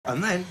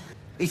And then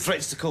he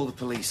threatens to call the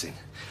police in.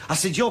 I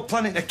said, you're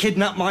planning to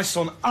kidnap my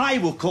son. I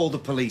will call the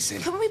police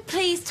in. Can we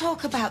please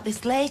talk about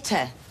this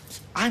later?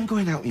 I'm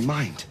going out my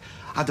mind.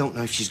 I don't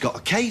know if she's got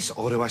a case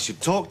or who I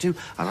should talk to,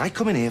 and I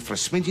come in here for a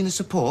smidgen of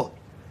support,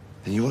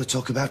 and you want to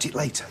talk about it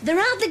later. They're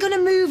hardly going to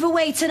move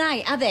away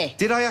tonight, are they?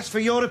 Did I ask for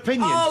your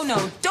opinion? Oh,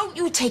 no, don't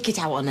you take it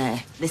out on her.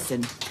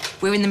 Listen,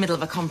 we're in the middle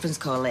of a conference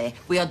call here.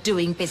 We are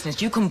doing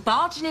business. You come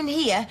barging in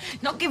here,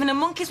 not giving a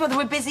monkeys whether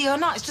we're busy or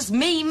not. It's just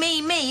me,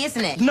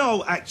 isn't it?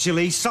 No,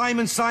 actually,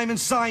 Simon.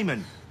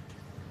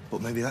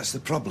 But maybe that's the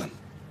problem.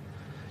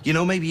 You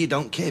know, maybe you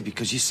don't care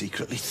because you're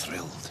secretly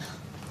thrilled.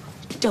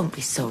 Don't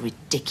be so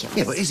ridiculous.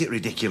 Yeah, but is it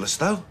ridiculous,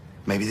 though?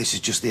 Maybe this is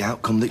just the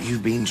outcome that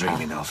you've been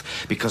dreaming of.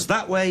 Because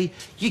that way,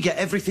 you get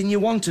everything you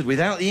wanted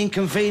without the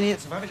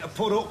inconvenience of having to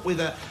put up with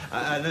a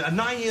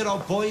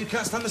 9-year-old boy who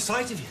can't stand the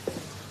sight of you.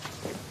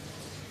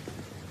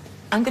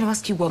 I'm going to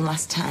ask you one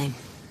last time.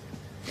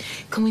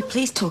 Can we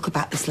please talk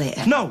about this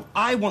later? No,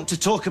 I want to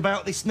talk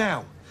about this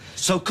now.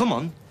 So, come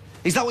on.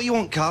 Is that what you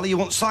want, Carla? You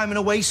want Simon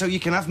away so you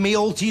can have me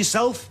all to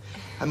yourself?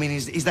 I mean,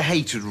 is the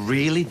hatred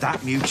really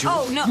that mutual?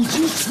 Oh, no. Would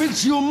you speak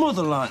to your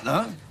mother like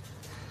that?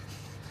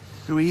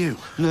 Who are you?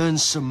 Learn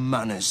some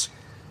manners.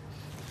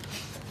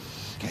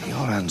 Get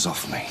your hands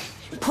off me.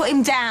 Put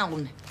him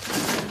down.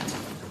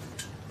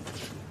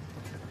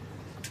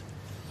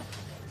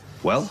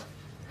 Well?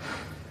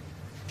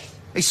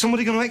 Is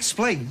somebody going to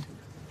explain?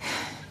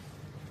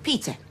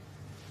 Peter,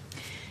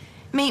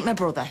 meet my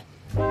brother.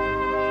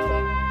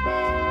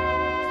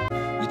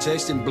 Your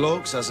taste in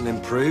blokes hasn't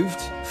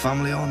improved.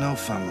 Family or no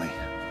family,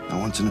 I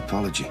want an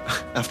apology.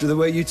 After the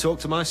way you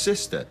talked to my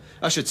sister,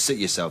 I should sit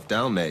yourself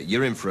down, mate.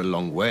 You're in for a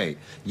long wait.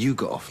 You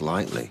got off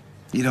lightly.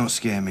 You don't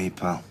scare me,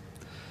 pal.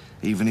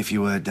 Even if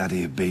you were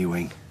Daddy of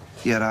B-Wing.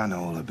 Yeah, I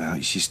know all about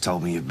you. She's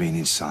told me you've been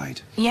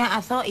inside. Yeah,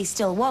 I thought he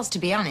still was, to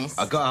be honest.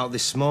 I got out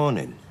this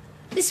morning.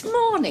 This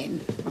morning?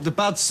 The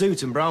bad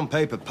suit and brown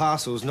paper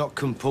parcel's not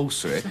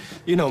compulsory.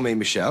 You know me,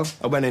 Michelle.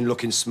 I went in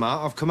looking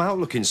smart. I've come out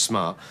looking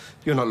smart.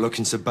 You're not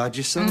looking so bad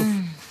yourself.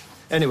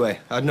 Anyway,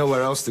 I had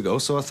nowhere else to go,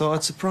 so I thought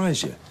I'd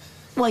surprise you.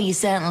 Well, you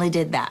certainly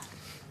did that.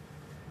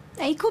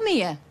 Hey, come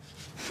here.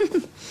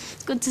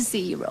 Good to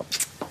see you, Rob.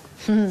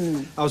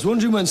 I was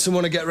wondering when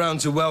someone would get round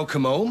to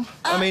welcome home.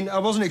 I mean, I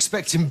wasn't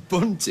expecting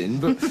bunting,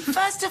 but...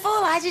 First of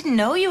all, I didn't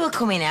know you were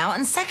coming out,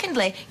 and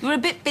secondly, you were a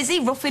bit busy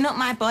roughing up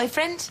my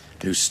boyfriend.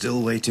 Who's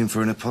still waiting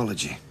for an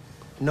apology.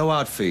 No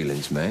hard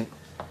feelings, mate.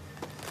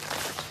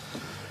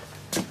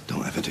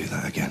 Don't ever do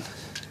that again.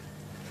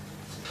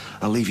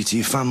 I'll leave you to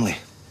your family,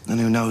 and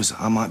who knows,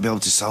 I might be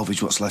able to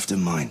salvage what's left of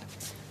mine.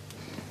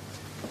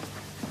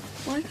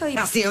 Why can't you...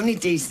 That's the only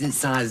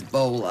decent-sized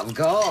bowl I've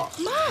got.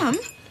 Mum,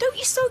 don't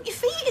you soak your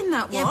feet in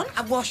that one?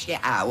 I wash it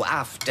out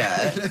after.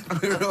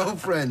 We're all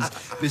friends.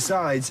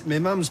 Besides, my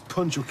mum's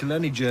punch will kill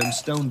any germ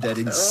stone dead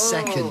in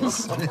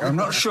seconds. I'm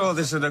not sure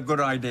this is a good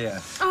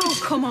idea.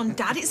 Oh, come on,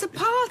 Dad. It's a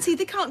party.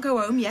 They can't go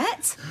home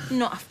yet.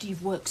 Not after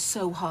you've worked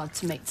so hard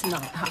to make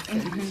tonight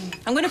happen.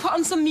 I'm going to put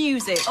on some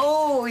music.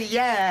 Oh,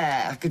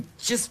 yeah. I could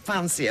just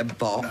fancy a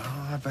bop.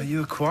 Oh, I bet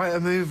you were quite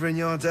a mover in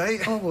your day.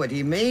 Oh, what do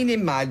you mean,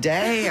 in my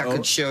day? I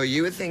could show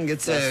you a thing or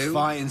two. That's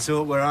fighting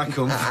talk where I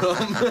come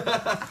from.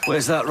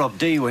 Where's that Rob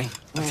D-Wing?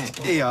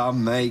 Yeah,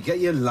 mate, get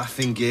your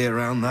laughing gear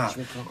around that.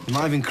 You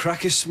might even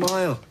crack a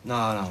smile.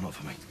 No, not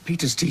for me.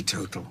 Peter's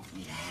teetotal.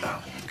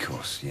 Oh, of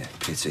course, yeah,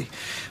 pity.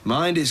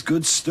 Mind, it's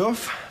good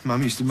stuff.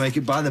 Mum used to make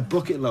it by the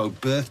bucket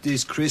load.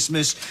 Birthdays,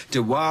 Christmas,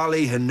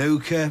 Diwali,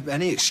 Hanukkah,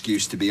 any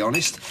excuse, to be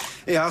honest.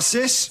 Yeah,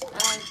 sis?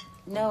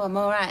 No, I'm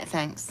all right,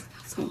 thanks.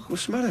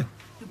 What's the matter?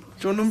 Do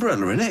you want an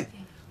umbrella in it?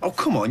 Oh,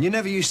 come on, you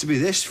never used to be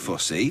this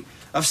fussy.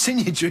 I've seen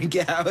you drink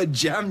it out of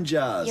jam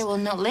jars. Yeah, well,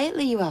 not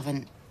lately you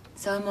haven't.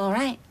 So I'm all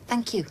right,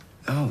 thank you.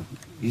 Oh,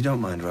 you don't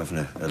mind her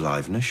having a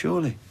livener,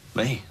 surely?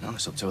 Me? No,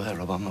 it's up to her,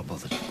 Rob. I'm not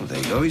bothered. Well, there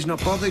you go. He's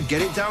not bothered.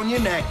 Get it down your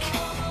neck.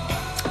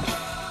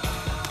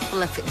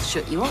 Well, if it'll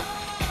shut you up.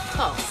 Of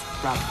course,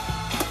 Rob.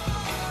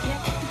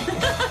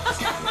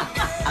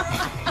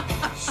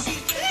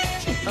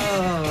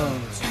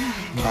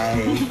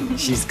 Hey,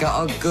 she's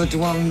got a good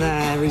one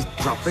there. He's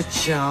proper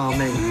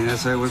charming.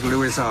 Yes, it was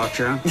Louis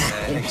Archer.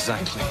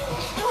 Exactly.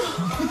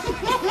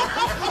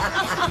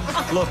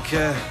 Look,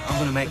 I'm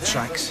going to make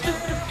tracks.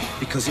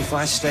 Because if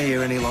I stay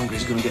here any longer,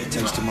 he's going to get a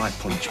taste of my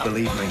punch,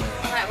 believe me.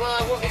 All right, well,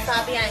 I won't be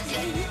far behind you.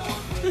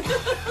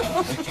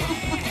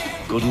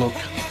 Good luck.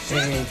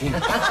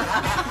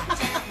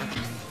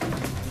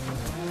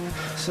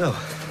 So,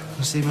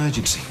 what's the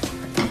emergency?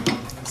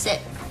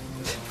 Sit.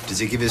 Does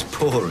he give his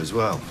paw as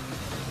well?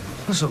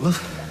 What's up, love?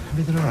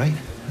 Everything all right?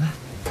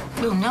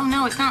 Oh,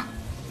 no, it's not.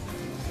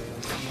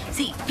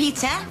 See,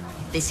 Peter,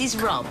 this is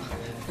Rob.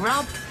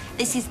 Rob,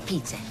 this is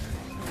Peter.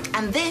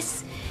 And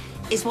this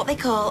is what they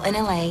call in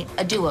LA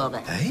a do-over.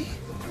 Hey?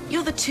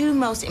 You're the two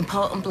most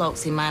important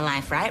blokes in my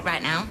life, right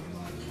now?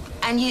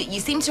 And you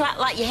seem to act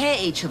like you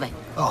hate each other.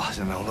 Oh, I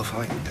don't know, love.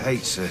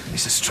 Hate's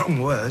it's a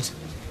strong word.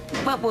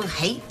 Well,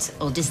 hate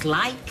or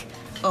dislike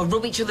or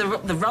rub each other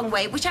up the wrong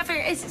way, whichever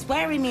it is, it's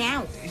wearing me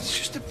out. It's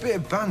just a bit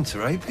of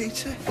banter, eh,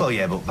 Peter? Well,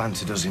 yeah, but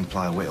banter does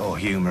imply wit or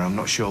humour. I'm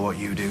not sure what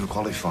you do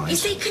qualifies. You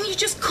see, can you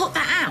just cut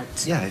that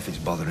out? Yeah, if it's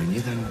bothering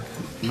you, then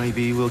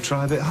maybe we'll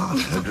try a bit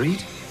harder.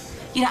 Agreed?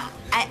 You know,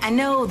 I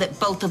know that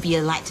both of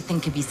you like to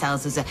think of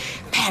yourselves as a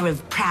pair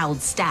of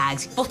proud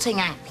stags butting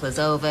antlers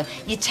over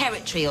your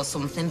territory or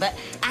something, but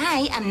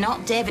I am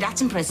not David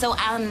Attenborough, so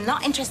I'm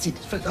not interested.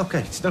 OK,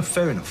 it's no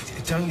fair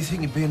enough. Don't you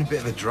think you're being a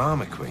bit of a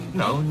drama queen?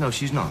 No,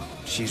 she's not.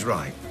 She's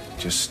right.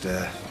 Just,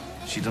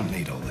 she doesn't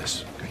need all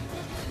this, OK?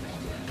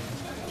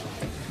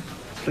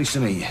 Pleased to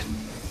meet you.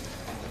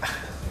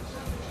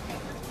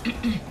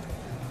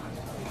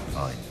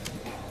 Fine.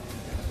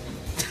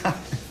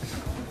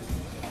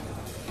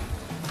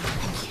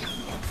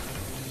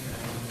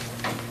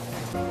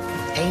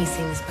 Hey, you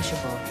seen the special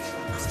ball?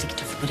 Sticky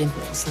toffee pudding.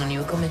 What's none you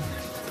were coming?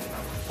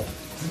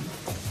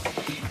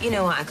 You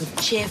know what? I could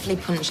cheerfully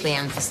punch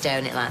Leanne for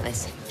staring it like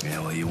this. Yeah,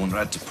 well, you wouldn't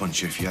have had to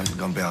punch her if you hadn't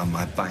gone behind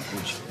my back,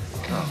 would you?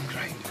 Oh,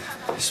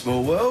 great.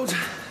 Small world.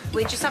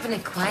 We're just having a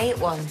quiet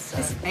one, so...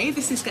 Hey,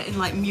 this is getting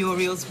like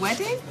Muriel's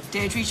wedding.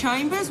 Deirdre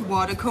Chambers,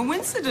 what a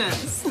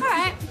coincidence. All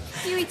right.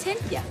 You eating?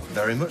 Yeah.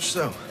 Very much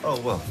so. Oh,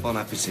 well, bon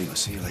appetit. I'll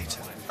see you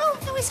later. Oh,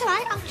 no, it's all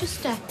right. I'll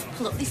just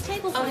pull up this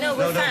table for Oh, you. no,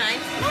 we're fine.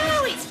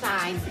 No, it's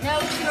fine. No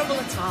trouble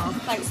at all.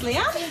 Thanks,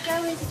 Leanne. Here you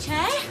go, here's a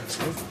chair.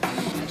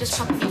 I'll just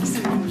pop in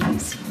some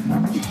menus.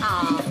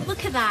 Oh,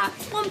 look at that.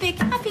 One big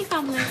happy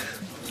family.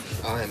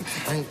 I'm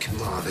Hank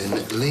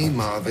Marvin, Lee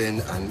Marvin,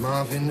 and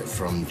Marvin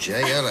from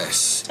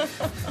JLS.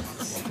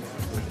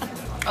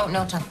 Oh,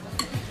 no, Tom.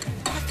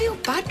 I feel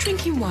bad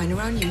drinking wine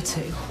around you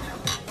two.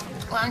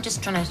 Well, I'm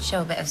just trying to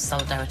show a bit of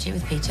solidarity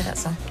with Peter,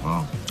 that's all.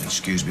 Oh,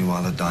 excuse me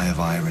while I die of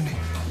irony.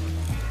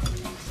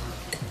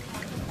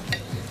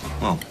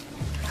 Well,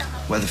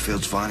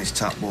 Weatherfield's finest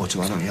tap water.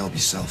 Why don't you help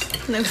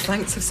yourself? No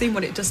thanks, I've seen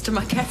what it does to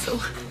my kettle.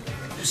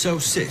 So,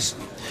 sis,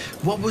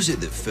 what was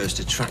it that first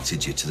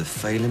attracted you to the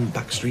failing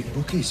backstreet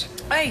bookies?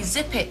 Hey,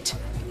 zip it.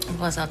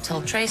 Otherwise, I'll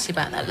tell Tracy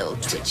about that little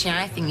twitchy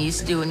eye thing you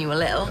used to do when you were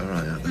little. All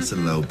right, that's a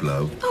low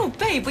blow. Oh,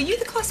 babe, were you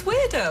the class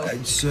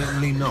weirdo?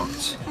 Certainly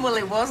not. Well,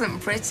 it wasn't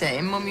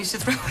pretty. Mum used to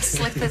throw her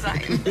slippers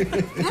at him.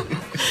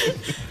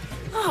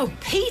 Oh,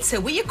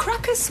 Peter, will you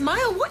crack a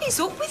smile? What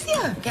is up with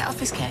you? Get off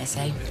his case,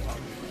 eh?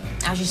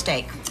 How's your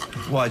steak?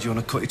 Why, do you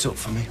want to cut it up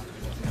for me?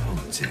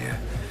 Oh, dear.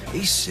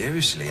 He's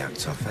seriously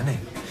act off, isn't he?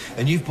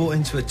 And you've bought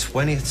into a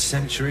 20th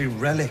century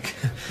relic.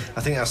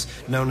 I think that's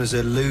known as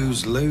a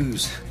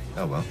lose-lose.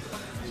 Oh, well.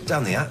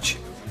 Down the hatch.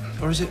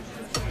 Or is it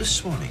the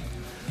Swanee?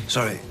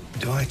 Sorry,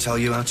 do I tell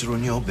you how to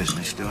run your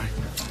business, do I?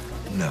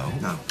 No.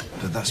 No.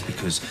 But that's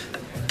because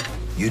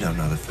you don't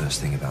know the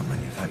first thing about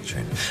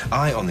manufacturing.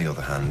 I, on the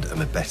other hand,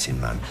 am a betting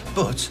man.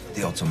 But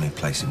the odds on me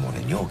placing one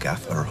in your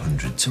gaff are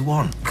 100 to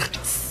 1.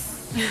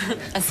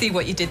 I see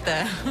what you did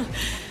there.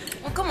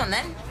 Well, come on,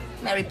 then.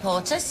 Mary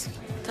Porters.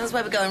 Tell us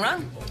where we're going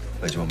wrong.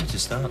 Where do you want me to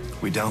start?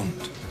 We don't.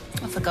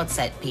 Oh, for God's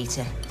sake,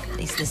 Peter. At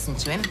least listen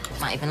to him.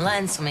 Might even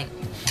learn something.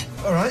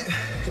 All right.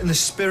 In the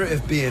spirit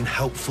of being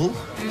helpful,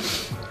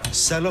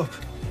 sell up.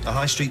 A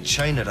high street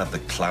chain would have the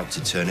clout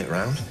to turn it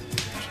round.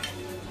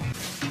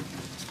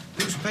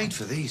 Who's paid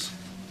for these?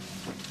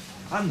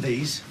 And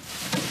these?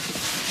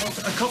 What,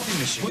 a coffee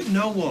machine? But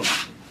no one.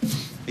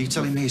 Are you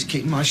telling me he's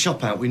keeping my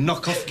shop out with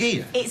knock-off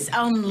gear? It's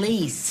on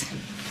lease.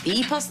 The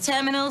EPOS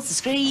terminals, the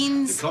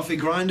screens. The coffee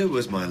grinder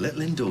was my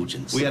little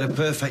indulgence. We had a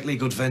perfectly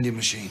good vending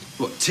machine.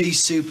 What, tea,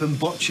 soup and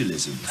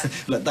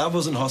botulism? Look, that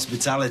wasn't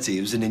hospitality,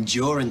 it was an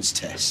endurance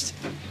test.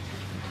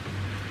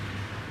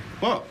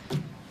 What?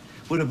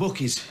 We're the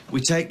bookies.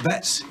 We take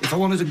bets. If I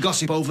wanted to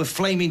gossip over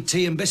flaming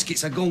tea and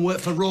biscuits, I'd go and work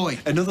for Roy.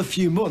 Another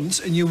few months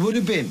and you would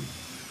have been.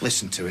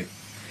 Listen to it.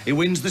 He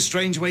wins the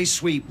Strange Ways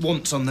sweep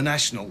once on the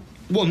National.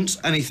 Once,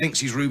 and he thinks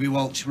he's Ruby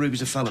Walsh.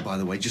 Ruby's a fella, by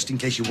the way, just in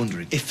case you're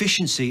wondering.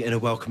 Efficiency in a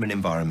welcoming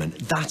environment,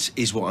 that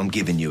is what I'm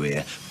giving you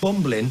here.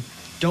 Bumbling,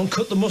 don't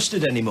cut the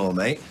mustard anymore,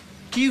 mate.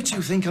 Do you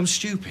two think I'm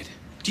stupid?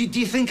 Do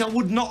you think I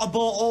would not have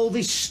bought all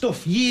this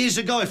stuff years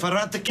ago if I'd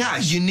had the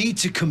cash? You need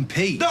to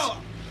compete. No!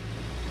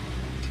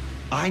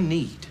 I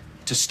need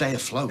to stay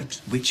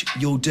afloat. Which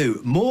you'll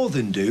do, more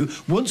than do,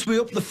 once we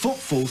up the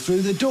footfall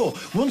through the door.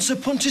 Once a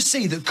puncher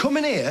see that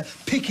coming here,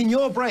 picking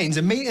your brains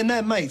and meeting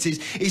their mates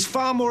is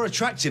far more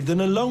attractive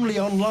than a lonely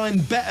online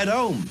bet at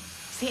home.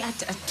 See, I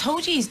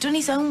told you he's done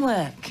his own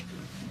work.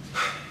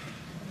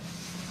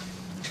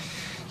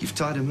 You've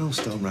tied a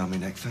millstone round my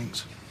neck,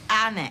 thanks.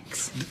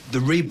 Annex. The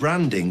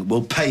rebranding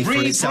will pay for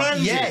itself.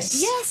 Rebranding?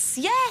 Yes.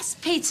 Yes,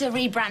 Peter,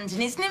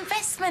 rebranding is an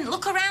investment.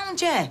 Look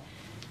around you.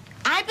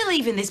 I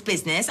believe in this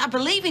business. I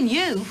believe in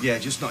you. Yeah,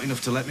 just not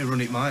enough to let me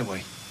run it my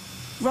way.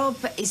 Rob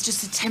is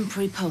just a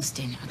temporary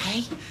posting,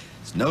 OK?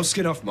 There's no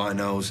skin off my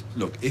nose.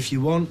 Look, if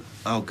you want,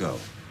 I'll go.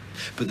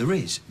 But there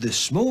is the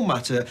small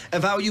matter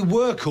of how you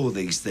work all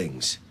these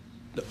things.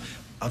 Look,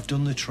 I've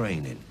done the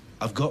training.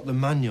 I've got the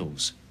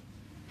manuals.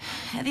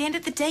 At the end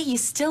of the day, you're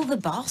still the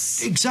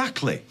boss.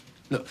 Exactly.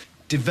 Look,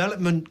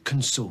 development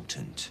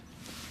consultant.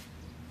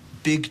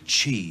 Big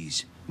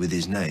cheese with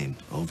his name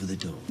over the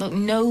door. Look,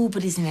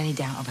 nobody's in any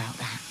doubt about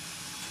that.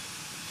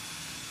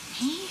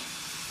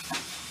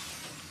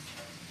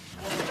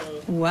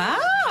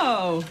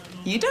 Wow!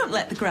 You don't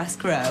let the grass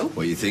grow.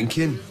 What are you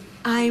thinking?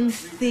 I'm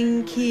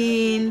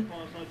thinking...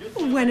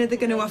 When are they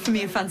going to offer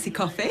me a fancy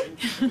coffee?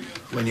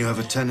 When you have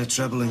a tenor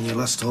treble and your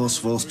last horse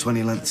falls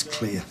 20 lengths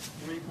clear.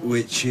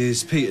 Which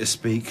is Peter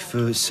speak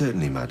for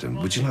certainly, madam.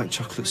 Would you like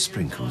chocolate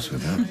sprinkles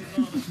with that?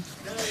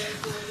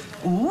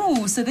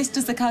 Ooh, so this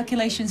does the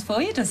calculations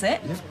for you, does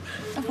it? Yep.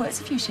 I've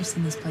worked a few shifts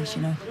in this place,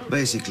 you know.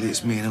 Basically,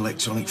 it's me in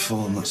electronic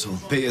form, that's all.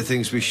 Peter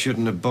thinks we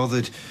shouldn't have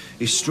bothered.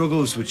 His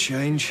struggles would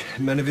change.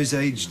 Men of his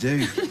age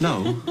do.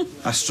 No,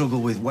 I struggle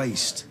with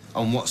waste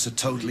on what's a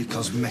totally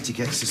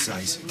cosmetic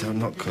exercise. No,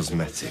 not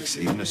cosmetics.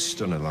 Even a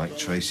stunner like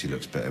Tracy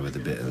looks better with a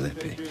bit of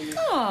lippy.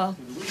 Oh,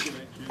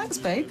 thanks,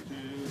 babe.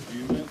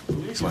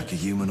 It's like a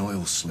human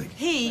oil slick.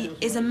 He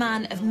is a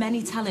man of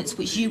many talents,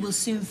 which you will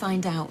soon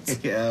find out.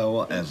 Yeah,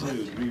 whatever.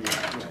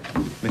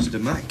 Mr.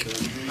 Mac.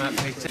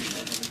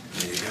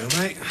 There you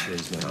go, mate.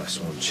 Cheers, mate. Nice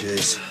one,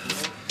 cheers.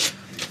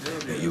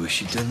 Bet you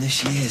wish you'd done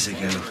this years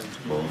ago.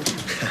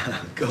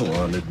 Go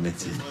on,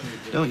 admit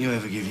it. Don't you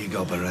ever give your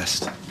gob a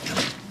rest.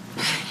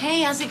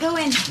 Hey, how's it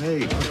going?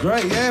 Hey.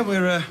 Great, yeah,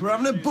 we're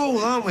having a ball,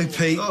 aren't we,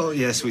 Pete? Oh,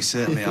 yes, we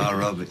certainly are,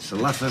 Rob. It's a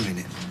laugh a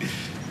minute.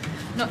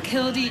 Not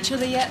killed each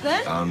other yet,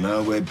 then? Oh,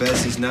 no, we're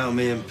besties now,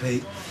 me and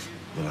Pete.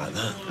 You like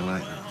that? I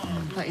like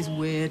that. That is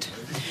weird.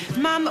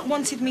 Mum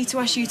wanted me to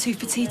ask you two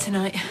for tea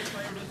tonight.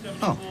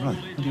 Oh, right.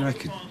 What do you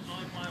reckon?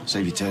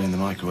 Save you turning the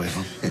microwave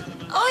on.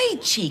 Oi,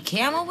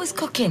 cheeky, I'm always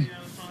cooking.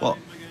 What?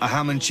 A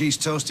ham and cheese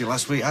toasty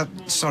last week?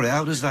 Sorry,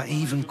 how does that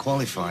even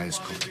qualify as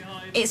cooking?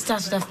 It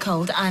started off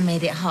cold, I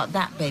made it hot.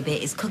 That,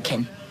 baby, is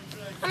cooking.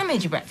 And I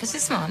made you breakfast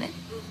this morning.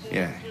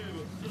 Yeah,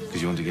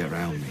 because you want to get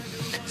round me.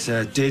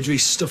 So,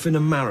 Deirdre's stuffing a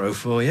marrow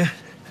for you?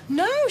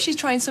 No, she's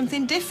trying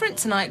something different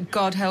tonight,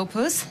 God help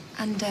us.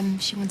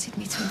 And she wanted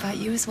me to invite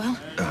you as well.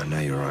 Oh, no,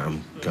 you're right.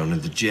 I'm going to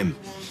the gym.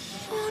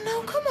 Oh,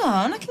 no, come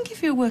on. I can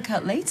give you a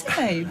workout later,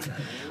 babe.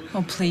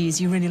 Oh,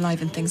 please, you really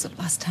livened things up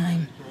last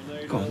time.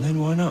 Go on, then,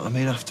 why not? I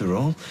mean, after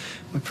all,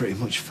 we're pretty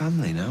much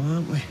family now,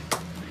 aren't we?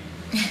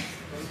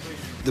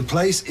 The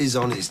place is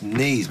on its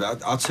knees,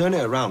 but I'll turn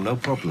it around, no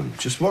problem.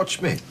 Just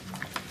watch me.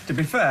 To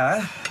be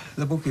fair,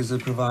 the bookies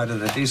have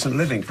provided a decent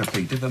living for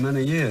Peter for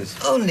many years.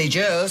 Only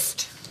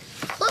just.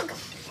 Look,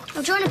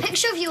 I've drawn a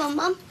picture of you on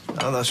Mum.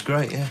 Oh, that's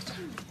great, yeah.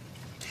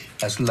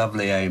 That's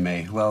lovely,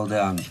 Amy. Well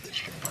done.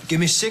 Give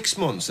me 6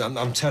 months,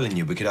 I'm telling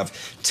you, we could have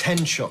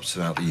 10 shops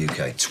throughout the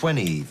UK,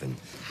 20 even.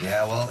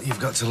 Yeah, well, you've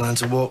got to learn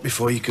to walk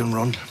before you can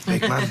run,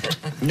 big man.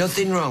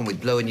 Nothing wrong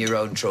with blowing your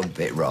own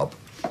trumpet, Rob.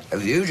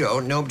 If you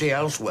don't, nobody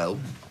else will.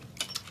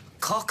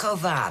 Coq au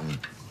vin.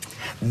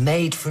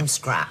 Made from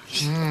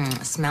scratch.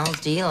 Smells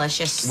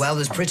delicious. Well,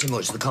 there's pretty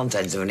much the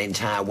contents of an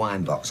entire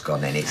wine box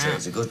gone in it, so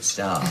it's a good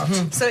start.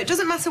 So it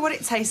doesn't matter what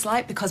it tastes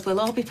like because we'll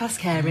all be past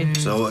caring.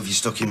 So what have you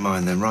stuck in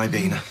mind then,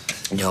 Ribena?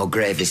 No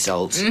gravy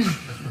salt.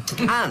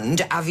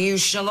 And I've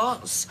used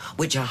shallots,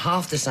 which are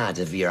half the size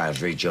of your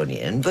average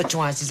onion, but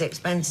twice as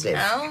expensive.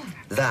 Oh.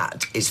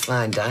 That is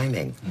fine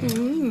dining.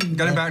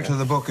 Getting back to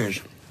the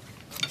bookies,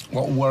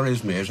 what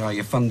worries me is how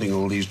you're funding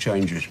all these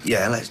changes.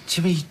 Yeah,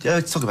 Jimmy,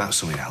 let's talk about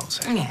something else.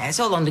 Yeah, it's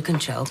all under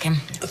control, Ken.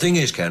 The thing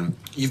is, Ken,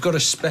 you've got to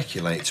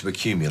speculate to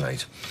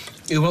accumulate.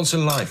 Who wants a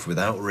life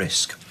without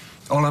risk?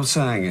 All I'm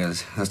saying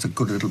is, that's a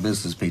good little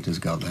business Peter's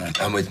got there.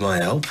 And with my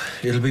help,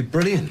 it'll be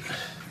brilliant.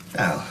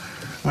 Well,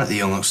 let the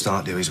young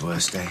upstart do his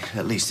worst, eh?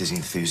 At least he's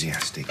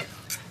enthusiastic.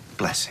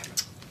 Bless him.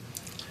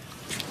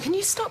 Can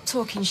you stop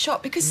talking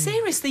shop? Because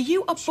seriously,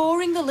 you are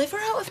boring the liver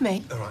out of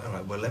me. All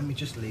right, well, let me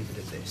just leave it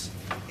at this.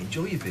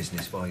 Enjoy your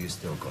business while you've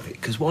still got it,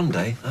 because one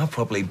day I'll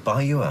probably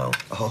buy you out.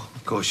 Oh,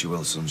 of course you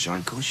will, sunshine,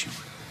 of course you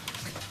will.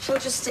 Shall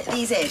we just stick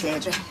these here,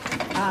 Deirdre?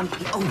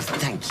 Oh,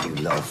 thank you,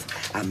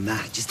 love. I'm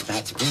just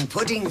about to bring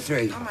pudding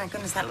through. Oh, my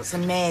goodness, that looks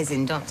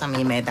amazing. Don't tell me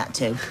you made that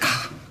too.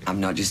 I'm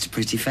not just a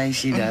pretty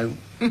face, you know.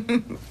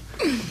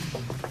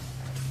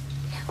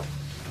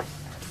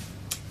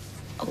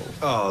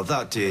 Oh,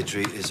 that,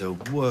 Deirdre, is a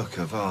work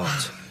of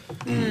art.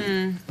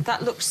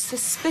 That looks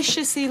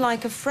suspiciously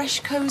like a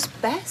Freshco's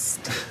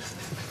best.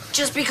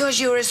 Just because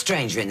you're a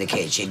stranger in the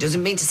kitchen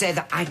doesn't mean to say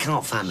that I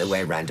can't find my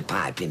way around a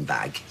piping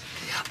bag.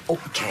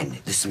 Oh, Ken,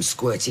 there's some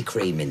squirty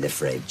cream in the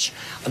fridge.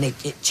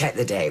 Check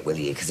the date, will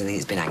you? Because I think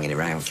it's been hanging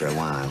around for a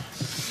while.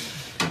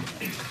 Do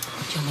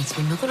you want me to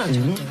be mother or do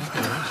you want to do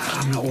it?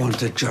 I'm not one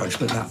to judge,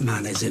 but that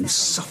man is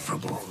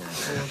insufferable.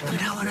 But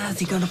how on earth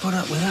are you going to put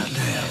up with that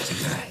day after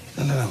day?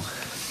 I don't know.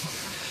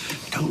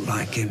 Don't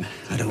like him.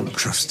 I don't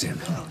trust him.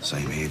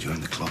 Same here, join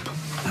the club.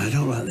 And I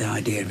don't like the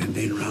idea of him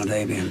being around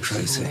Amy and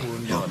Tracy.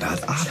 Look,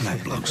 Dad, I've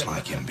met blokes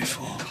like him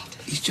before.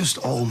 He's just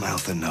all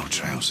mouth and no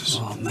trousers.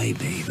 Oh,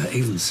 maybe, but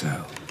even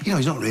so. You know,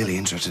 he's not really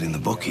interested in the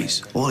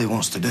bookies. All he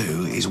wants to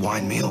do is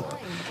wind me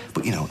up.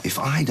 But, you know, if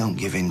I don't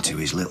give in to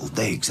his little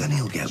digs, then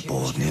he'll get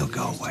bored and he'll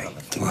go away.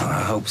 Well,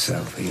 I hope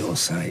so, for your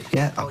sake.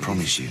 Yeah, I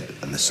promise you.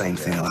 And the same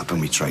thing will happen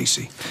with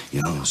Tracy.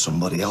 You know,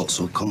 somebody else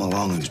will come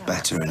along who's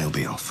better and he'll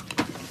be off.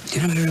 Do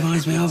you know what it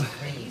reminds me of?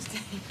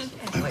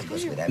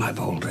 My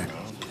Baldwin.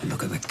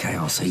 Look at the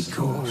chaos he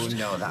caused.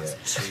 No,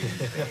 that's...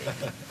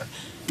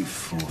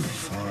 4,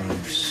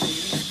 5,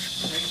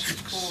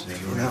 6,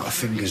 0. run out of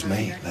fingers,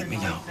 mate, let me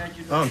know.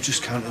 Oh, I'm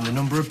just counting the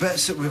number of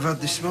bets that we've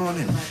had this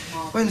morning.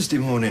 Wednesday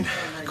morning,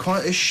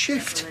 quite a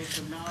shift.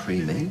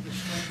 Pre-me.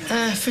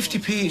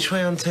 50p each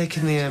way I'm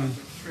taking the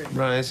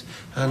rise,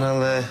 and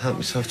I'll help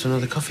myself to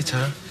another coffee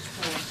tower.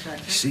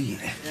 See,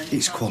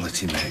 it's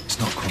quality, mate. It's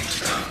not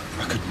quantity.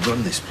 I could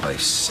run this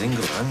place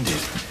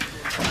single-handed.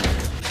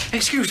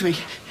 Excuse me.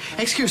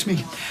 Excuse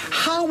me.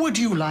 How would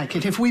you like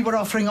it if we were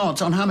offering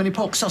odds on how many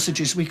pork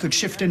sausages we could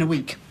shift in a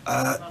week?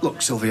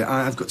 Look, Sylvia,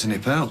 I've got to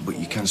nip out, but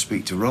you can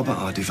speak to Robert,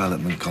 our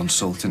development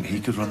consultant. He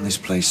could run this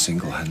place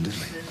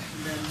single-handedly.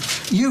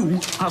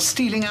 You are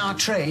stealing our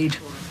trade.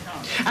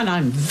 And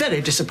I'm very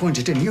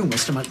disappointed in you,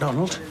 Mr.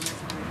 MacDonald.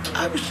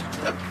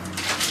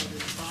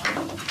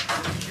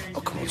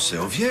 Oh, come on,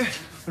 Sylvia.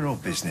 We're all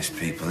business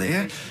people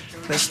here.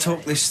 Let's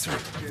talk this through.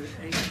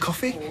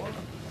 Coffee?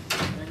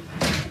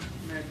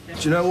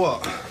 Do you know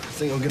what? I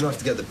think I'm going to have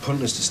to get the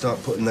punters to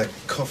start putting their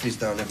coffees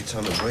down every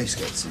time a race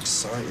gets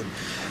exciting.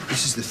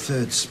 This is the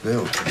third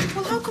spill.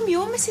 Well, how come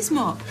you're Mrs.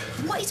 Mop?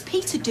 What is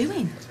Peter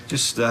doing?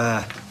 Just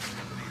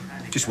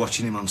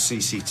watching him on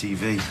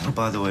CCTV. Oh,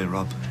 by the way,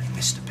 Rob, he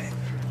missed a bit.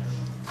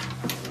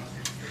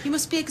 You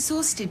must be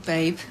exhausted,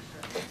 babe.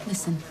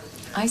 Listen,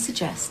 I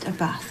suggest a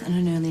bath and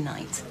an early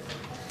night.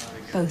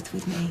 Both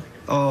with me.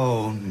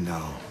 Oh,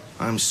 no.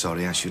 I'm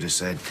sorry, I should have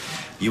said.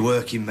 You're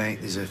working,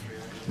 mate. There's a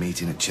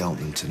meeting at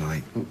Cheltenham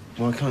tonight.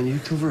 Why can't you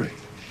cover it?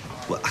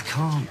 Well, I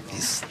can't.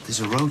 There's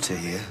a rota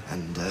here,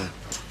 and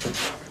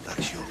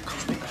that's your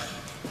copy.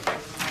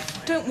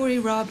 Don't worry,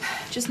 Rob.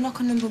 Just knock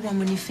on number 1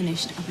 when you're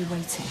finished. I'll be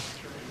waiting.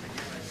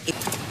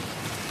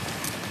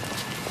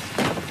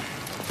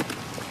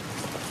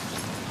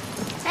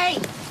 Hey,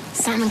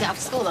 Simon got off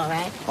school all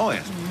right? Oh,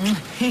 yeah.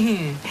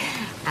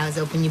 I was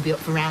hoping you'd be up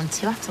for round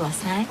 2 after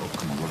last night. Oh,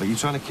 come on, love. Are you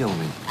trying to kill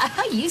me?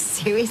 Are you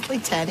seriously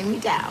turning me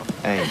down?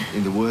 Hey,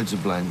 in the words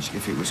of Blanche,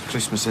 if it was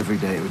Christmas every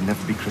day, it would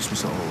never be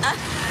Christmas at all.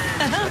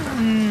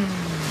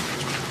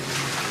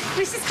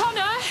 Mrs.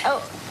 Connor!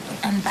 Oh,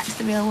 and back to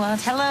the real world.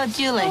 Hello,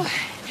 Julie. Oh,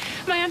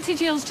 my Auntie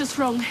Jill's just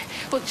rung.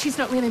 But she's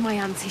not really my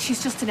auntie.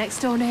 She's just a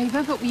next-door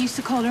neighbour, but we used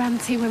to call her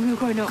Auntie when we were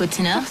growing up. Good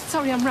to know. Oh,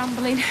 sorry, I'm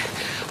rambling.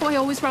 Oh, I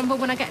always ramble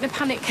when I get in a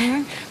panic.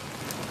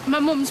 My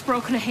mum's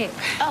broken her hip.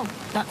 Oh,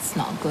 that's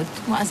not good.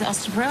 What is it,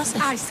 osteoporosis?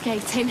 Ice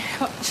skating.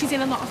 But she's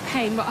in a lot of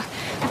pain, but I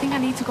think I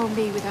need to go and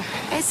be with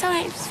her. It's all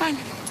right, it's fine.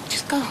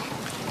 Just go.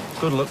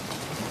 Good luck.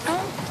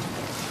 Oh.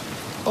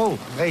 Oh,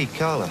 hey,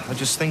 Carla. I was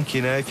just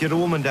thinking, if you're a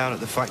woman down at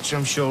the factory,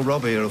 I'm sure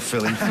Rob here will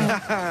fill in.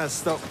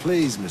 Stop,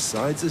 please. My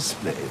sides are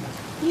splitting.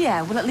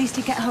 Yeah, well, at least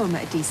you get home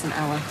at a decent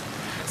hour.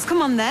 So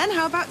come on, then.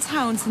 How about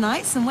town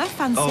tonight? Somewhere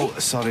fancy? Oh,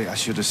 sorry, I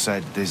should have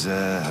said there's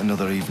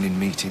another evening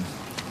meeting.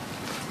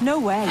 No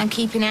way. I'm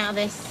keeping out of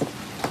this.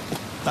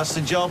 That's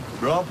the job,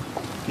 Rob.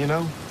 You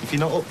know, if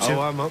you're not up to...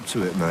 Oh, I'm up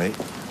to it, mate.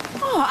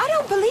 Oh, I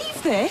don't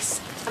believe this.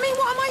 I mean,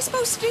 what am I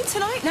supposed to do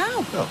tonight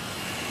now? Oh,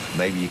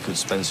 maybe you could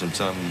spend some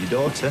time with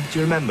your daughter. Do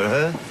you remember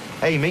her?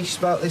 Amy, she's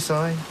about this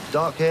high.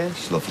 Dark hair,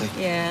 she's lovely.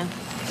 Yeah.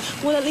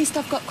 Well, at least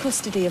I've got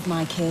custody of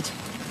my kid.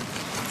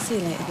 See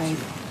you later, babe.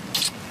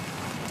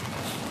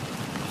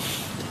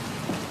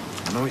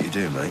 I know what you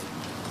do, mate.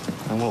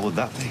 And what would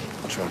that be?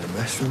 Trying to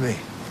mess with me.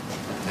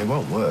 It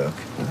won't work.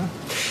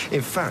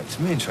 In fact,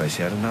 me and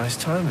Tracy had a nice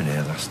time in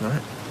here last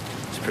night.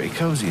 It's pretty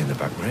cosy in the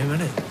back room,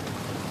 isn't it?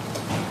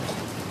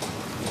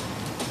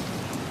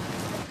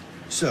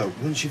 So,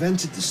 once you've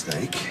entered the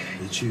stake,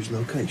 you choose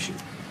location.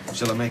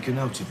 Shall I make a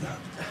note of that?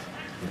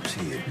 Up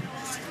to you.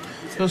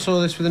 What's all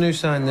this with the new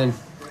sign, then?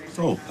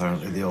 Oh,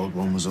 apparently the old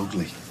one was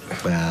ugly.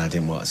 Well, I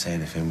didn't want to say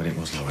anything, but it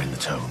was lowering the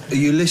tone. Are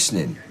you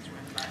listening?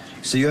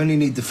 So you only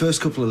need the first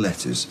couple of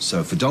letters.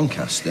 So for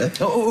Doncaster...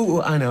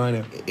 Oh, I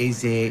know.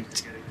 Is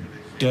it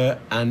D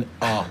and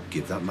R?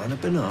 Give that man a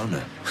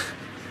banana.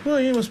 Well,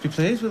 you must be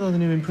pleased with all the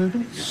new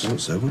improvements. You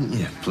thought so, wouldn't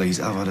you? Please,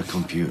 I've had a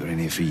computer in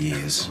here for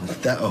years.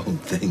 That old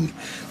thing.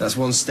 That's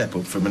one step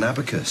up from an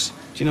abacus.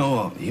 Do you know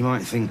what? You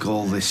might think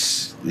all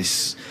this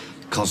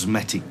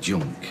cosmetic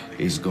junk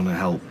is going to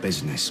help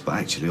business, but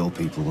actually all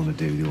people want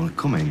to do, they want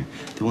to come in,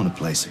 they want to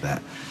place a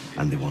bet,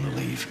 and they want to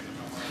leave.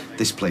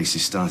 This place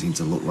is starting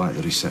to look like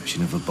the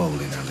reception of a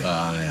bowling alley.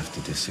 I have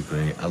to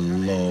disagree. I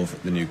love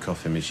the new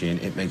coffee machine.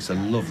 It makes a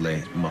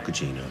lovely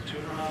mochaccino.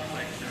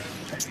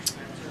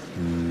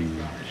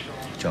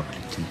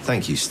 Chocolatey.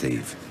 Thank you,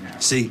 Steve.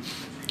 See,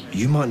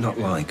 you might not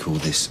like all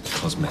this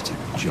cosmetic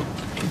junk,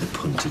 but the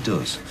punter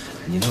does.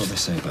 And you know what they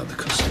say about the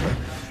customer?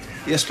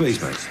 Yes, please,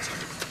 mate.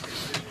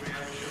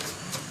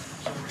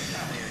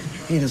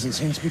 He doesn't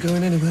seem to be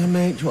going anywhere,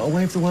 mate. Do you want to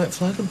wave the white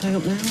flag and pay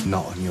up now?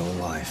 Not on your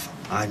life.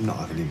 I'm not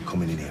having him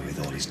coming in here with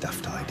all his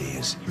daft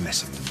ideas,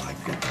 messing with my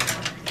good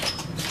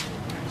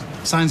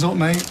name. Signs up,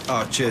 mate.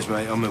 Oh, cheers,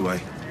 mate. On my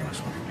way. Nice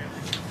one.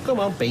 Come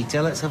on,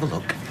 Peter, let's have a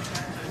look.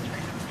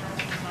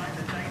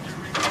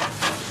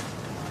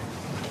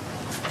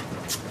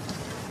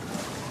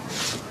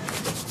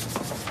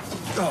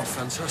 Oh,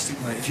 fantastic,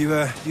 mate.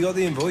 Have you got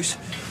the invoice?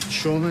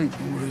 Sure, mate.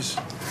 No worries.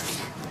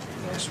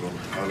 Nice one.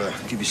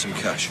 I'll give you some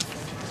cash.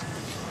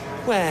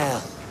 Well,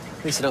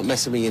 at least you're not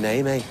messing with your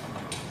name, eh?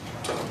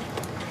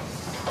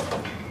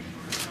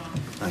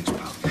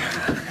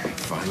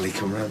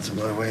 come round to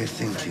my way of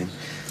thinking.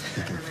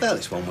 Well,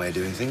 it's one way of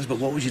doing things, but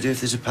what would you do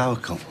if there's a power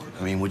cut?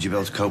 I mean, would you be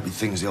able to cope with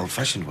things the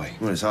old-fashioned way?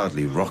 Well, it's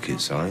hardly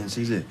rocket science,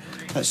 is it?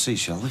 Let's see,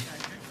 shall we?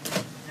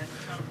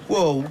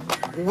 Whoa,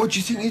 what do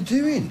you think you're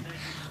doing?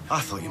 I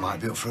thought you might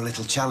be up for a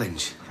little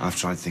challenge. I've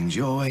tried things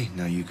your way,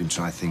 now you can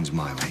try things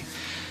my way.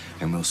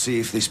 And we'll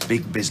see if this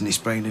big business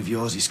brain of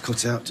yours is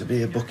cut out to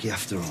be a bookie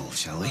after all,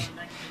 shall we? Here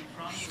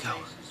you go.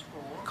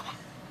 Come on.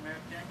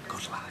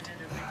 Good lad.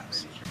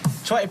 Yes.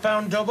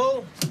 £20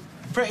 double.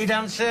 Pretty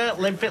dancer,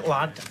 limpet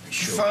lad.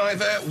 Sure.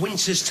 £5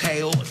 Winter's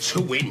Tale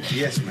to win.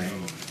 Yes, mate.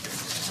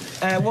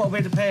 What will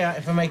be the payout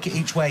if I make it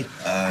each way?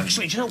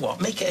 Actually, do you know what?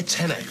 Make it a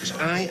tenner, because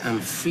I am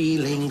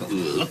feeling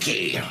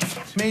lucky.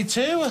 Me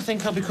too. I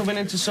think I'll be coming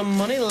into some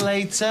money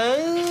later.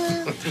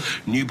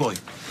 New boy.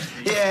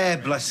 Yeah,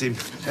 bless him.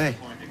 Hey,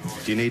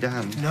 do you need a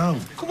hand? No.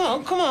 Come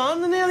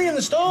on. They're nearly in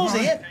the stalls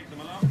here.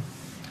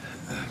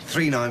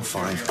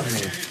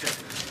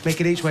 395.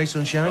 Make it each way,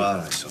 sunshine. All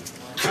right, son.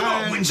 Come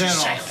on,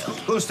 Winter's Tale.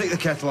 Go and stick the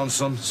kettle on,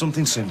 son.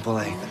 Something simple,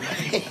 eh?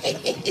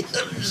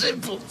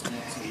 Simple.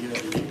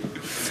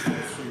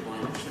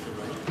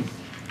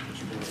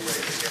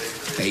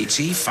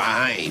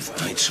 85.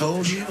 I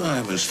told you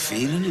I was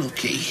feeling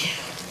lucky.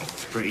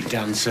 Pretty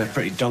dancer,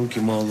 pretty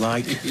donkey more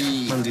like.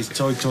 And his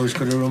toys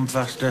could have run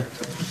faster.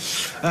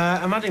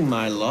 I'm adding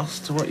my loss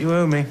to what you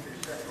owe me.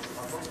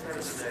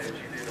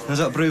 How's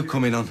that brew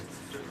coming on?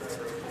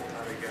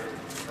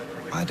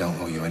 I don't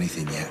owe you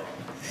anything yet.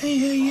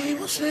 Hey,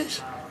 what's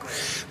this?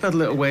 Had a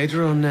little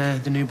wager on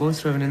the new boy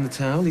throwing in the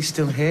towel. He's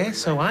still here,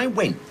 so I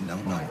win. No.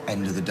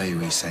 End of the day,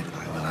 we said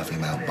I will have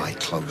him out by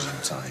closing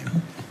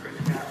time.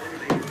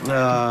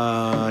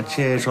 Ah,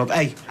 cheers, Rob.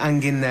 Hey,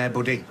 hang in there,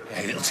 buddy.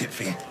 Hey, little tip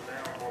for you.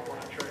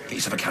 Get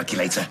yourself a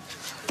calculator.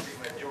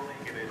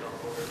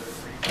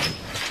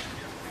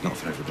 Not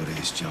for everybody,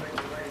 this job.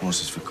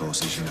 Horses for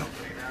courses, you know.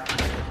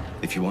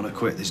 If you want to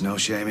quit, there's no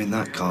shame in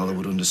that. Carla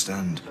would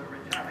understand.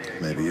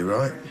 Maybe you're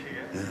right.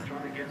 Yeah.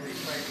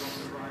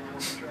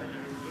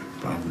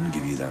 But I wouldn't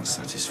give you that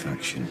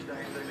satisfaction.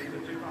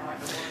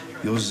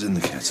 Yours is in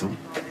the kettle.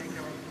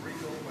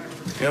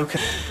 You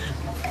okay?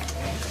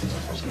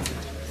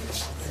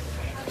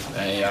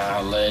 There you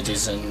are,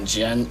 ladies and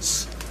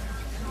gents.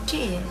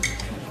 Cheers.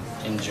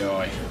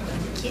 Enjoy.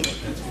 Thank you.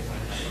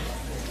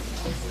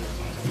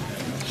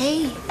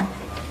 Hey,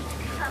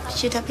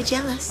 should I be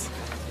jealous?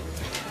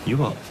 You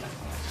what?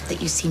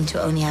 That you seem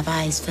to only have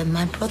eyes for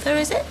my brother,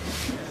 is it?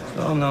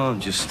 Oh, no, I'm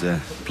just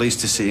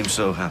pleased to see him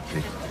so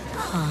happy.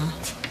 Oh,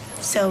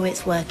 so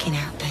it's working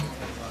out then.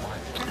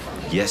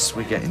 Yes,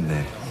 we're getting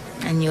there.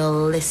 And you're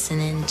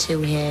listening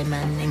to him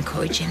and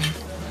encouraging him.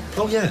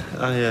 Oh, yeah,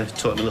 I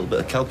taught him a little bit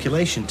of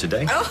calculation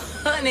today.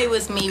 Oh, and it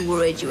was me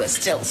worried you were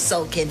still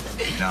sulking.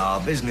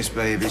 No, business,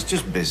 babe, it's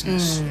just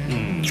business.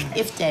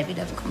 If David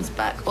ever comes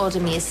back, order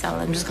me a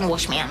salad. I'm just going to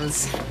wash my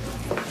hands.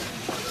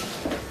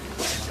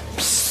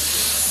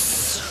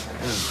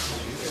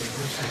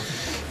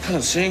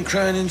 Can't see him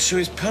crying into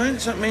his pint.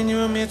 Does that mean you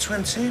owe me a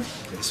 20?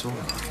 It's all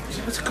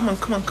right. Come on,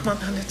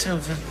 hand it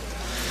over.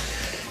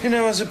 You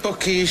know, as a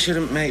bookie, you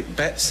shouldn't make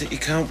bets that you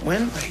can't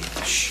win.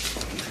 Shh.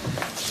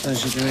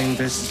 As you're doing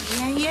business.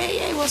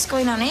 Yeah. What's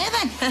going on here,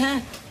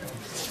 then?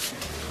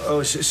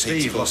 Oh,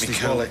 Steve lost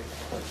his wallet.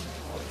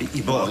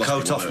 He bought a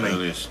coat off me.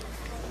 Gonna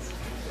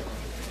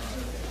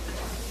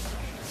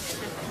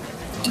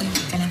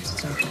have to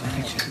talk about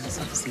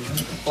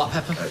it. Black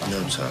pepper? No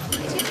time.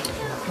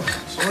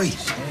 Oi,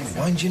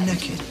 wind your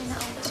neck in.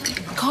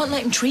 I can't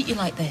let him treat you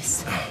like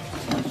this.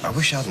 I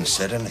wish I hadn't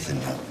said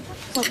anything.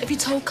 Well, have you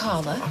told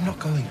Carla? I'm not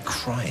going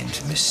crying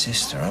to my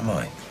sister, am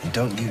I? And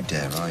don't you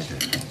dare either.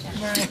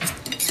 Right.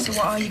 So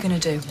what are you going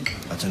to do?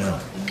 I don't know.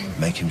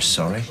 Make him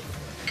sorry?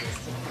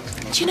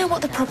 Do you know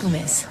what the problem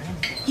is?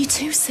 You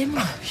two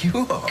similar.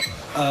 You are?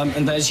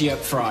 And there's your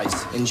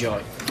fries.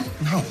 Enjoy.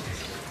 No.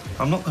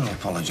 I'm not going to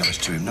apologise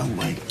to him, no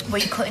way. Well,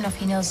 you're cutting off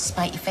your nose to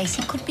spite your face.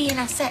 He could be an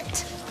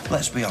asset.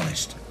 Let's be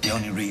honest. The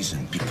only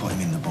reason you put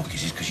him in the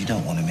bookies is because you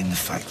don't want him in the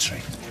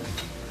factory.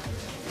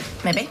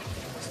 Maybe.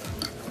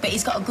 But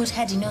he's got a good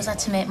head. He knows how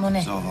to make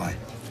money. So have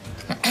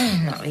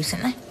I. Not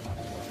recently.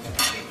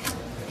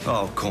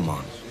 Oh, come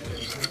on.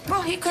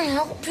 Well, he can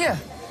help you.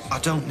 I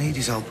don't need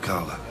his help,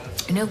 Carla.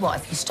 You know what?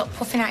 If you stop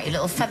puffing out your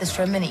little feathers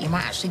for a minute, you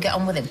might actually get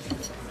on with him.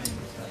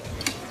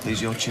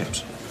 These your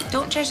chips?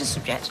 Don't change the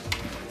subject.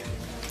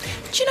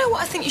 Do you know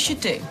what I think you should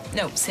do?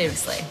 No,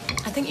 seriously.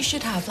 I think you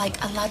should have, like,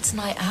 a lad's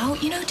night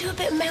out. You know, do a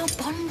bit of male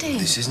bonding.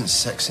 This isn't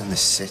Sex in the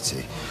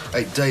City.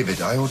 Hey,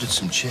 David, I ordered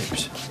some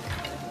chips.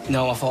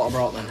 No, I thought I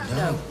brought them.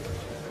 No.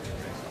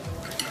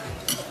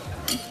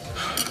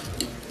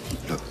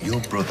 Look,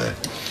 your brother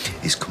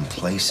is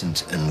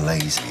complacent and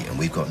lazy, and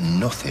we've got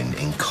nothing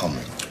in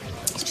common.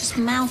 He's just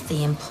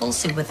mouthy,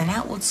 impulsive, with an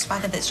outward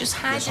swagger that's just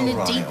hiding all a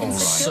right, deep all right.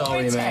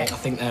 Sorry, mate. I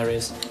think there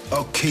is.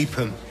 Oh, keep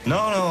him. No,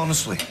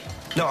 honestly.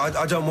 No,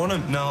 I don't want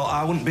him. No,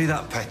 I wouldn't be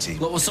that petty.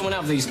 Look, will someone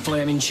have these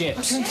flaming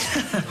chips?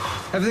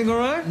 Everything all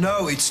right?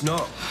 No, it's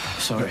not.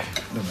 Sorry.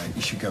 No, mate,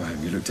 you should go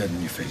home. You look dead on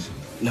your feet.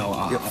 No,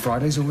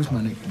 Friday's always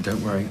money. Don't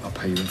worry, I'll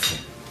pay you in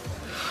full.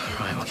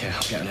 Right, OK,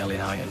 I'll get an early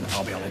night and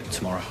I'll be on it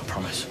tomorrow, I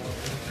promise.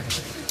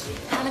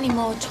 How many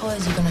more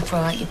toys are you going to throw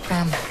out your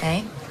pram,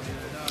 eh?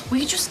 Will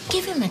you just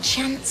give him a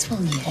chance,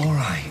 will you? All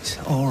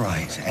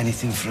right.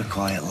 Anything for a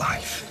quiet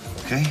life,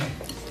 OK?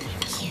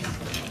 Thank you.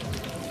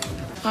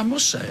 I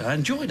must say, I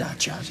enjoyed our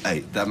chat.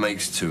 Hey, that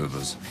makes two of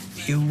us.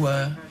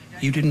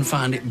 You didn't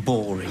find it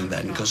boring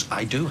then, because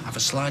I do have a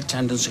slight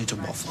tendency to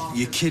waffle.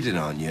 You're kidding,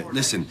 aren't you?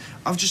 Listen,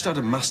 I've just had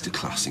a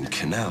masterclass in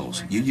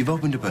canals. You've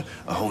opened up a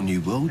whole new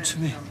world to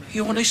me.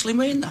 You honestly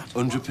mean that?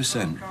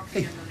 100%.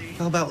 Hey,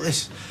 how about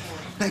this?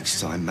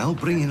 Next time, Mel,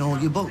 bring in all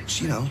your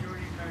books, you know.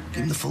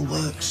 Give him the full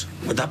works.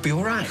 Would that be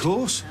all right? Of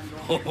course.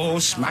 Oh,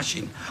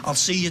 smashing. I'll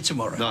see you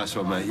tomorrow. Nice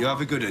one, mate. You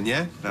have a good one,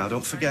 yeah? Now,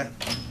 don't forget.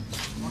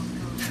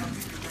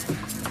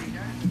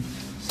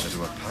 So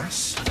do I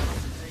pass?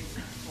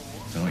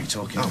 Know what you're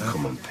talking Oh, about?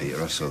 come on,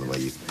 Peter. I saw the way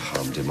you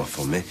palmed him off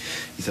on me.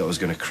 You thought I was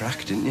going to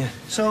crack, didn't you?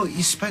 So,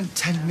 you spent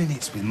 10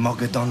 minutes with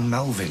Mogadon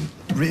Melvin.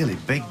 Really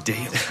big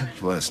deal.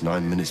 Well, it's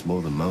 9 minutes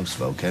more than most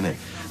folk, isn't it?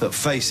 Look,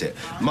 face it,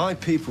 my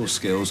people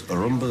skills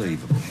are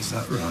unbelievable. Is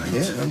that right?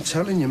 Yeah, I'm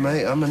telling you,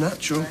 mate, I'm a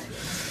natural.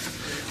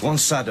 One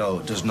sado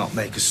does not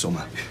make a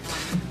summer.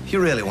 If you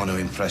really want to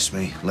impress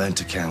me, learn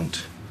to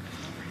count.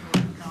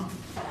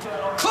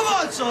 Come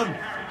on, son!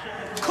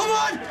 Come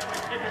on!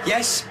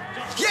 Yes?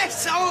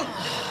 Yes! Oh!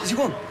 Has he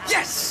won?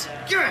 Yes!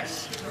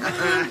 Yes!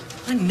 I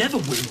never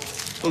win.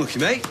 Well, looky,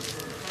 mate.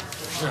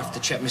 I have to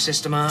check my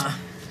system out.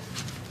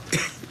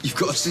 You've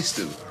got a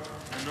system.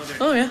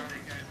 Oh, yeah.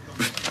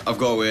 I've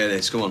got to wear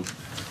this, come on.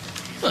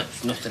 Well,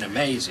 it's nothing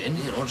amazing.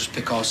 You know, just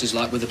pick horses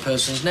like with a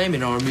person's name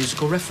in or a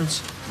musical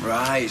reference.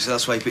 Right, so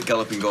that's why you picked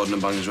Galloping Gordon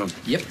and Bangers Run.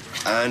 Yep.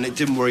 And it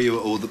didn't worry you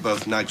at all that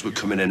both nags were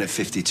coming in at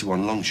 50 to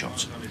 1 long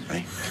shots,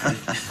 eh?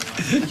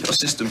 Your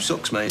system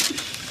sucks, mate.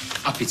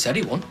 Happy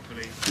Teddy won.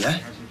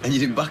 Yeah? And you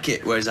didn't back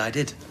it, whereas I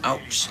did.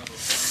 Ouch.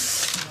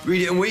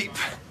 Read it and weep.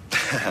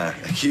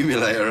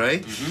 Accumulator,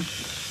 eh?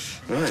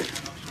 Right.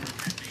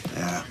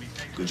 Yeah,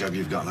 good job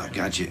you've got that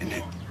gadget in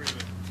it.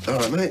 All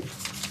right, mate.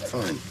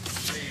 Fine.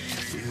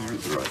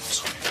 You're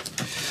right.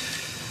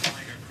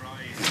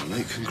 Yeah,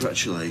 mate,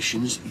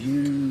 congratulations.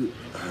 You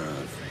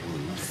have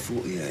won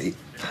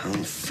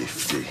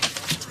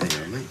 £48.50. There you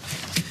are, mate.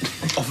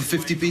 Off a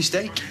 50p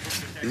stake.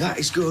 That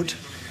is good,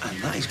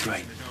 and that is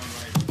great.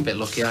 A bit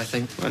lucky, I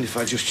think. And if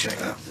I just check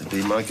that?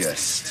 Be my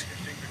guest.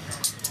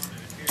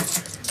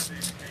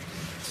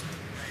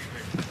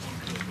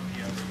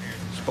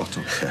 Spot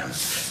on.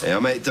 Yeah,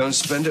 mate, don't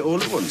spend it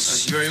all at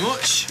once. Thank you very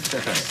much.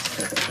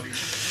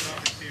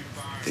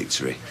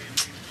 Victory.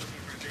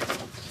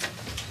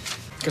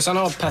 Because I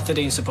know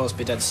Pethardine's supposed to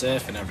be dead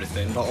safe and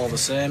everything, but all the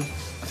same,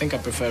 I think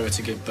I'd prefer her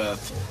to give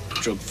birth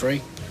drug-free.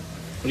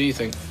 What do you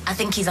think? I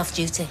think he's off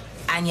duty,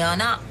 and you're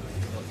not.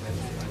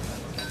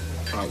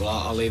 Right, well,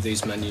 I'll leave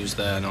these menus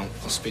there and I'll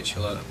speak to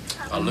you later.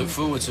 I'll look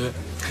forward to it.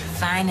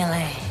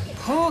 Finally.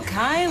 Poor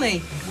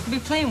Kylie. Could be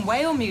playing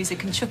whale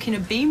music and chucking a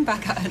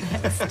beanbag at her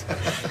nest.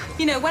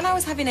 You know, when I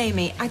was having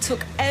Amy, I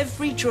took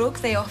every drug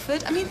they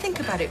offered. I mean,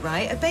 think about it,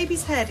 right? A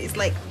baby's head is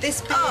like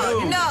this big.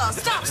 Oh, no,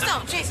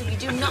 stop, Tracy. We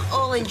do not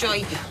all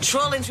enjoy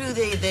trawling through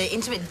the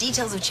intimate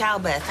details of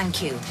childbirth,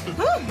 thank you.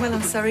 Oh, well,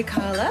 I'm sorry,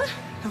 Carla.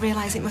 I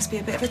realise it must be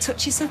a bit of a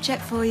touchy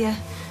subject for you.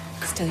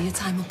 Still, your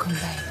time will come,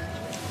 babe.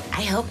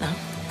 I hope not.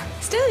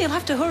 Still, you'll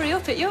have to hurry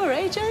up at your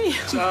age, eh?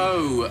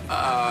 So,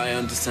 I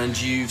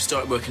understand you've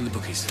started working the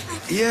bookies.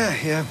 Yeah,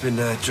 I've been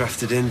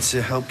drafted in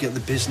to help get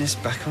the business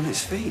back on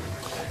its feet.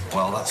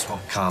 Well, that's what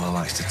Carla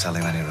likes to tell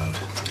him, any road.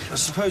 I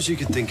suppose you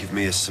could think of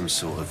me as some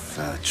sort of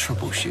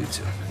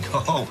troubleshooter.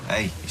 Oh,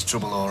 hey, he's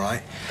trouble all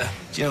right.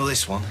 Do you know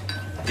this one?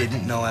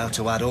 Didn't know how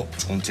to add up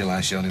until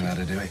I showed him how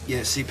to do it.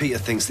 Yeah, see, Peter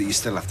thinks that you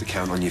still have to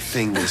count on your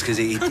fingers because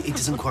he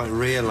doesn't quite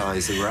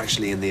realise that we're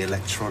actually in the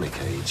electronic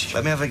age.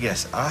 Let me have a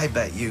guess. I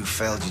bet you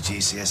failed your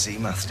GCSE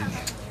maths, didn't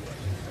you?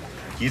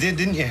 You did,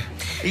 didn't you?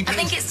 I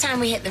think it's time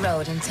we hit the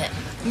road, isn't it?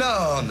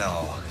 No.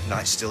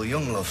 Night's still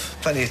young, love.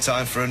 Plenty of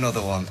time for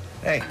another one.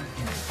 Hey.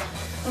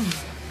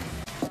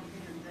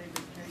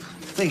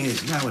 Thing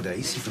is,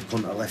 nowadays, if a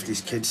punter left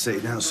his kid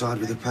sitting outside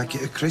with a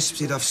packet of crisps,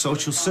 he'd have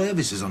social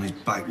services on his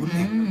back, wouldn't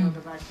he?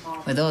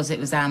 With us, it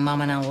was our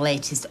mum and our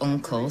latest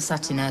uncle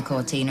sat in her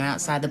Cortina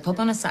outside the pub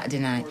on a Saturday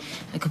night.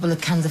 A couple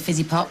of cans of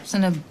fizzy pops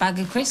and a bag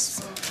of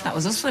crisps. That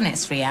was us for the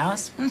next 3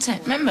 hours, wasn't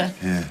it? Remember?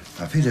 Yeah,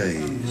 happy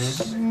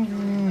days.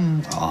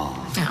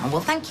 Oh,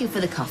 well, thank you for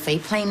the coffee.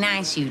 Play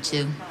nice, you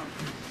two.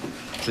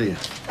 Clear.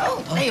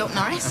 Oh, hey up,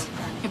 Norris.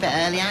 You're a bit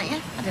early, aren't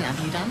you? I didn't have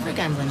you down for a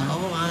gambling night.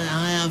 Oh,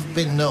 I have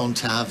been known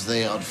to have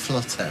the odd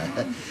flutter.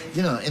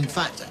 You know, in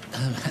fact,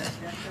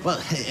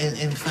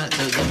 in fact,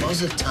 there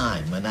was a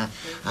time when I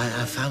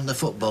found the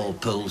football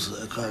pools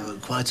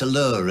quite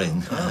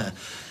alluring.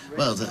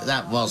 Well,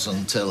 that was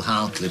until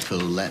Hartlepool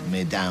let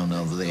me down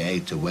over the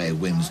 8 away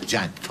wins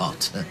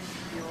jackpot.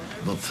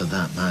 But for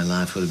that, my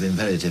life would have been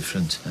very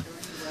different.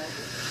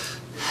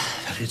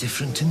 Very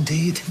different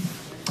indeed.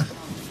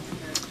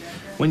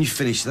 When you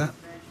finish that,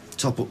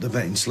 top up the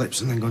betting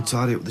slips and then go and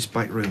tidy up this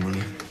back room, will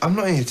you? I'm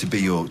not here to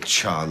be your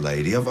child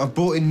lady. I've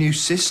brought in new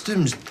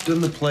systems,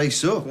 done the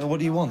place up. Well, what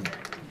do you want?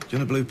 you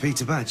want a blue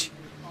Peter badge?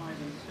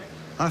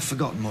 I've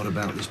forgotten more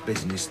about this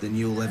business than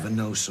you'll ever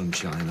know,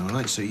 Sunshine, all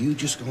right? So you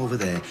just go over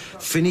there,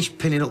 finish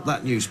pinning up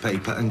that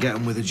newspaper and get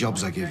on with the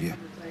jobs I give you.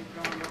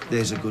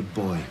 There's a good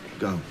boy.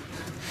 Go.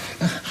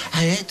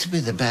 I hate to be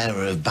the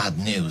bearer of bad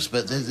news,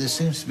 but there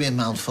seems to be a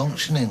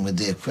malfunctioning with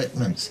the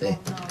equipment, see?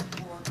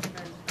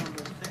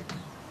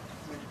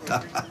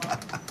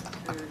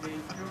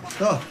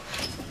 Oh,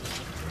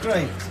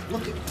 great.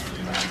 Look at...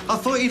 I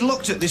thought you'd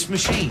looked at this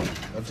machine.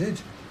 I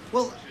did.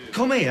 Well,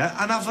 come here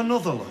and have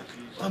another look.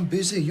 I'm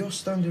busy. You're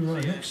standing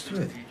right next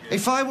to it.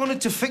 If I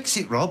wanted to fix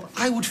it, Rob,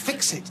 I would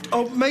fix it.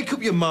 Oh, make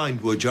up your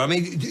mind, would you? I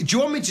mean, do you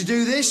want me to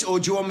do this or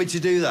do you want me to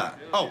do that?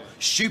 Oh,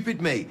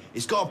 stupid me.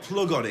 It's got a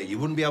plug on it. You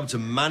wouldn't be able to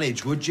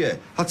manage, would you?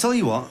 I'll tell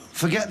you what,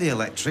 forget the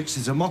electrics.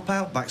 There's a mop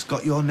out back's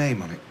got your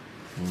name on it.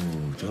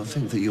 Oh, don't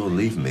think that you're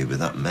leaving me with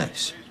that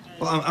mess.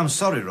 Well, I'm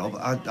sorry, Rob.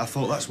 I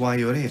thought that's why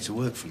you were here, to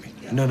work for me.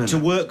 No. To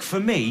work for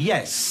me,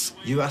 yes.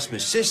 You ask my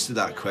sister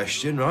that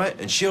question, right?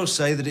 And she'll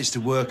say that it's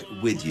to work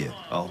with you.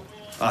 Oh,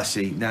 I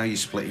see. Now you're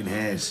splitting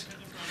hairs.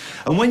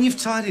 And when you've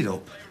tidied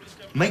up,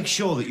 make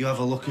sure that you have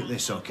a look at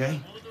this,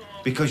 OK?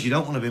 Because you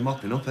don't want to be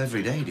mopping up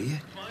every day, do you?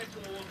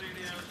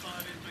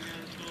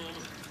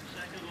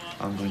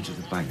 I'm going to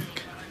the bank.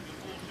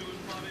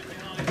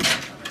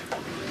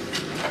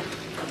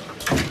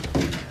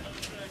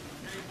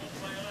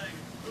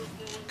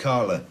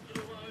 Carla,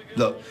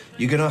 look,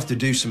 you're going to have to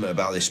do something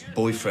about this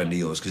boyfriend of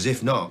yours, because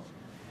if not,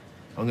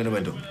 I'm going to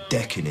end up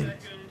decking him.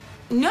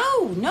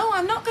 No,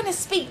 I'm not going to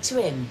speak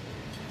to him.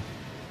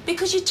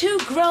 Because you're two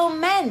grown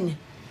men.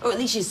 Or at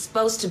least you're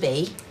supposed to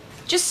be.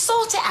 Just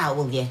sort it out,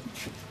 will you?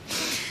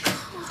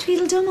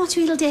 Tweedledum or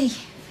Tweedledee?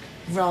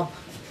 Rob,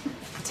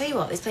 I'll tell you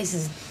what, this place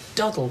is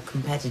doddle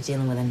compared to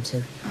dealing with them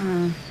two.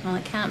 Well,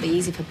 it can't be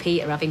easy for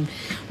Peter having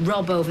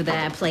Rob over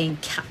there playing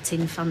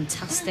Captain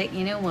Fantastic.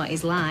 You know what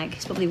he's like.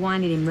 He's probably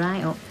winding him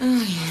right up.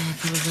 Oh, yeah,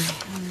 probably.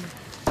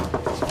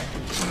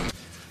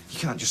 You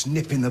can't just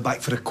nip in the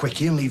back for a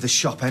quickie and leave the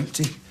shop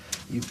empty.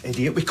 You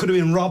idiot. We could have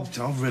been robbed.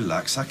 Oh,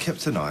 relax. I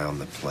kept an eye on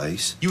the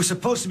place. You were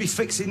supposed to be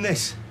fixing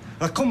this.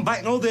 I come back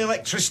and all the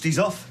electricity's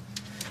off.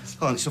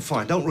 Oh, it's so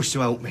fine. Don't rush to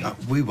help me.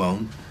 We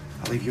won't.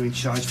 I'll leave you in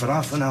charge for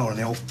half an hour and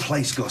the whole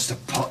place goes to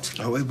pot.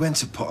 Oh, it went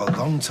to pot a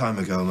long time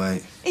ago,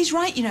 mate. He's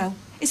right, you know.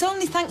 It's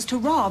only thanks to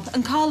Rob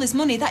and Carla's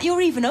money that you're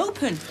even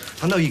open.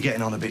 I know you're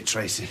getting on a bit,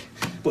 Tracy,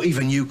 but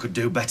even you could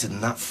do better than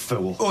that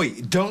fool.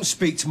 Oi, don't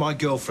speak to my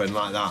girlfriend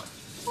like that.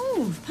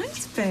 Oh,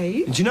 thanks,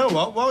 babe. And do you know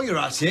what? While you're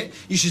at it,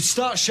 you should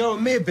start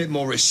showing me a bit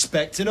more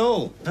respect and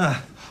all.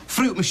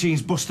 Fruit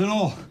machine's busting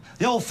all.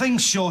 The whole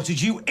thing's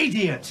shortage, you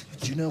idiot.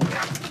 Do you know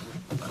what?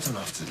 I don't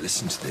have to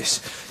listen to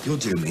this. You're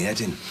doing me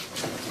head in.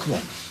 Come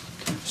on,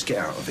 let's get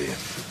out of here.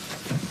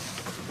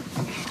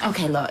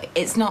 OK, look,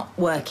 it's not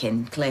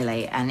working,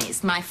 clearly, and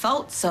it's my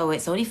fault, so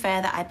it's only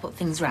fair that I put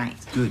things right.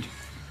 Good.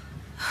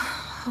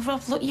 Oh,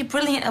 Rob, look, you're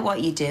brilliant at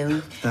what you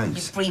do.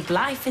 Thanks. You breathe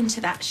life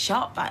into that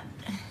shop.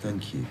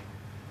 Thank you.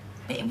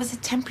 It was a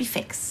temporary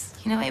fix.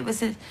 You know, it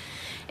was an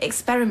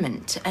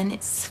experiment, and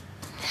it's...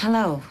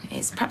 Hello.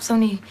 It's perhaps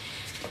only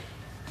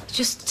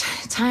just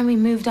time we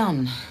moved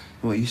on.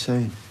 What are you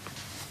saying?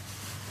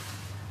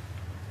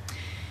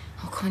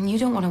 Oh, come on, you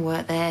don't want to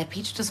work there.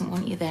 Peter doesn't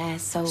want you there,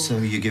 so... So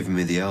you're giving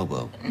me the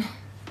elbow?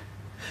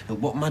 Now,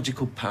 what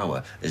magical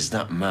power has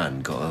that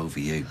man got over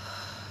you?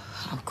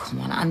 Oh,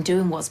 come on, I'm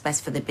doing what's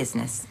best for the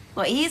business.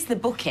 Well, he is the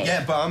bookie.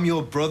 Yeah, but I'm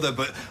your brother,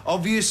 but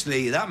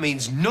obviously that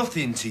means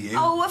nothing to you.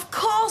 Oh, of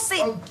course it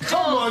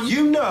Come on,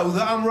 you know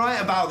that I'm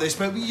right about this,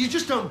 but you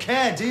just don't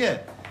care, do you?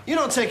 You're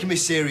not taking me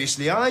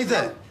seriously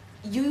either.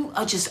 You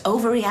are just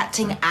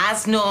overreacting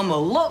as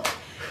normal. Look,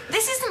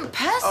 this isn't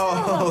personal.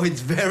 Oh,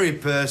 it's very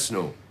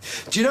personal.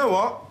 Do you know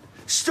what?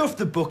 Stuff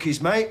the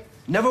bookies, mate.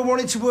 Never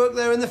wanted to work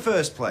there in the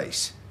first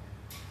place.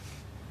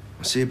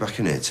 I'll see you back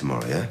in here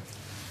tomorrow, yeah?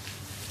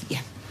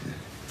 Yeah.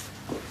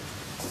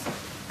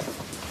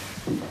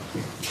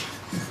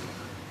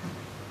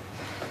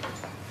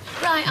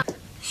 Right.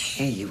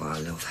 Here you are,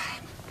 love.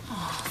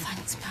 Oh,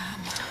 thanks,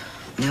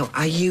 Mum. Now,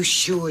 are you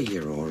sure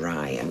you're all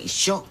right? I mean,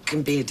 shock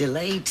can be a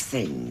delayed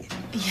thing.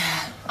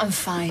 Yeah, I'm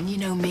fine. You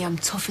know me, I'm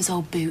tough as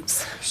old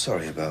boots.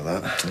 Sorry about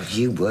that.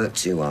 You work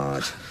too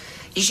hard.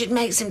 You should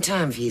make some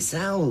time for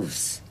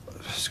yourselves.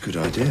 That's a good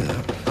idea,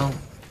 that. Oh,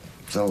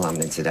 it's all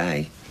happening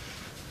today.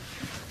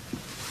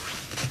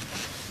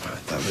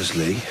 Right, that was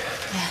Lee.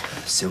 Yeah.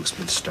 Silk's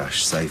been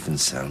stashed safe and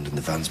sound, and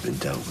the van's been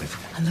dealt with.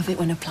 I love it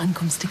when a plan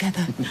comes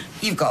together.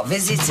 You've got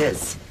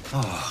visitors.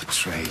 Oh,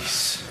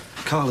 Trace.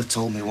 Carla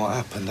told me what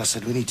happened. I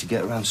said we need to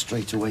get around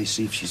straight away,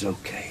 see if she's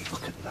okay.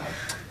 Look at that.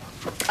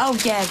 Oh,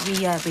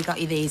 yeah, we got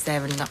you these.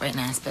 They're not very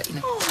nice, but, you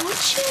know. Oh,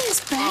 cheers,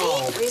 babe.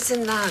 Oh,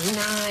 isn't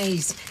that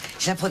nice?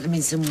 Shall I put them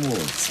in some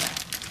water?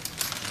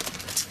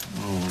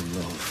 Oh,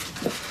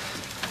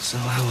 love. So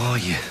how are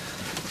you?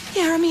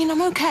 Yeah, I mean,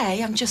 I'm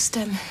okay. I'm just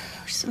a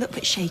little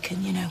bit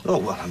shaken, you know. Oh,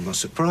 well, I'm not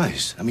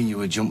surprised. I mean, you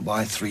were jumped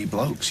by 3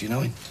 blokes, you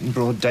know, in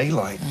broad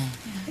daylight.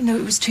 Yeah. No,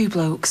 it was 2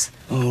 blokes.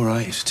 Oh,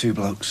 right, it's 2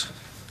 blokes.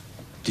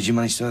 Did you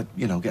manage to,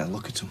 you know, get a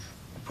look at them?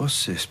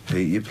 What's this,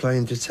 Pete? You're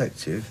playing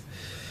detective?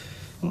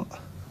 What?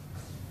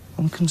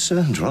 I'm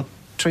concerned, Rob.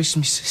 Tracy's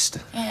my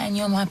sister. Yeah, and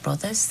you're my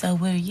brother, so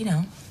we're, you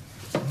know.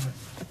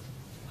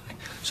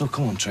 So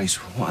come on, Trace,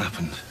 what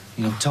happened?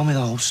 You know, tell me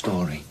the whole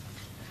story.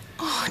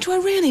 Oh, do I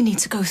really need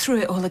to go through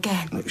it all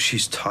again? Look,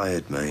 she's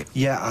tired, mate.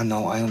 Yeah, I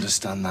know, I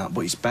understand that,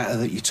 but it's better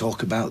that you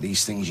talk about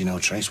these things, you know,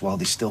 Trace, while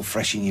they're still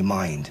fresh in your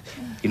mind.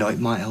 You know, it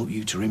might help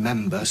you to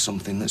remember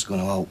something that's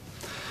going to help,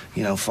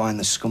 you know, find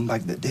the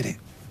scumbag that did it.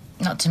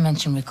 Not to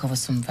mention recover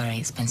some very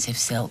expensive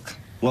silk.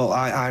 Well,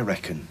 I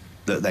reckon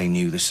that they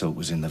knew the silk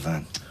was in the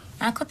van.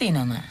 How could they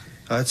know that?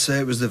 I'd say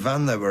it was the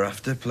van they were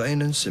after,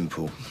 plain and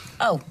simple.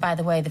 Oh, by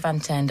the way, the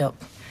van turned up.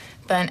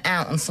 Burnt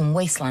out on some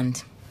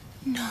wasteland.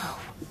 No.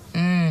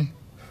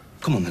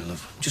 Come on then,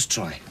 love. Just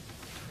try.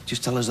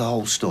 Just tell us the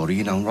whole story,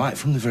 you know, right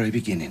from the very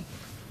beginning.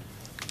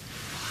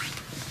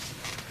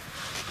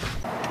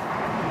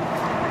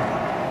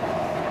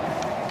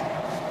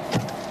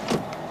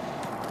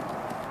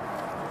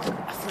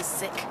 I feel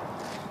sick.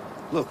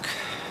 Look,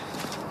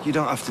 you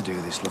don't have to do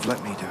this, love.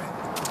 Let me do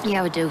it.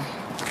 Yeah, I do.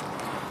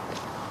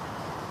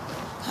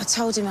 I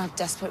told him how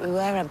desperate we were.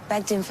 I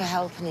begged him for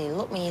help, and he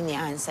looked me in the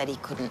eye and said he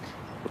couldn't.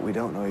 But we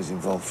don't know he's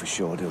involved for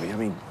sure, do we? I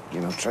mean,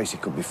 you know, Tracy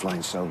could be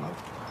flying solo.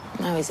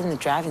 No, he's in the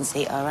driving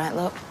seat, all right,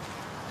 look.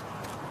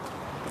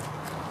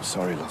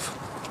 Sorry, love.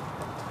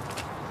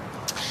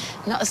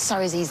 Not as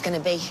sorry as he's gonna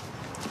be.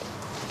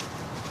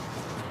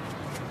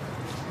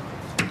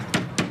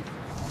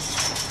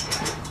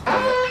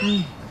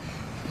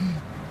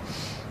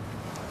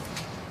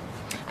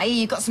 I hear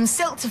you got some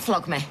silk to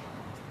flog me.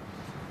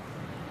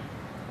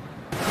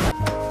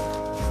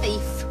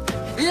 Thief.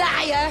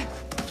 Liar!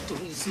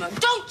 Don't you smirk.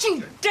 Don't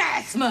you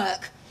dare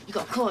smirk! You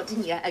got caught,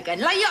 didn't you, again?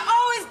 Like you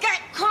always get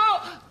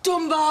caught,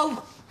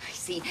 Dumbo! I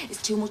see,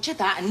 it's too much of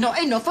that and not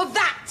enough of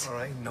that. All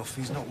right, enough.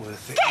 He's not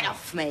worth it. Get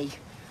off me!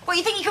 What,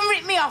 you think you can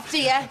rip me off,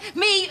 do you?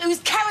 Me, who's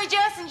carried you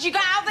since you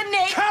got out of the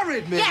nick?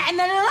 Carried me? Yeah, and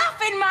then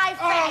laugh in my face.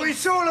 Oh,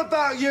 it's all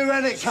about you,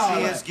 ain't it, Carla?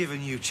 She has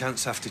given you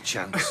chance after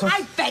chance.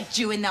 I begged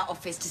you in that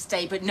office to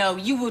stay, but no,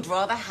 you would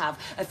rather have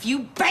a few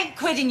bank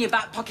quid in your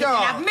back pocket than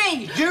have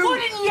me,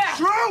 wouldn't you?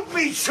 Drove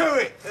me to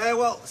it!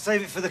 Well,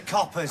 save it for the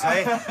coppers,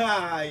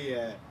 eh?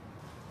 Yeah.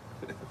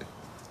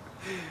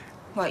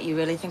 What, you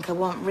really think I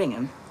won't ring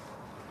him?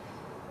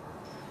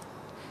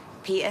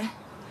 Peter,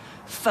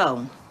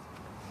 phone.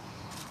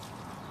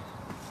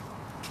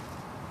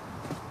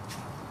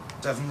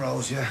 7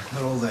 rolls, yeah.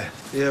 They're all there.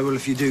 Yeah, well,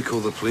 if you do call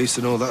the police,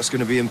 then all that's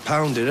going to be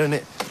impounded, isn't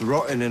it?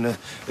 Rotting in a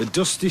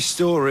dusty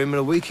storeroom and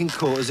a week in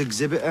court as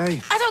Exhibit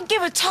A. I don't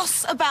give a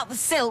toss about the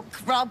silk,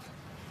 Rob.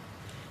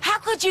 How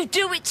could you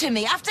do it to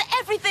me after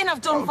everything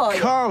I've done for you?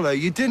 Carla,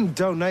 you didn't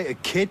donate a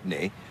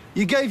kidney.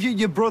 You gave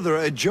your brother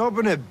a job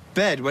and a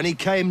bed when he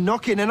came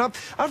knocking, and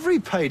I've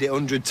repaid it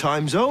 100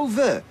 times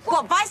over.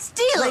 What, by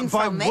stealing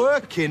from me? By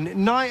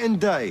working night and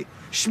day,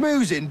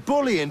 schmoozing,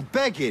 bullying,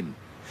 begging.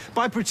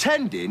 By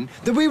pretending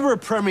that we were a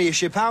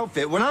Premiership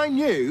outfit when I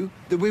knew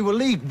that we were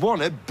League One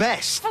at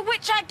best. For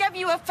which I gave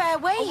you a fair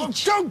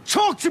wage. Don't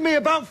talk to me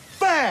about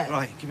fair!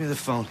 Right, give me the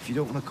phone. If you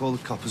don't want to call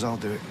the coppers, I'll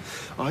do it.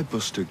 I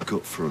bust a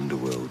gut for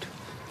Underworld.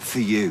 For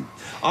you.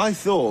 I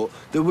thought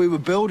that we were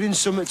building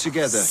something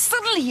together.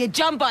 Suddenly you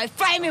jump by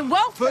flaming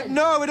wealth. But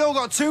no, it all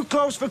got too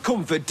close for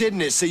comfort,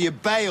 didn't it? So you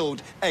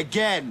bailed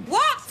again.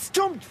 What?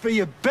 Stumped for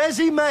your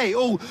bezzy mate,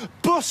 all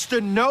bust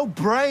and no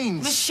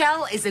brains.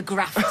 Michelle is a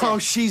grafter. Oh,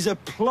 she's a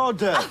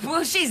plodder. Oh,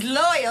 well, she's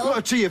loyal.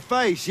 Well, to your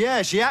face,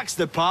 yeah, she acts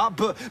the part,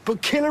 but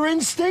killer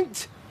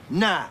instinct?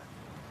 Nah.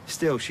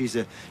 Still, she's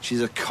a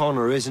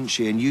conner, isn't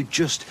she? And you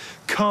just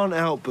can't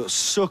help but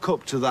suck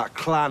up to that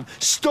clan.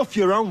 Stuff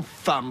your own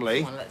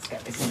family. Come on, let's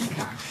get this in the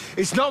car.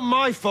 It's not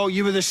my fault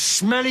you were the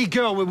smelly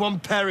girl with one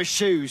pair of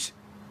shoes.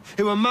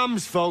 It were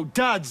Mum's fault,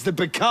 Dad's the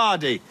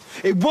Bacardi.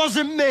 It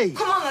wasn't me.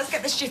 Come on, let's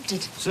get this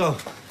shifted. So,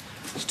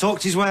 he's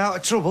talked his way out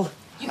of trouble.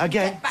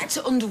 Again. Get back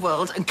to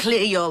Underworld and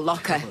clear your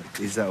locker.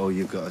 Is that all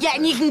you've got to Yeah, say?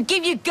 and you can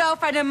give your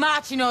girlfriend her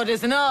marching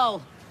orders and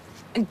all.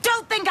 And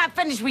don't think I've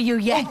finished with you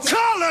yet.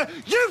 Oh, Carla,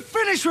 you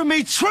finished with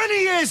me 20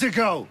 years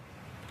ago.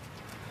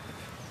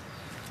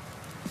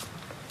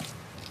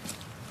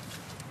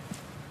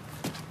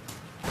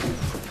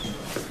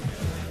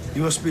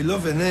 You must be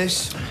loving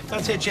this.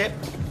 That's it, Chip.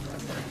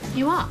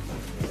 You are?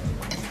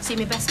 See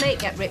me best mate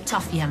get ripped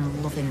off? Yeah,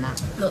 I'm loving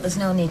that. Look, there's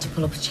no need to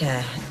pull up a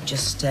chair.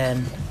 Just,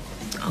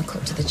 I'll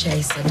cut to the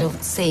chase. I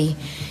don't see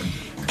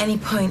any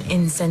point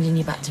in sending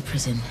you back to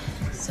prison,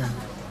 so...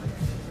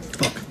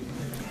 Look,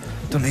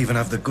 don't even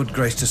have the good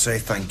grace to say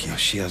thank you.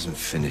 She hasn't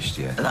finished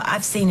yet. Look,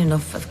 I've seen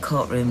enough of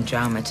courtroom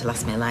drama to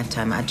last me a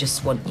lifetime. I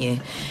just want you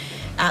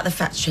out of the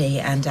factory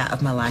and out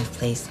of my life,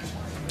 please.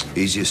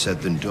 Easier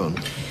said than done.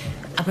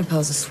 I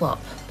propose a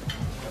swap.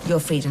 Your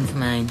freedom for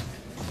mine.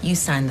 You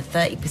sign the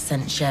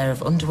 30% share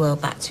of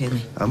Underworld back to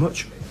me. How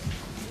much?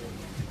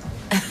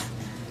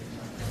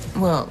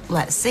 Well,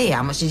 let's see.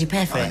 How much did you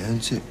pay for I it?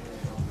 earned it.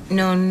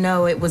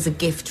 No, it was a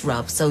gift,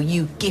 Rob. So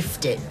you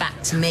gift it back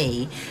to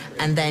me,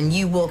 and then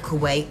you walk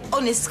away,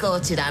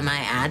 unescorted, I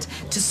might add,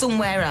 to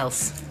somewhere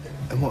else.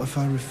 And what if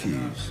I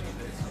refuse?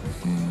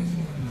 Oh,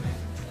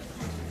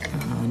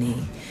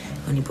 honey,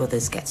 Only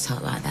brothers get to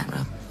talk like that,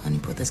 Rob. Only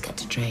brothers get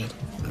to trade.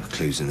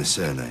 Clues in the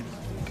surname.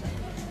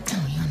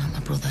 Oh, you're not my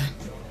brother.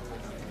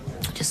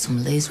 Just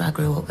some loser I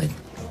grew up with.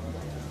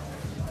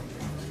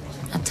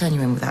 I'd turn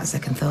you in without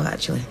second thought,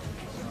 actually.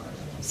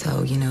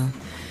 So, you know,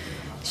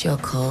 it's your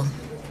call.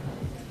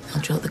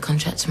 I'll draw up the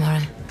contract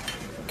tomorrow.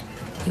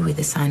 You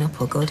either sign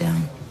up or go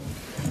down.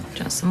 Do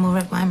you want some more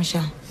red wine,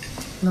 Michelle?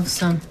 Love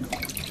some.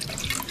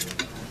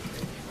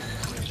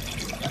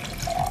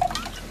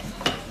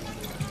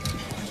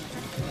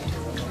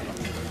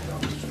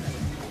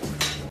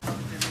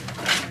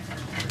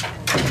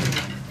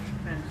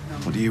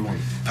 What do you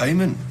want?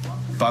 Payment?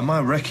 By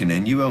my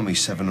reckoning, you owe me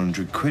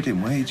 700 quid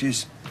in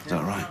wages. Is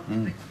that right?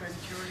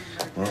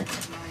 Well,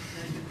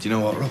 do you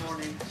know what, Rob?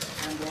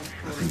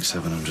 I think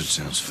 700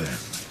 sounds fair.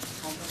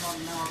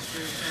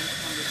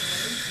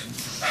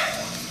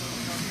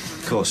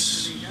 Of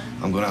course,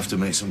 I'm going to have to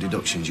make some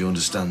deductions. You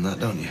understand that,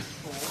 don't you?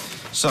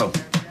 So,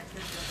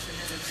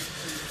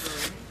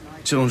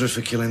 200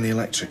 for killing the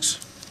electrics,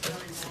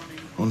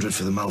 100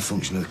 for the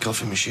malfunction of the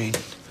coffee machine,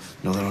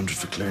 another 100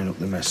 for clearing up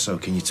the mess. So,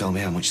 can you tell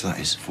me how much that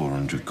is?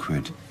 400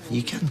 quid.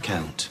 You can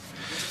count.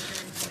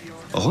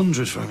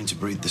 100 for having to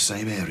breathe the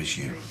same air as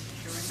you,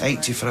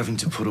 80 for having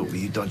to put up with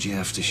your dodgy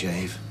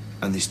aftershave,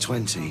 and there's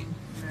 20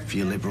 for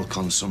your liberal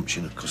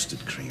consumption of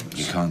custard creams.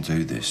 You can't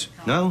do this.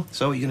 No?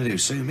 So what are you going to do,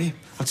 sue me?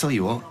 I'll tell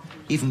you what,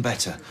 even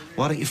better.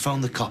 Why don't you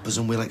phone the coppers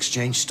and we'll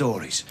exchange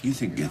stories? You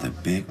think you're the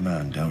big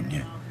man, don't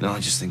you? No, I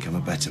just think I'm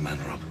a better man,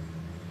 Rob.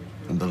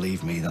 And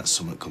believe me, that's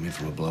something coming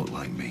from a bloke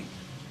like me.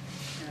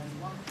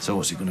 So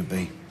what's it going to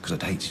be? Because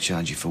I'd hate to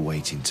charge you for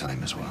waiting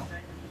time as well.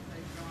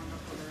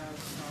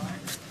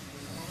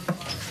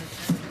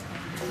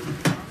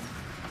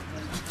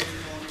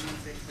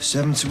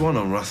 $7-1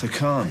 on Ratha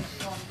Khan.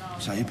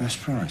 Is that your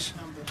best price?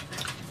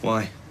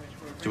 Why? Do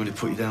you want me to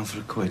put you down for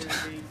a quid?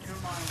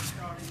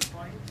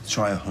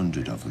 Try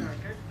 100 of them.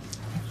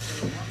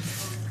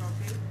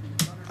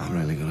 I'm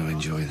really going to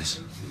enjoy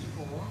this.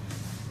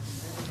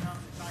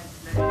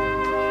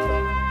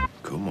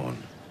 Come on.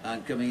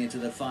 And coming into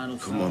the final.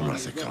 Come on,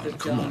 Ratha Khan,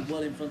 come on.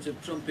 Well in front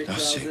of trumpet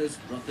That's trousers.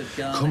 it.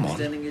 Come on.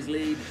 Extending his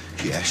lead.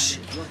 Yes.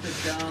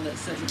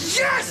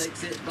 Yes!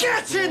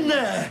 Get in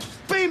there!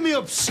 Beam me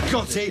up,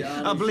 Scotty!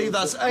 I believe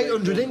that's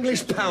 800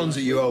 English pounds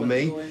that you owe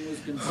me.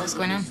 What's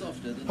going on?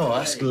 Oh,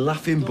 ask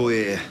Laughing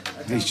Boy here.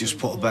 He's just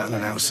put a bet on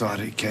an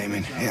outsider. It came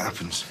in. It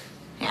happens.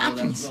 It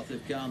happens.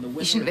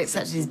 You shouldn't have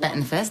accepted his bet in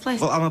the first place.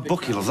 Well, I'm a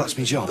bookie, love. That's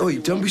my job. Oh,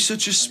 don't be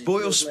such a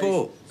spoil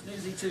sport.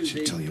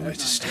 Should tell you where to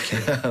stick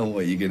it.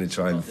 What, are you going to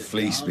try and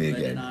fleece me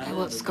again? Hey,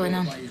 what's going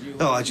on?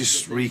 Oh, I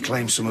just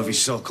reclaimed some of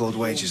his so-called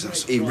wages,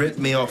 that's all. He ripped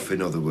me off,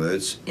 in other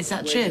words. Is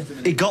that true?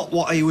 He got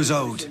what he was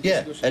owed.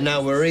 Yeah, and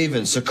now we're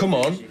even, so come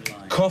on,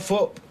 cough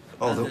up.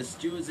 Oh, it's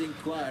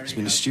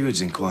been a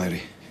steward's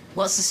inquiry.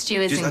 What's the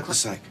steward's Just let inquiry? the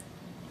sack.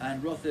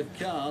 And Ratha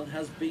Khan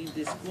has been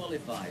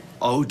disqualified.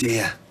 Oh,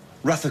 dear.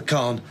 Ratha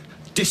Khan,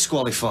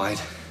 disqualified.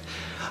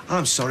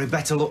 I'm sorry,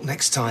 better luck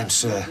next time,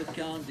 sir. Ratha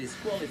Khan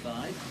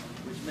disqualified,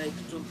 which makes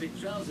trumpet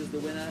trousers the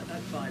winner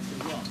at 5-1.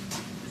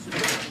 The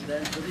submission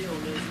then for the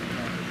owners of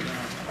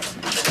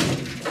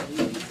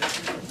Ratha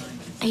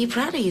Khan. Are you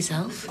proud of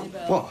yourself?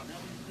 What?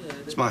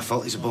 It's my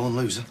fault he's a born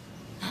loser.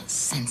 That's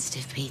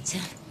sensitive, Peter.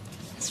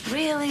 It's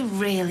really,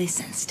 really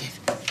sensitive.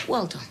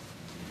 Well done.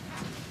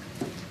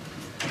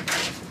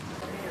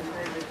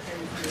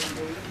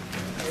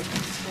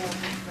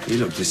 You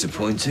look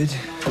disappointed.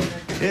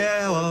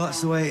 Yeah, well,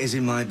 that's the way it is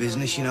in my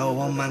business, you know.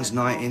 One man's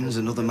night in's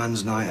another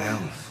man's night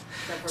out.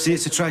 See,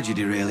 it's a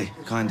tragedy, really.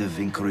 Kind of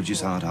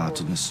encourages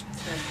hard-heartedness.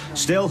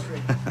 Still,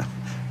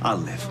 I'll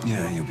live.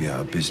 Yeah, you'll be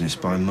out of business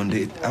by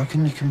Monday. How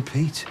can you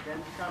compete?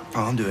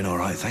 Oh, I'm doing all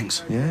right,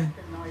 thanks. Yeah?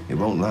 It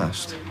won't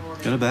last.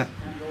 Gonna bet.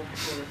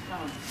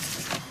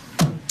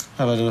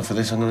 I've had enough of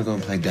this. I'm going to go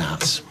and play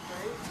darts.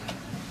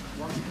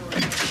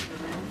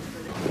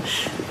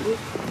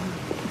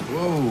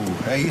 Whoa,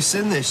 hey, you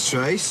seen this,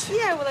 Trace?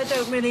 Yeah, well, I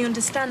don't really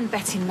understand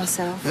betting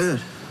myself.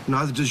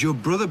 Neither does your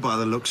brother by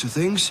the looks of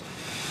things.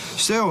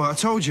 Still, I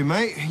told you,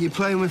 mate, you're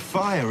playing with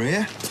fire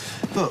here.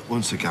 But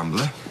once a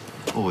gambler,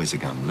 always a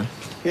gambler.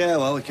 Yeah,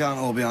 well, we can't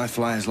all be high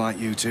flyers like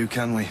you two,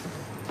 can we?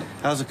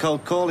 How's the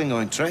cold calling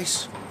going,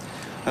 Trace?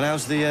 And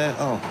how's the,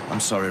 Oh, I'm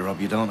sorry, Rob,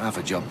 you don't have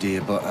a job, do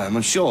you? But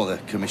I'm sure the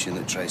commission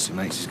that Tracy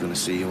makes is going to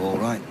see you all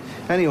right.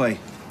 Anyway,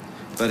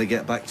 better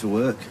get back to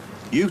work.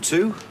 You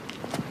two,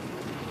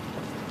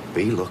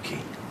 be lucky.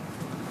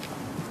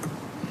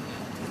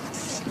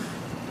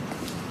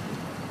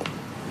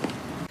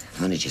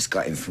 I've only just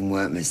got in from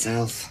work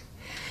myself.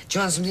 Do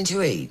you want something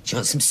to eat? Do you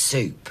want some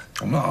soup?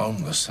 I'm not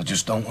homeless. I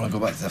just don't want to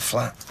go back to the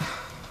flat.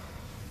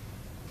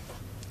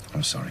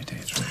 I'm sorry,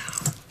 Deirdre.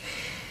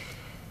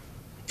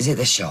 Is it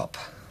the shop?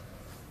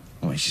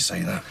 Why did you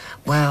say that?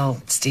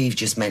 Well, Steve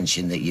just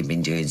mentioned that you've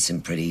been doing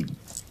some pretty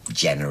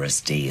generous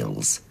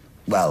deals.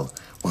 Well,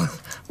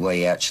 what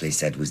he actually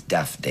said was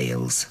daft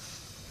deals.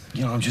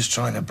 You know, I'm just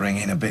trying to bring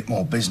in a bit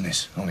more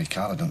business. Only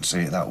Carla don't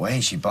see it that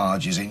way. She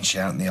barges in,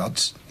 shouting the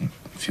odds.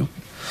 If you'll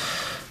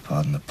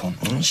Pardon the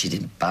pun. She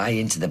didn't buy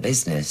into the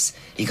business.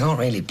 You can't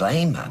really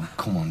blame her. Oh,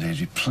 come on,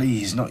 Deirdre,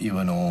 please, not you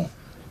and all.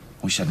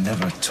 Wish I'd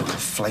never took the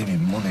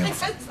flaming money off.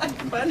 That's so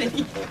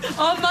funny.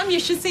 Oh, Mum, you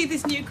should see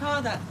this new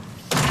car that...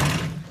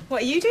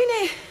 What are you doing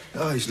here?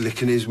 Oh, he's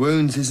licking his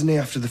wounds, isn't he,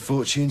 after the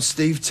fortune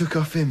Steve took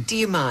off him? Do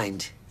you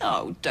mind?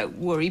 Oh, don't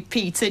worry,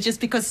 Peter, just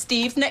because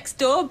Steve's next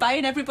door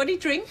buying everybody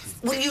drinks.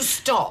 Will you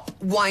stop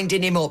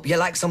winding him up? You're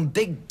like some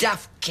big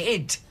daft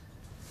kid.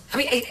 I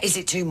mean, is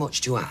it too much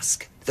to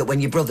ask that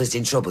when your brother's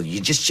in trouble, you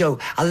just show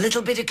a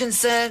little bit of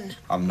concern?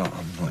 I'm not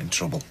in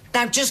trouble.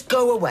 Now, just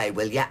go away,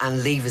 will you,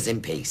 and leave us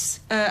in peace.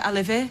 I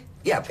live here.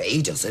 Yeah, but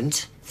he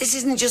doesn't. This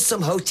isn't just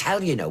some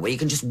hotel, you know, where you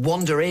can just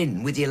wander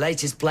in with your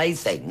latest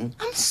plaything.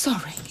 I'm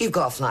sorry. You've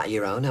got a flat of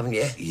your own, haven't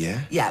you?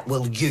 Yeah. Yeah,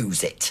 well,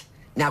 use it.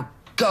 Now,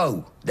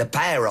 go, the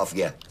pair of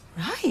you.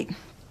 Right.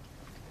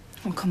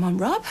 Well, come on,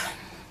 Rob.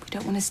 We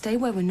don't want to stay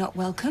where we're not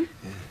welcome.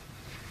 Yeah.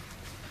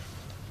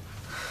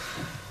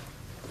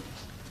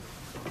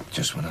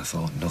 Just when I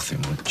thought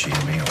nothing would cheer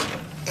me up.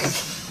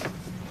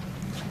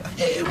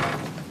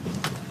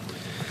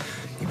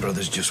 Your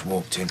brother's just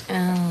walked in. Oh,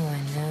 I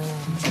know.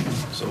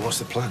 So what's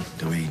the plan?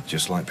 Do we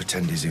just, like,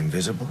 pretend he's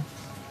invisible?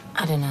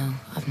 I don't know.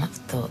 I've not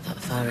thought that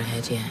far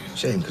ahead yet.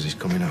 Shame, because he's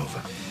coming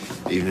over.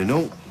 Evening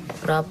all.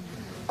 Rob.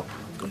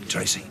 Good,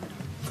 Tracy.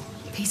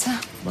 Peter?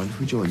 Mind if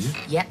we join you?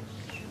 Yep.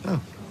 Oh,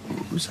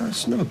 was that a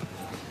snub?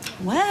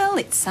 Well,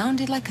 it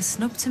sounded like a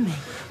snub to me.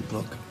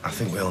 Look, I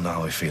think we all know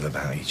how we feel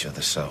about each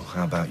other, so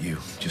how about you?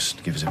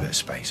 Just give us a bit of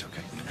space, OK?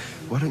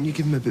 Why don't you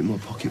give him a bit more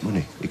pocket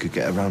money? He could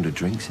get a round of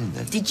drinks in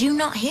then. Did you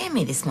not hear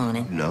me this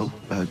morning? No.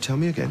 Tell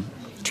me again.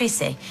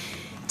 Tracy,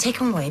 take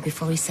him away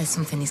before he says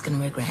something he's going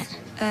to regret.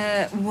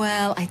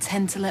 Well, I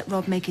tend to let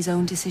Rob make his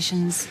own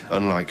decisions.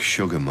 Unlike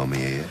Sugar Mummy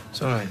here.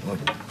 It's all right, look.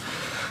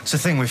 It's a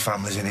thing with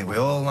families, innit? We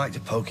all like to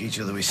poke each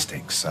other with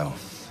sticks, so...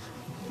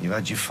 You've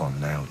had your fun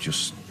now,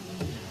 just...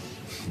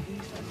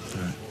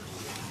 Right.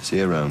 See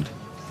you around.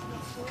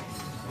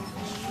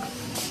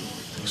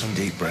 Take some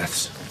deep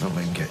breaths. Don't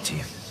let him get to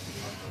you.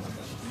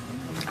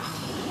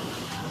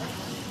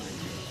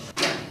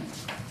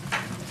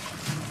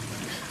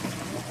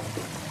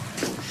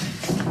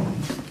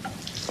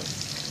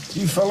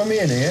 You follow me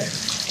in here?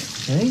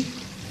 Eh?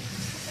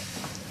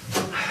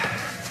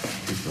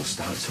 People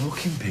start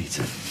talking,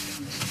 Peter.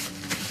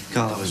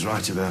 Carla was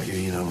right about you,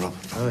 you know, Rob.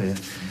 Oh, yeah?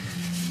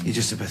 You're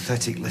just a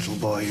pathetic little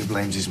boy who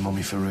blames his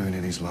mummy for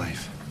ruining his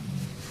life.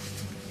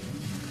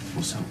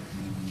 What's up?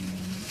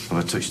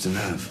 Have I touched a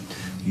nerve?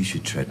 You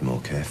should tread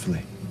more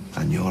carefully.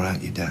 And you're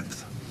out your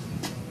depth.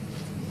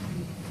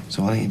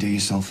 So why don't you do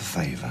yourself a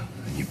favour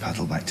and you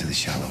paddle back to the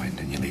shallow end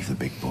and you leave the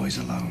big boys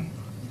alone?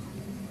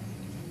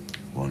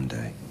 One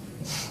day.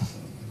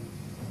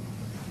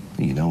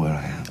 You know where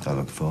I am. I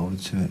look forward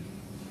to it.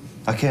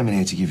 I came in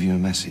here to give you a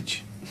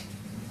message.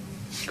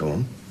 Go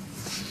on.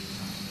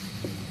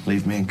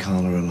 Leave me and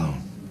Carla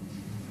alone.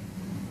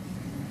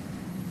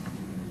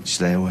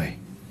 Stay away.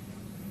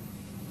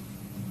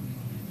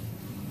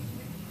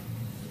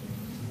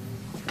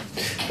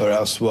 Or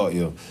else what,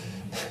 you'll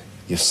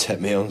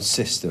set my own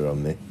sister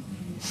on me?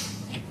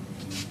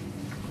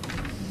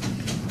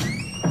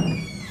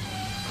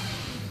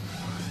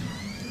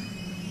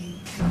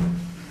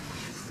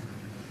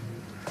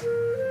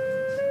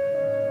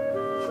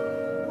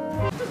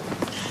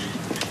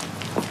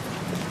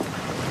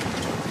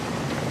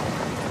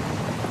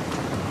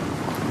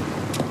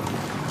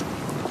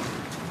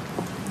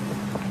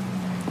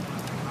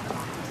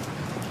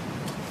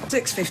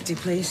 $6.50,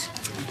 please.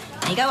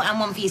 There you go, and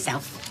one for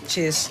yourself.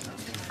 Cheers.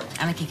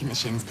 And a kick in the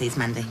shins, please,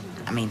 Mandy.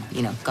 I mean,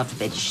 you know, God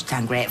forbid you should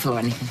sound grateful or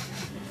anything.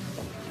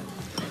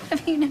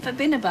 Have you never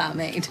been a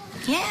barmaid?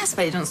 Yes,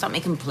 but it don't stop me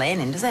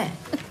complaining, does it?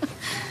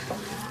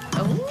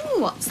 Oh,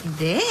 what's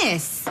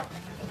this?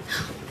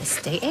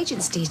 Estate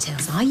agent's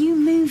details. Are you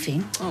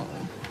moving? Oh,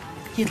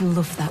 you'd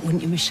love that,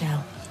 wouldn't you,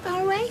 Michelle?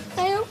 Far away,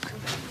 I hope.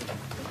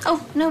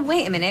 Oh, no,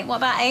 wait a minute. What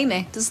about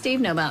Amy? Does Steve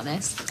know about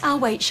this? I'll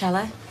wait, shall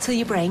I? Till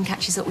your brain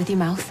catches up with your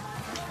mouth.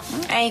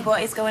 Hey,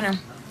 what is going on?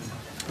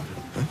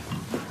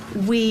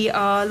 We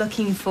are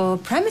looking for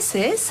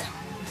premises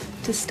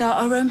to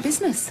start our own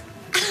business.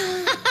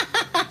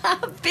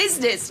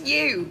 Business,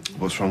 you?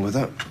 What's wrong with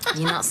that?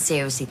 You're not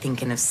seriously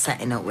thinking of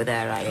setting up with her,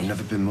 are I've you?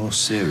 never been more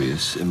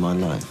serious in my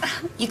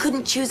life. You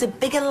couldn't choose a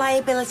bigger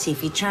liability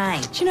if you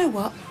tried. Do you know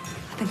what?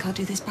 I think I'll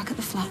do this back at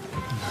the flat.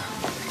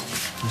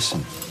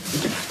 Listen,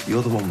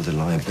 you're the one with the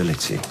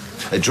liability.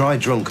 A dry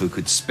drunk who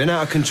could spin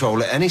out of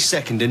control at any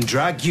second and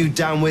drag you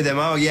down with him.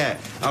 Oh, yeah,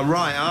 I'm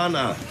right, aren't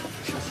I?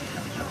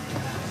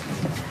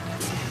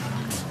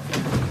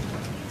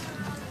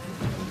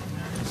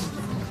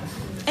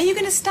 Are you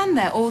going to stand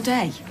there all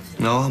day?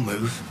 No, I'll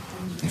move,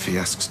 if he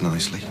asks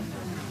nicely.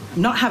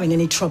 Not having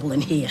any trouble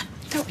in here.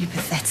 Don't be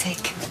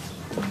pathetic.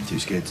 Too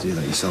scared to do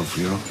that yourself,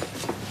 you're all.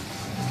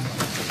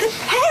 The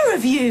pair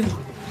of you!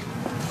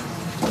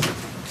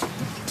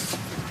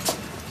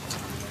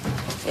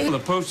 Well, the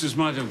posters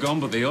might have gone,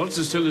 but the odds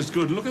are still as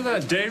good. Look at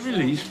that day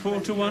release,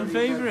 4-1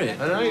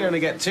 favourite. I know you're going to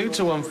get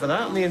 2-1 for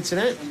that on the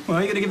internet. Well,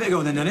 are you going to give it a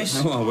go then,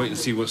 Dennis? Oh, I'll wait and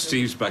see what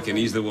Steve's back in.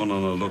 He's the one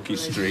on a lucky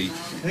streak.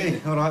 Hey,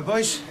 all right,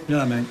 boys?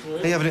 Yeah, mate.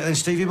 Are you having it then,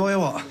 Stevie boy, or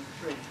what?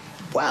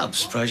 Well, I'm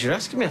surprised you're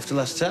asking me after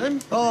last time.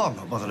 Oh, I'm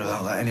not bothered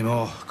about that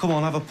anymore. Come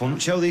on, have a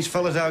punt. Show these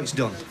fellas how it's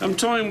done. I'm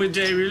toying with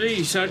day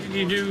release. How did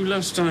you do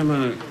last time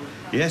out?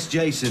 Yes,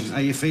 Jason.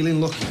 Are you feeling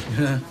lucky?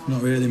 Yeah,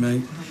 not really,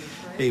 mate.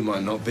 He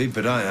might not be,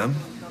 but I am.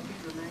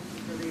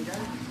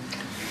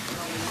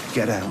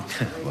 Get out.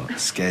 What,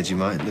 scared you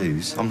might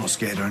lose? I'm not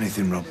scared of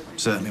anything, Rob.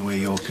 Certainly where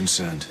you're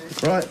concerned.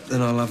 Right,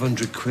 then I'll have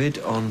 100 quid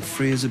on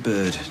free as a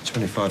bird.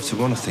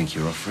 25-1, I think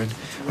you're offering.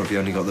 Or have you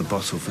only got the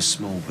bottle for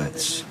small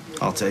bets?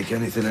 I'll take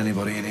anything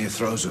anybody in here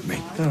throws at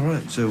me. All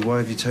right, so why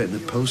have you taken the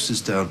posters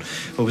down?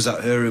 Or was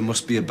that her who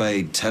must be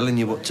obeyed telling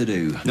you what to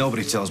do?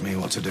 Nobody tells me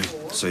what to do.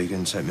 So you're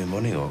going to take me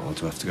money, or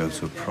do I have to go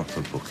to a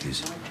proper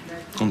bookies?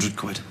 100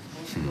 quid.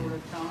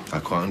 I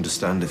quite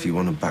understand if you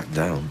want to back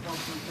down.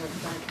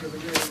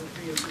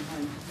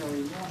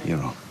 You're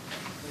on.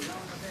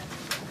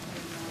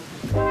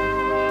 So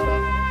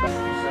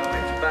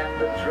it's back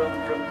the drum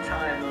from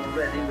time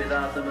already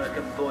without the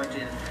Merkham point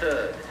in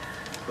third.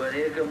 But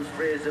here comes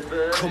Free as a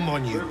Bird. Come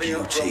on, you moving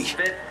up from beauty.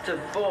 fifth to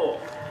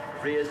fourth.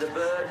 Free as a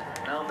Bird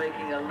now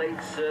making a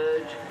late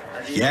surge.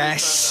 As he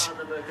Yes. moves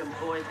the Merkham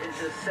point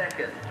into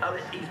second. Oh,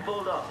 he's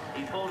pulled up.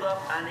 He pulled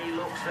up and he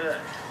looks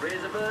hurt. Free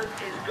as a Bird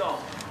is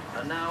gone.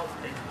 And now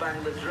it's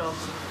bang the drum.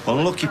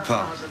 Unlucky,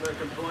 pal. The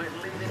Merkham point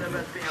leaving the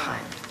rest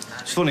behind.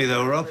 It's funny,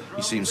 though, Rob.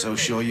 You seemed so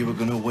sure you were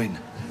going to win.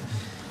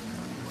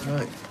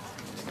 Right.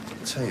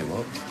 I'll tell you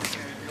what.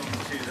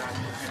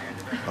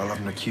 I'll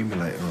have an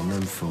accumulator on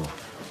them four.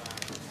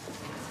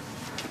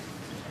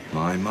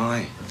 My.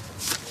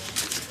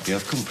 You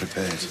have come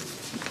prepared.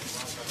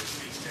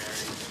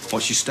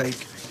 What's your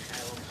stake?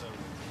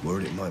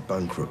 Worried it might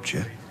bankrupt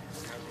you?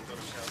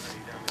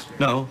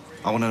 No,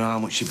 I want to know how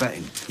much you're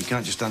betting. You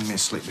can't just hand me a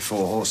slip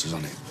before horses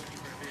on it.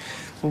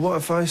 Well, what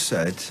if I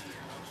said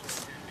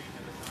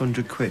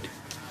 100 quid?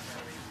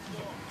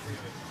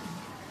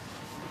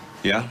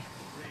 Yeah?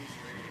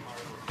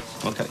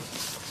 OK.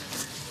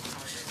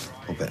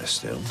 Or better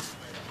still,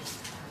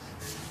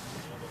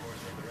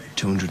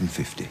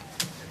 250.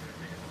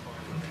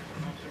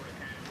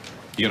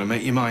 You gonna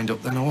make your mind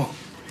up then, or what?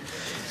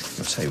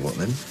 I'll tell you what,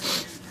 then.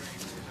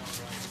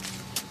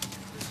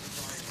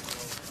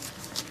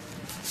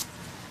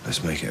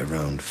 Let's make it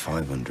around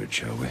 500,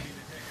 shall we?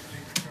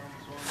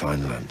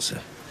 Final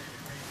answer.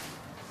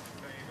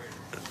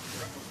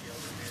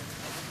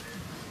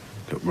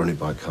 Look, run it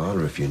by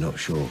Carla if you're not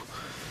sure,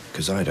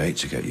 because I'd hate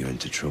to get you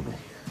into trouble.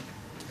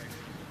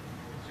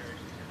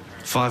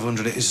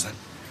 500 it is, then.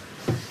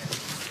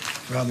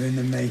 Rather in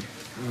than me.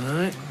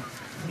 Right.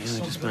 You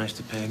only just managed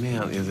to pay me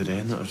out the other day,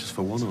 and that was just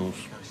for one horse.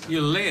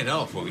 You'll lay it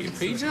off, won't you,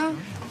 Peter?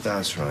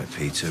 That's right,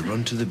 Peter.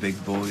 Run to the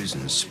big boys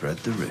and spread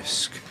the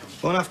risk.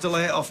 Won't have to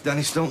lay it off,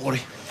 Dennis, don't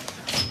worry.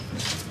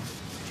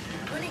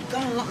 I've only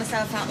gone and locked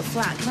myself out the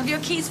flat. Can I have your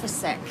keys for a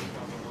sec?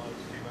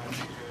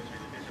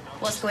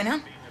 What's going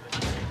on?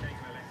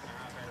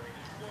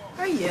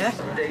 Oh, yeah.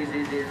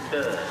 Daisy's in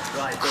third.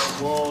 Right,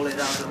 the wall is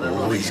out of the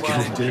Oh, he's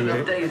gonna do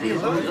it. Daisy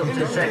moves up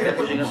to second,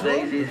 pushing up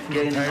Daisy's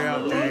gaining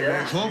on the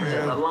leader.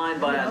 A line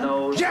by a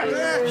nose,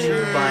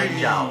 chased by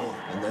Jowl.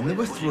 And then there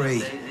were three.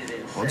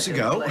 One to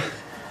go.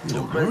 You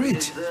look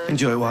worried.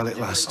 Enjoy it while it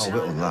lasts. Oh,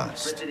 it'll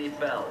last. Brittany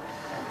fell.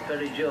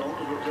 Ferry Jones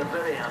looks a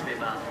very happy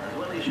man, as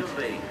well he should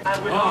be.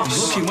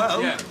 He's looking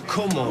well. Yeah.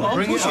 Come on,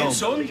 bring it push it, home.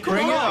 son. Come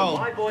Bring it on.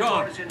 home. Go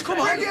on. Come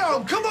on, bring it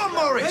home. Come on,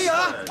 Morris. Here you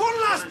are.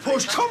 One last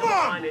push. Come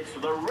on. It's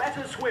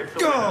Loretta Swift.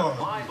 Go.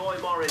 My boy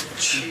Morris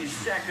is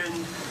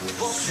second.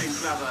 Boxing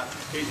Clever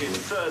is in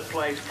third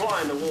place,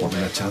 flying the wall. What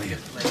did I tell you?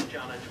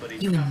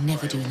 You are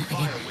never doing that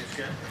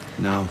again.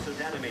 No,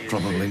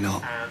 probably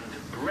not.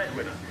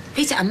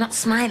 Peter, I'm not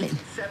smiling.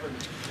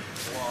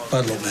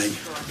 Bad luck, mate.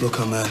 Look,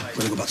 I'm gonna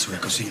go back to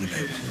work. I'll see you in a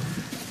bit.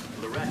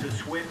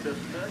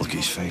 Look at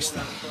his face,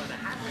 though.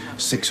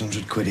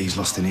 600 quid he's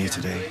lost in here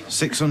today.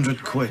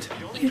 600 quid.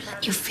 You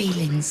let your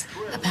feelings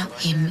about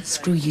him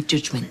screw your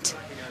judgment.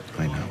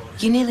 I know.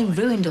 You nearly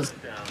ruined us.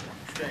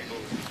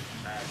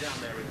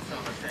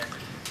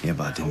 Yeah,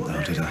 but I didn't,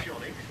 though, did I?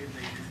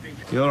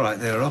 You all right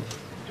there, Rob?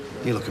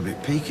 You look a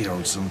bit peaky,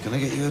 old son. Can I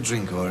get you a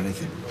drink or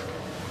anything?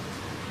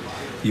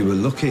 You were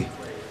lucky.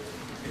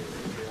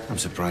 I'm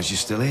surprised you're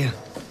still here.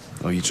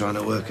 Or are you trying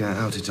to work out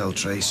how to tell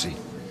Tracy?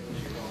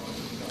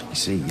 You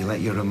see, you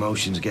let your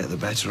emotions get the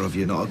better of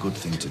you, not a good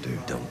thing to do.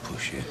 Don't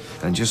push it.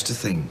 And just to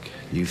think,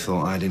 you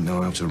thought I didn't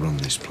know how to run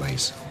this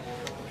place.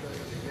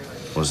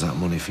 Was that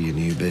money for your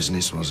new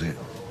business, was it?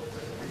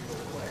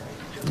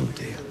 Oh,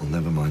 dear. Well,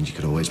 never mind. You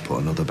could always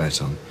put another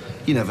bet on.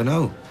 You never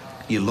know.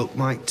 Your luck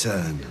might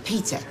turn.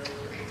 Peter.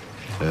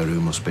 Her who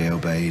must be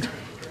obeyed.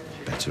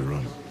 Better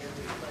run.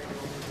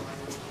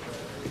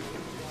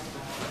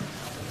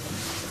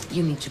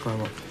 You need to grow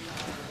up.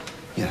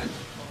 Yeah.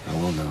 I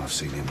will now I've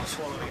seen him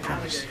off. I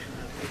promise.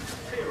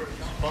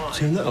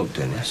 Turn that up,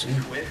 Dennis.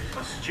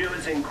 A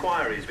steward's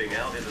inquiry is being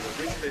held into the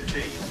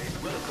 3:15.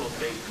 It will, of course,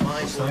 be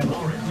My Boy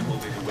Morris will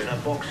be the winner.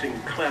 Boxing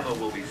Clever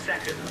will be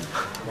second.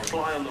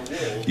 Fly on the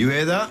Wall You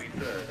hear that? will be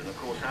third. And, of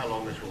course, how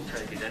long this will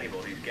take is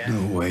anybody's guess.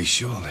 No way,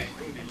 surely.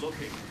 We'll be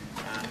looking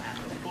at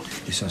the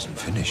footage. This hasn't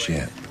finished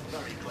yet.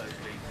 Very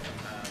closely.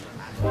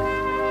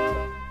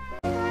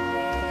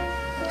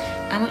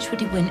 How much would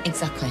he win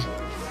exactly?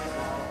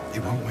 He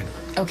won't win.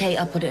 Okay,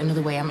 I'll put it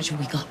another way. How much have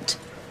we got?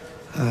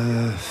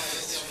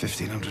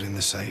 1,500 in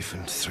the safe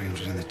and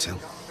 300 in the till.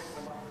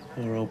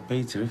 Poor old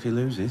Peter if he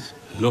loses.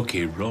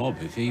 Lucky Rob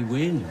if he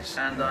wins.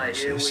 And I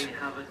hear we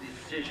have a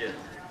decision.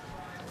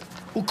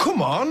 Well,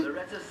 come on.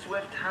 Loretta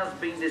Swift has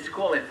been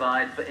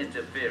disqualified for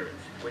interference,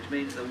 which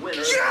means the winner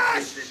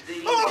Yes! of the 15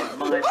 is My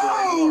Boy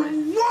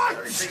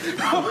Morris.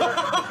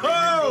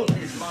 What?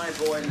 Is My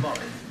Boy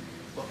Morris.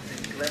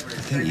 Boxing Clever is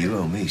I think you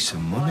owe me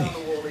some money. Fly on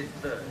the Wall is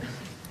third.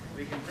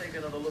 We can take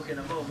another look in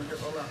a moment at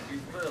the last few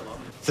furlongs.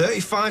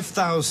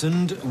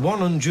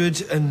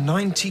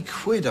 35,190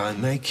 quid I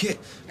make it.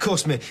 Of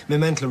course, my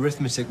mental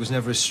arithmetic was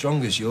never as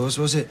strong as yours,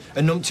 was it?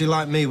 A numpty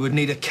like me would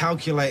need a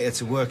calculator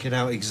to work it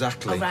out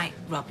exactly. All right,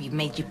 Rob, you've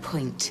made your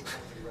point.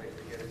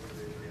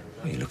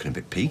 Oh, you're looking a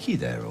bit peaky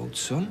there, old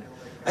son.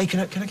 Hey, can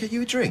I get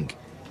you a drink?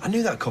 I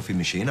knew that coffee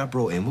machine I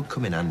brought in would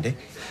come in handy.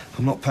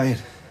 I'm not paying.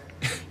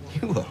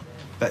 You what?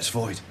 Bet's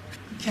void.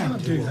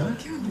 Can't do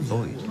that.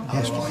 Void?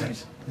 Yes, void.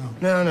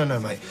 No,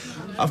 mate.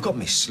 I've got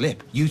my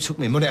slip. You took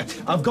my money.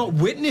 I've got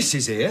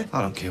witnesses here.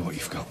 I don't care what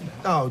you've got.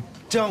 Oh,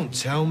 don't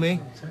tell me.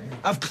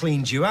 I've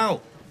cleaned you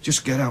out.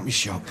 Just get out my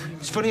shop.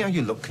 It's funny how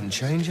your look can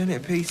change, isn't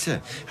it,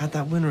 Peter? Had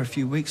that winner a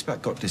few weeks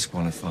back, got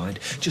disqualified.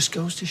 Just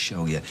goes to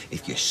show you,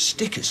 if you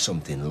stick at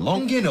something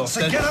long enough,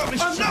 So then... get out my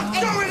shop. I'm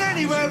not going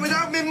anywhere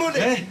without my money!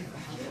 Eh?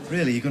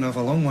 Really, you're going to have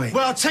a long wait.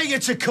 Well, I'll take you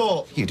to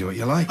court. You do what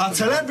you like. I'll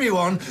tell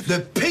everyone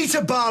that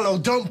Peter Barlow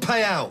don't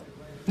pay out.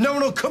 No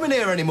one will come in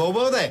here anymore,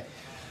 will they?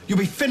 You'll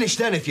be finished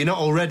then if you're not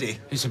already.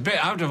 It's a bit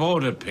out of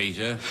order,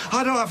 Peter.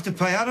 I don't have to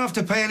pay. I don't have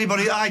to pay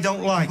anybody I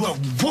don't like. Well,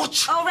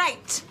 what? All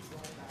right.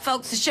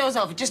 Folks, the show's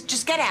over.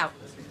 Just get out.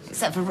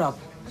 Except for Rob.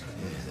 Yeah,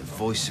 the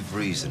voice of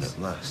reason at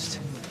last.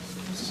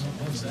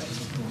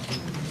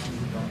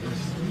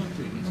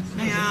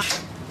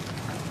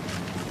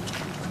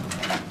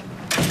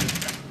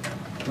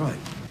 Right.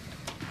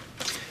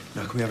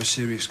 Now, can we have a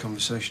serious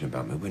conversation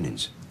about my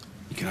winnings?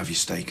 You can have your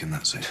steak and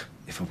that's it.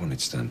 If I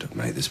wanted stand-up,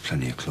 mate, there's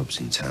plenty of clubs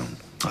in town.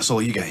 That's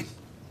all you're getting.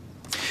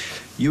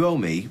 You owe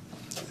me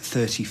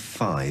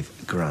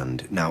 35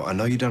 grand. Now, I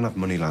know you don't have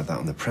money like that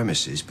on the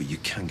premises, but you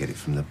can get it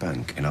from the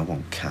bank, and I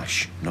want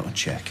cash, not a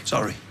cheque.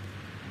 Sorry.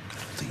 I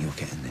don't think you're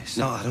getting this.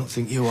 No, I don't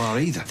think you are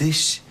either.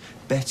 This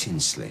betting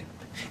slip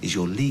is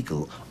your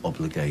legal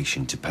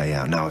obligation to pay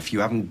out. Now, if you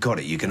haven't got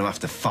it, you're going to have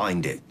to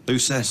find it. Who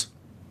says?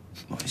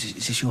 What, is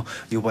this your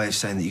way of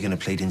saying that you're going to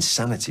plead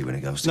insanity when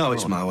it goes to No, court?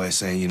 it's my way of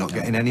saying you're not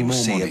getting any more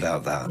See money.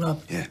 about that.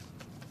 Rob. Yeah.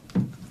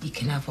 You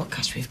can have what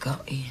cash we've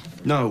got here.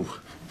 No.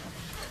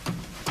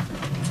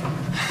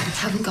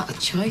 We haven't got a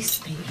choice,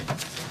 Peter.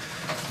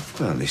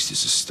 Well, at least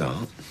it's a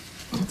start.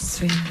 That's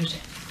 300.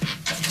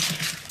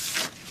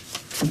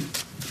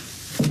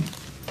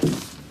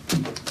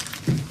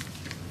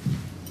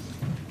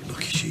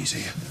 Lucky she's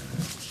here.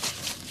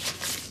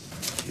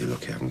 You're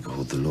lucky I haven't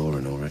called the law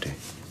in already.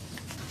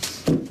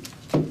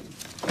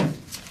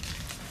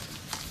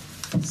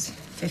 It's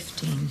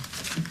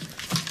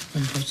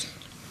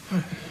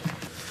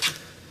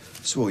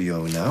 1,500. So what you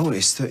owe now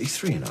is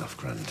 33.5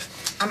 grand.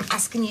 I'm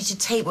asking you to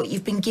take what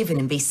you've been given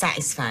and be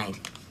satisfied.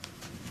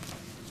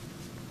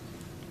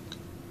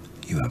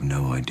 You have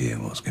no idea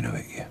what's going to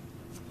hit you.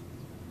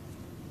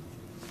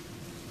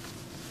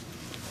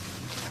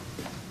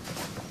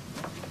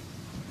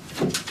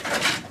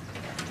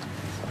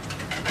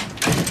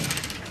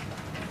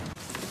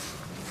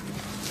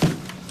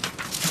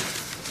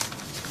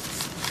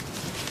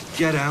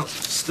 Get out.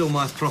 Still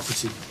my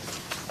property.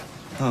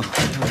 Oh,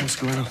 what's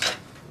going on?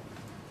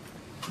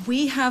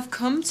 We have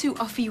come to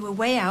offer you a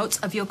way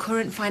out of your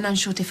current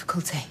financial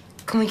difficulty.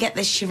 Can we get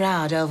this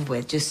charade over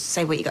with? Just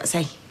say what you got to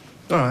say.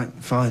 All right,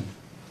 fine.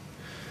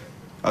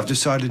 I've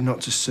decided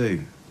not to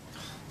sue.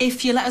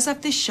 If you let us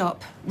have this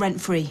shop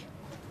rent-free.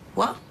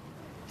 What?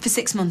 For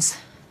 6 months.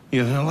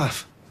 You're going to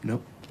laugh?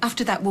 Nope.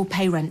 After that, we'll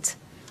pay rent.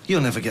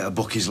 You'll never get a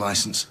bookie's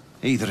licence.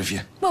 Either of you.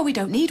 Well, we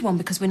don't need one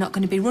because we're not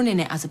going to be running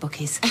it as a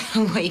bookies.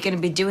 What are you going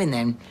to be doing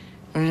then?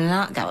 Running an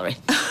art gallery?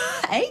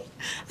 Hey,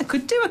 I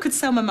could do. I could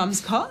sell my mum's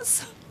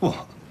pots.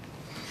 What?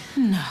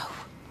 No.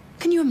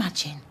 Can you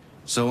imagine?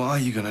 So what are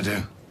you going to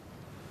do?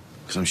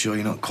 Because I'm sure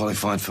you're not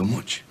qualified for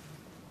much.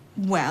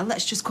 Well,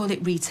 let's just call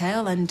it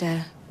retail and,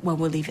 well,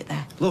 we'll leave it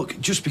there. Look,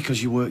 just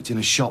because you worked in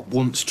a shop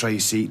once,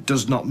 Tracy,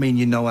 does not mean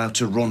you know how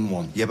to run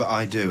one. Yeah, but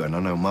I do, and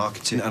I know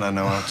marketing, and I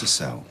know how to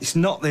sell. It's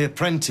not The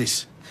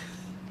Apprentice.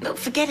 Look,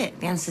 forget it.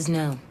 The answer's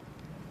no.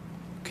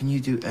 Can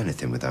you do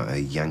anything without her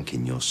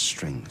yanking your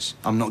strings?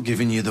 I'm not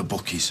giving you the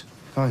bookies.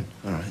 Fine,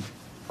 all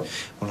right.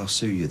 Well, I'll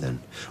sue you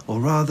then. Or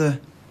rather,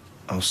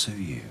 I'll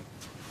sue you.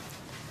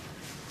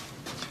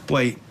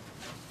 Wait.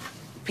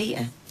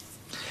 Peter?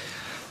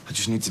 I I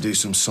just need to do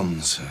some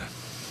sums.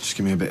 Just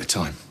give me a bit of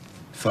time.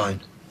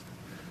 Fine.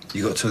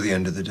 You got till the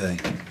end of the day.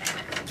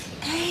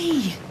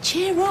 Hey,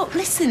 cheer up.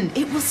 Listen,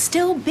 it will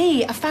still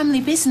be a family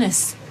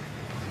business.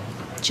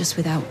 Just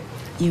without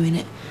you in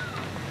it.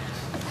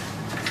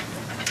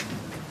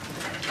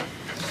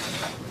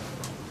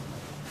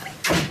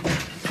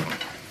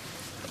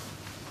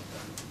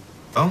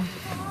 Oh?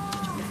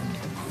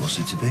 What's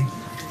it to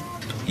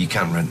be? You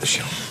can rent the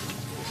shop.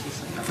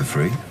 For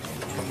free?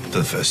 For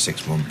the first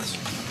 6 months.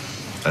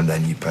 And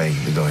then you pay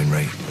the going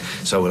rate.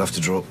 So we'll have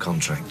to draw up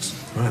contracts.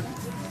 Right.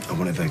 I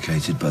want it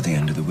vacated by the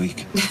end of the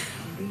week.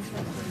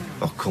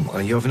 Oh, come on.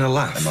 Are you having a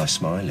laugh? Am I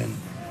smiling?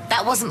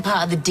 That wasn't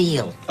part of the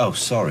deal. Oh,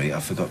 sorry. I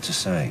forgot to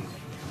say.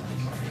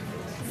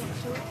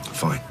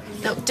 Fine.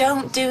 No,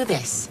 don't do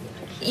this.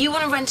 You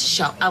want to rent a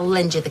shop, I'll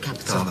lend you the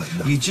capital.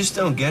 No. You just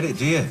don't get it,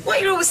 do you? Well,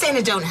 you're always saying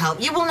I don't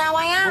help you. Well, now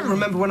I am. Well,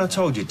 remember when I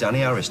told you Danny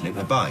Harris nicked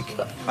my bike?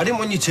 I didn't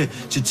want you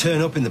to turn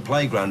up in the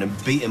playground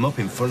and beat him up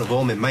in front of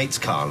all my mates,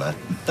 Carla.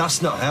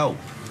 That's not help.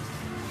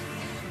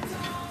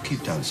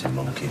 Keep dancing,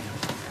 monkey.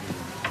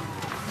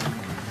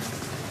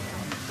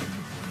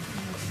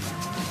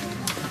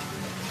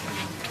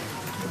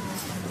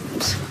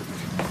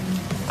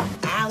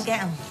 I'll get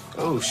him.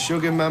 Oh,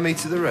 sugar mammy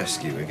to the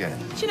rescue again.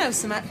 Do you know,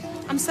 Sumit?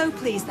 I'm so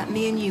pleased that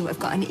me and you have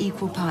got an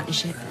equal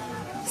partnership.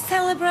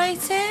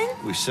 Celebrating?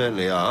 We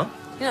certainly are.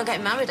 You're not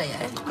getting married, are you?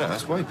 No,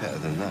 that's way better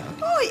than that.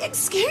 Oh,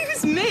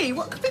 excuse me.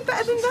 What could be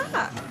better than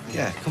that?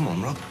 Yeah, come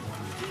on, Rob.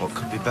 What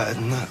could be better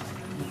than that?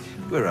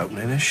 We're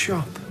opening a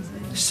shop.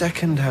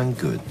 Second-hand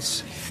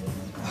goods.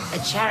 A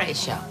charity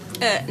shop?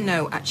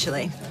 No,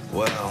 actually.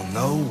 Well,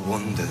 no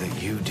wonder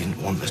that you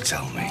didn't want to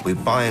tell me. We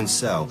buy and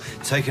sell,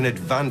 taking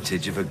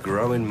advantage of a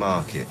growing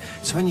market.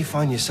 So when you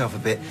find yourself a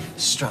bit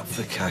strapped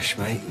for cash,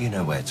 mate, you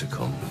know where to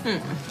come.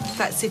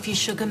 That's if your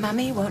sugar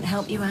mammy won't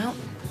help you out.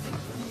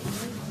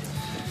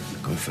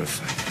 Going for a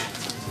fake.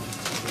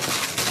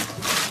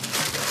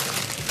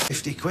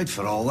 50 quid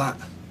for all that?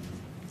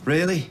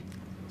 Really?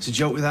 It's a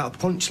joke without a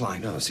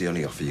punchline. No, that's the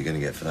only offer you're going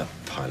to get for that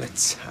pile of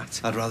tat.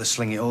 I'd rather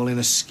sling it all in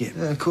a skip.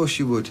 Yeah, of course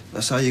you would.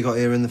 That's how you got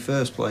here in the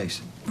first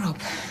place. Rob,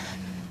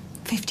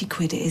 50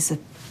 quid is a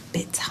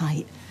bit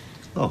tight.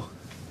 Oh,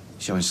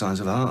 showing signs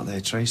of heart there,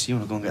 Tracy. You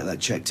want to go and get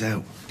that checked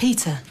out?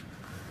 Peter,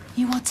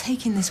 you are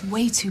taking this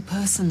way too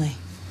personally.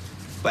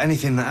 But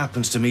anything that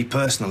happens to me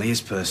personally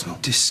is personal.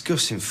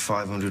 Discussing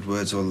 500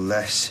 words or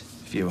less.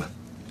 Fewer.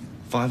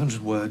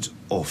 500 words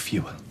or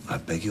fewer. I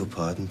beg your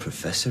pardon,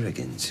 Professor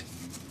Higgins.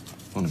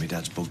 One of my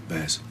dad's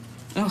bugbears.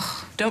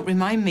 Oh, don't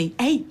remind me.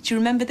 Hey, do you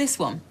remember this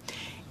one?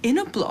 In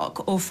a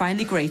block or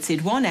finely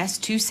grated, 1 S,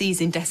 2 C's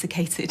in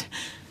desiccated.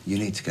 You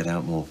need to get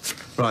out more.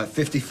 Right,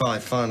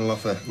 55, final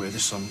offer. Where the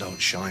sun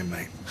don't shine,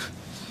 mate.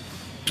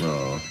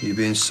 Oh, you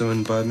being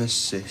summoned by Miss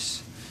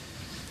Sis?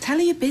 Tell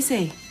her you're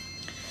busy.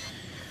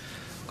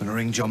 I'm gonna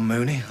ring John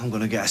Mooney. I'm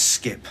gonna get a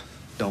skip.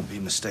 Don't be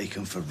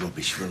mistaken for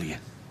rubbish, will you?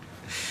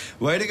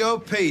 Way to go,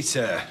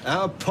 Peter.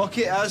 Out of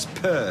pocket as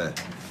per.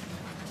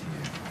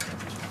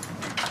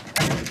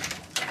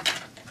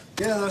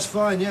 Yeah, that's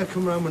fine. Yeah,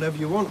 come round whenever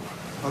you want.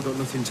 I've got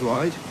nothing to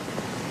hide.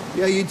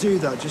 Yeah, you do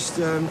that. Just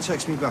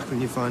text me back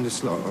when you find a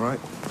slot, all right?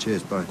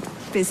 Cheers, bye.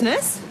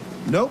 Business?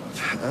 Nope,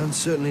 and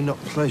certainly not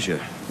pleasure.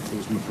 It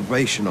was my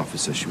probation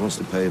officer. She wants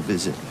to pay a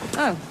visit.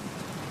 Oh,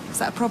 is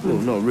that a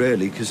problem? Well, not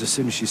really, because as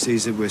soon as she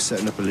sees that we're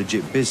setting up a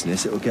legit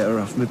business, it'll get her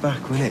off my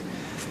back, won't it?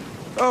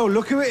 Oh,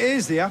 look who it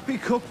is, the happy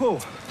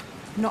couple.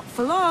 Not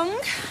for long.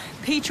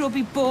 Peter will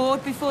be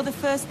bored before the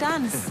first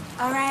dance.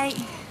 All right.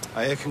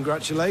 I hear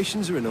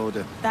congratulations are in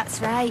order. That's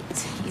right.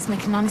 He's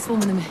making an honest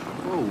woman of me.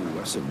 Oh,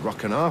 that's a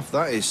rock and a half,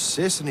 that is,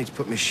 sis. I need to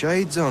put my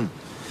shades on.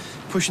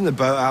 Pushing the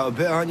boat out a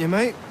bit, aren't you,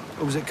 mate?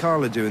 Or was it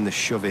Carla doing the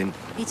shoving?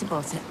 Peter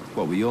bought it.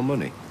 What, with your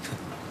money?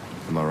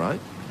 Am I right?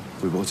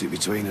 We bought it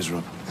between us,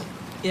 Rob.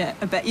 Yeah,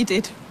 I bet you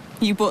did.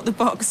 You bought the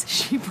box,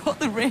 she bought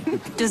the ring.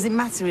 Does it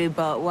matter who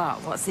bought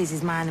what? What's his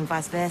is mine and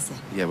vice versa?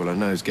 Yeah, well, I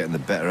know who's getting the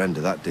better end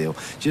of that deal.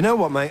 Do you know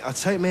what, mate? I'll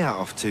take my hat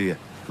off to you.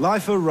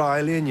 Life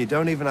O'Reilly, and you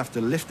don't even have to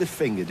lift a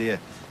finger, do you?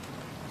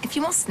 If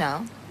you must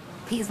know,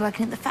 Peter's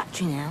working at the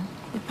factory now.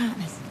 We're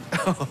partners.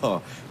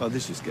 Oh, well,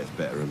 this just gets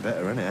better and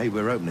better, isn't it? Hey,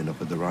 we're opening up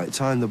at the right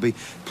time. There'll be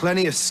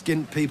plenty of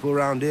skint people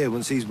around here.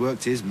 Once he's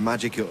worked his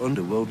magic at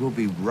Underworld, we'll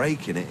be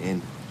raking it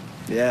in.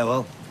 Yeah,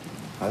 well,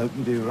 I hope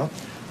you do, Rob.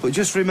 But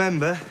just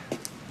remember,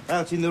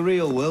 out in the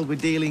real world, we're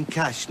dealing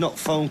cash, not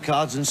phone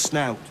cards and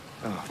snout.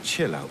 Oh,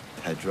 chill out,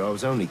 Pedro. I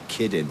was only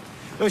kidding.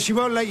 No, she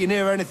won't let you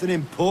near anything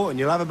important.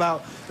 You'll have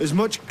about as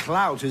much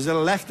clout as a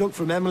left hook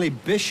from Emily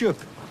Bishop.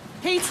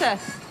 Peter,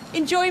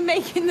 enjoy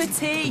making the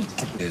tea.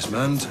 Yes,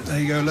 man. There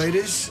you go,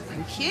 ladies.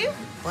 Thank you.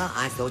 Well,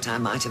 I thought I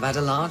might have had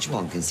a large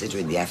one,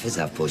 considering the effort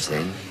I've put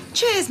in.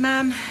 Cheers,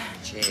 ma'am.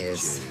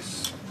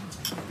 Cheers.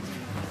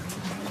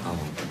 Oh.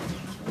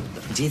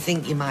 Do you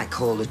think you might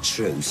call a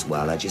truce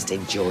while I just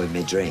enjoy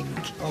my drink?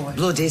 Oh,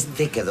 Blood is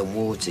thicker than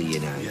water, you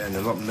know. Yeah, and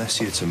a lot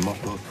messier to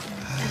mop up.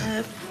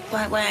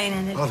 White wine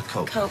and I'll have a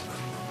Coke. Coke.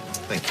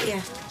 Thank you.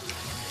 Yeah.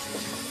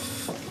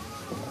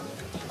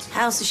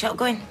 How's the shop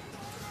going?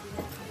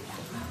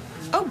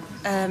 Oh,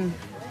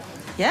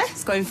 Yeah,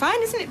 it's going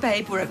fine, isn't it,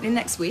 babe? We're opening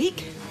next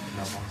week.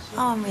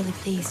 Oh, I'm really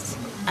pleased.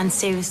 And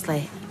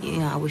seriously, you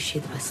know, I wish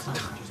you the best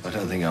luck. I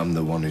don't think I'm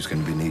the one who's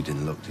going to be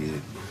needing luck, do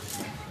you?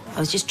 I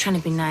was just trying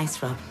to be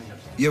nice, Rob.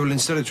 Yeah, well,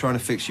 instead of trying to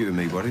fix you and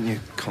me, why don't you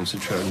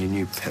concentrate on your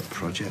new pet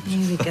project?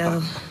 Here we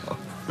go.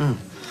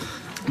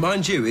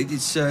 Mind you,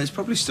 it's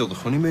probably still the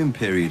honeymoon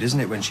period, isn't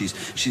it? When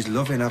she's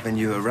loving having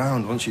you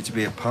around, wants you to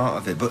be a part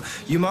of it. But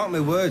you mark my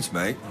words,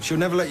 mate. She'll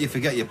never let you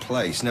forget your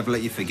place. Never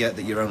let you forget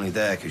that you're only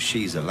there because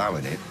she's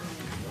allowing it.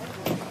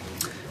 Do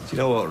you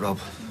know what, Rob?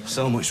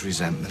 So much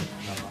resentment.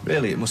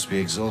 Really, it must be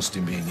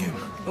exhausting being you.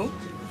 Oh,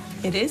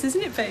 it is,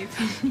 isn't it, babe?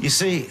 You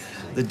see,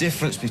 the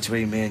difference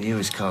between me and you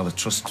is Carla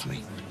trusts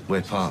me.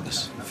 We're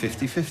partners.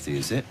 50-50,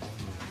 is it?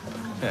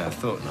 Yeah, I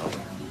thought not.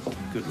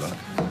 Good luck.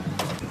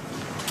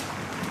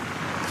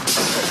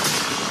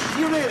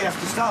 You really have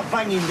to start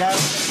banging down at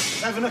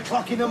 7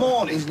 o'clock in the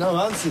morning. There's no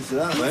answer to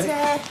that, mate.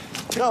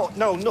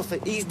 No,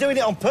 nothing. He's doing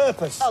it on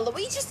purpose. Oh, look,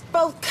 will you just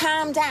both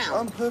calm down?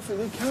 I'm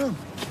perfectly calm.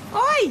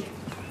 Oi!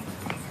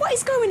 What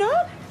is going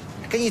on?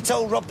 Can you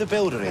tell Rob the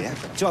builder here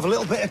to have a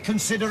little bit of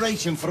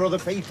consideration for other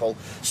people?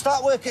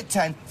 Start work at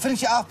 10,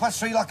 finish at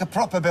 3:30 like a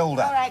proper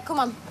builder. All right, come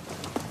on.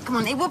 Come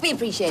on, it would be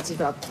appreciated,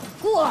 Rob.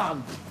 Go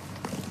on.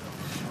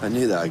 I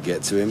knew that I'd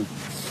get to him.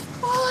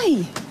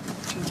 Oi!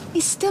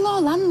 He's still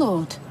our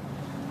landlord.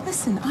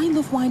 Listen, I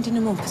love winding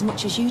him up as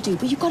much as you do,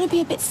 but you've got to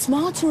be a bit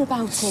smarter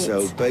about it.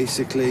 So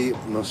basically,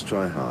 must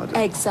try harder.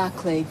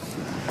 Exactly.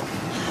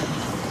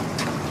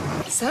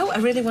 So, I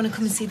really want to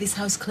come and see this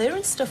house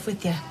clearance stuff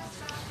with you.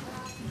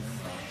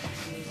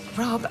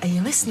 Rob, are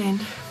you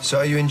listening? So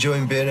are you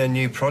enjoying being a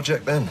new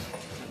project, then?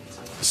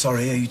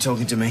 Sorry, are you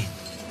talking to me?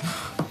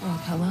 Rob,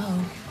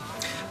 hello.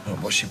 Oh,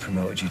 what's she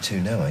promoted you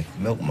to now, eh?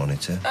 Milk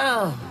monitor.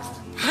 Oh,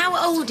 how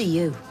old are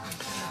you?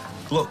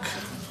 Look,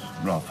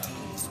 Rob,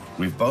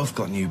 we've both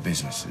got new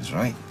businesses,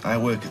 right? I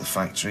work at the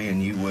factory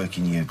and you work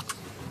in your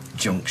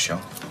junk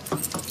shop.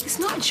 It's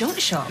not a junk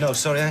shop. No,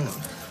 sorry, hang on.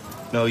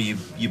 No, you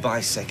buy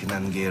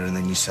second-hand gear and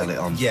then you sell it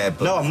on. Yeah,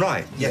 but... No, I'm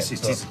right. Yes, Yeah,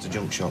 it is at the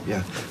junk shop,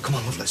 yeah. Come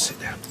on, love, let's sit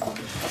down.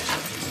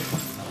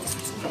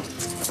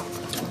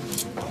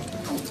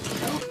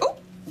 Oh,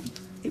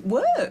 it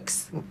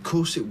works. Well, of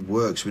course it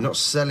works. We're not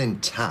selling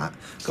tat.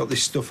 Got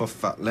this stuff off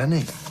Fat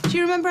Lenny. Do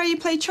you remember how you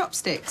played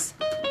chopsticks?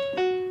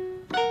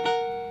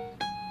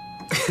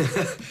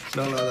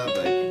 Not like that,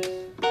 babe.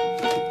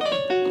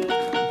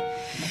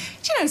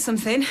 Do you know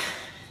something?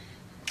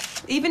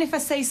 Even if I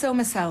say so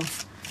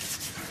myself,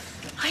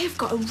 I have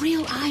got a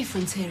real eye for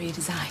interior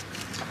design.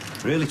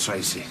 Really,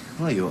 Tracy?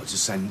 Well, you ought to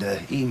send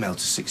an email to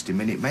 60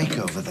 Minute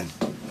Makeover, then.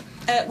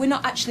 We're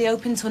not actually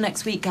open till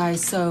next week,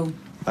 guys, so...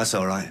 That's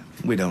all right.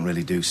 We don't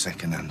really do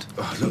second-hand.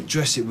 Oh, look,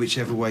 dress it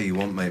whichever way you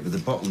want, mate, but the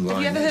bottom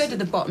line Have you ever heard of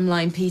the bottom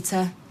line,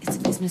 Peter? It's a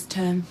business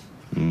term.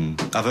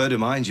 I've heard of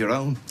mine's your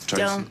own,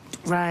 Tracy. Don't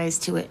rise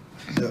to it.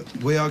 Look,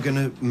 we are going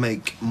to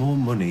make more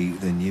money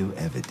than you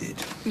ever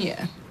did.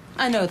 Yeah,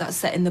 I know that's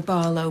set in the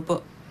Barlow,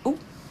 but... Oh,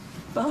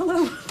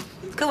 Barlow.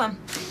 Go on.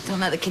 Don't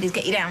let the kiddies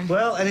get you down.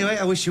 Well, anyway,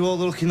 I wish you all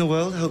the luck in the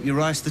world. I hope you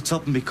rise to the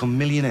top and become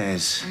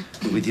millionaires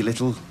with your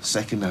little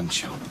second-hand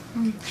shop.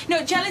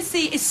 No,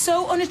 jealousy is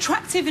so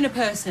unattractive in a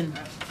person.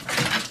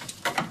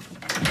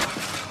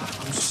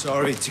 I'm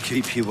sorry to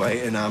keep you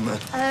waiting, Emma.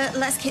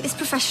 Let's keep this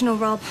professional,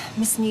 Rob.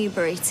 Miss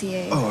Newbury to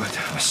you.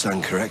 Oh, I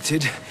stand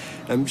corrected.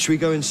 Should we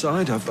go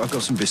inside? I've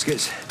got some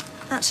biscuits.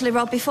 Actually,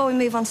 Rob, before we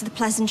move on to the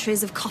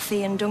pleasantries of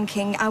coffee and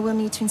dunking, I will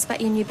need to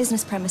inspect your new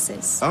business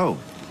premises. Oh,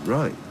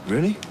 right.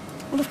 Really?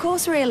 Well, of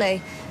course,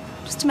 really.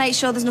 Just to make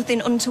sure there's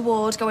nothing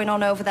untoward going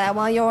on over there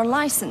while you're on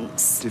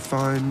licence.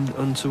 Define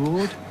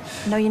untoward?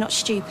 No, you're not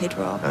stupid,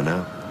 Rob. I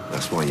know.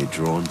 That's why you're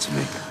drawn to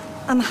me.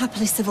 I'm a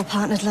happily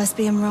civil-partnered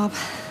lesbian, Rob.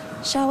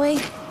 Shall we?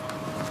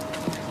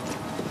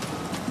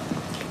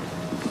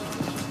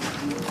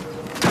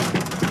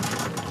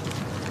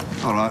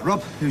 All right,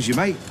 Rob, who's your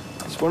mate?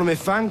 It's one of my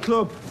fan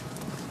club.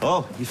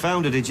 Oh, you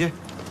found her, did you?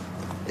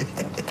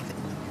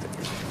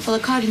 Well,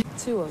 according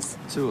to us.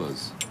 To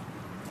us.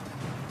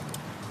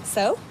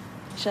 So,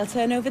 shall I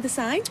turn over the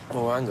sign?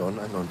 Oh, hang on.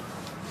 I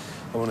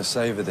want to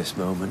savour this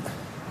moment.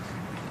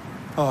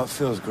 Oh, it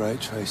feels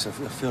great, Trace. I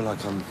feel like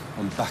I'm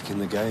back in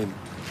the game.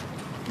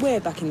 We're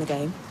back in the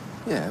game.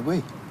 Yeah,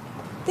 we.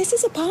 This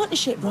is a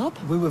partnership, Rob.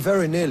 We were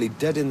very nearly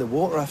dead in the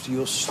water after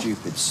your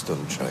stupid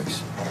stunt,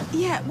 Trace.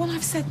 Yeah, well,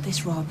 I've said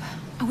this, Rob.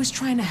 I was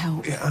trying to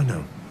help. Yeah, I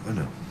know.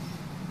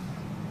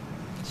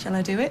 Shall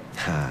I do it?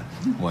 Ha,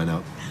 why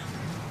not?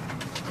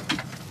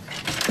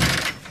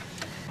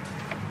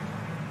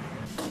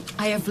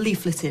 I have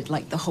leafleted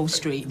like the whole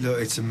street. Look,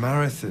 it's a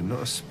marathon,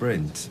 not a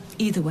sprint.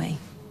 Either way,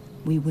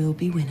 we will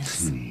be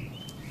winners.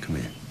 Come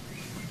here.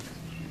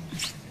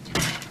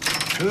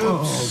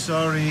 Oops,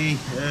 sorry.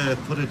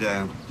 Put her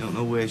down. Don't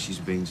know where she's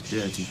been. It's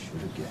dirty.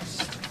 Should have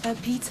guessed.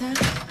 Peter,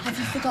 have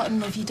you forgotten,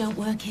 love, you don't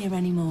work here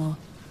anymore?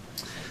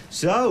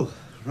 So,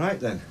 right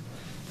then.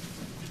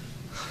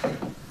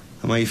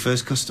 Am I your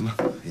first customer?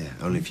 Yeah,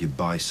 only if you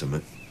buy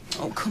something.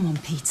 Oh, come on,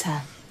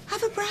 Peter.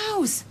 Have a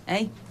browse,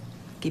 eh?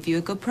 Give you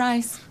a good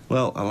price.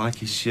 Well, I like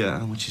his shirt.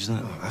 How much is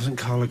that? Oh, hasn't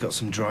Carla got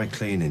some dry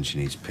cleaning she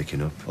needs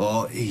picking up?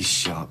 Oh, he's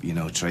sharp, you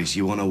know, Tracy.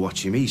 You want to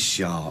watch him? He's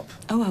sharp.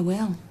 Oh, I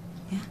will.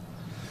 Yeah.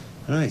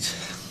 Right.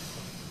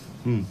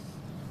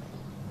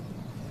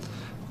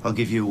 I'll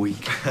give you a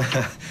week.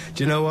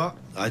 Do you know what?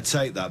 I'd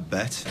take that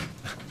bet.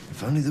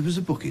 If only there was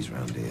a bookies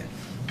round here.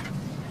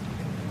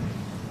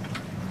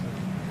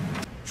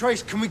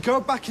 Trace, can we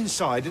go back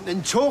inside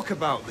and talk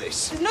about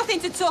this? There's nothing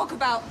to talk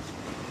about.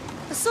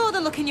 I saw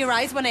the look in your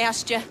eyes when I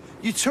asked you.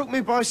 You took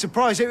me by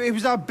surprise. It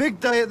was our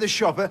big day at the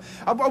shop.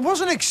 I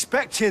wasn't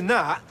expecting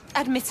that.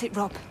 Admit it,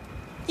 Rob.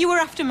 You were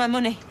after my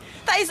money.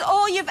 That is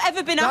all you've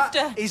ever been after.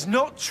 That is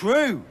not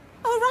true.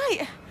 All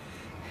right.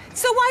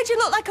 So why'd you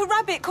look like a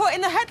rabbit caught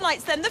in the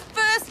headlights then, the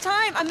first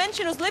time I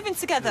mentioned us living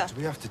together? Do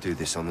we have to do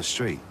this on the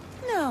street?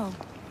 No.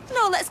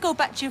 No, let's go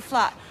back to your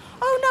flat.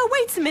 Oh, no,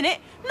 wait a minute.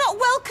 Not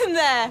welcome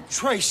there.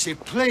 Tracy,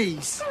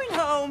 please. Going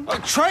home. Oh,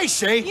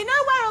 Tracy! You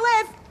know where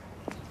I live.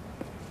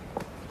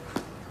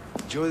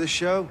 Enjoy the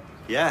show?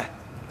 Yeah.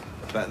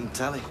 Better than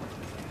telly.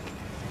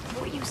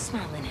 What are you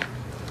smiling at?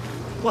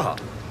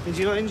 What? Did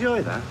you not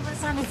enjoy that? Well, that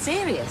sounded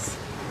serious.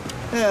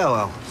 Yeah,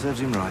 well,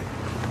 serves him right.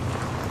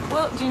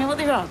 Well, do you know what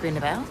they're arguing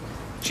about?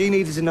 She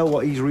needed to know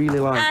what he's really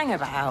like. Hang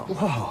about.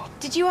 What?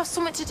 Did you have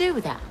something to do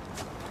with that?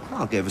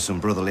 I'll give her some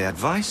brotherly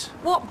advice.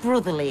 What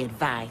brotherly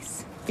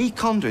advice? He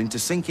conned her into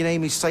sinking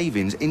Amy's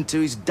savings into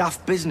his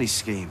daft business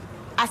scheme.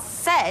 I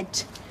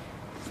said,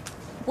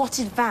 what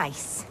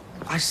advice?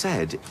 I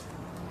said,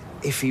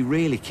 if he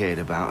really cared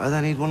about her,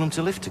 then he'd want them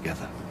to live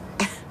together.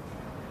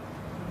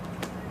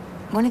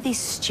 When are these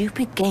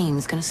stupid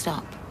games gonna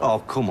stop? Oh,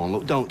 come on,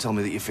 look, don't tell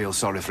me that you feel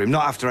sorry for him.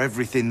 Not after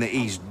everything that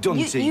he's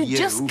done to you. You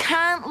just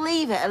can't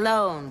leave it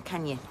alone,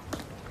 can you?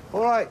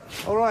 All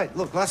right.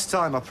 Look, last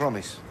time, I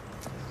promise.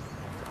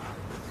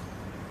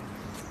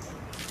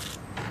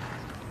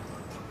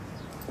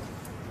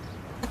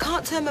 I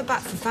can't turn my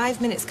back for 5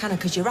 minutes, can I?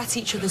 Because you're at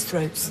each other's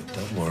throats.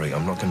 Don't worry,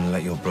 I'm not going to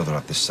let your brother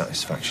have the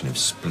satisfaction of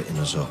splitting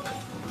us up.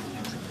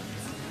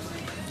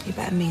 You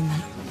better mean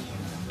that.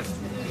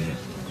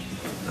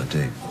 I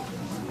do.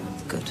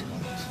 Good.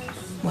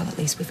 Well, at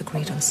least we've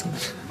agreed on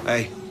something.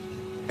 Hey,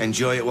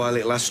 enjoy it while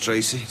it lasts,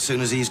 Tracy. As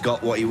soon as he's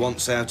got what he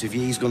wants out of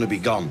you, he's going to be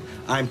gone.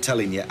 I'm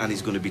telling you, and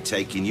he's going to be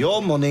taking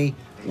your money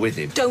with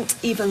him. Don't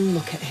even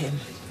look at him.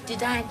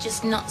 Did I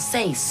just not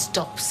say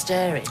stop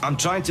stirring? I'm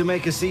trying to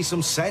make her see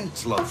some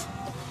sense, love.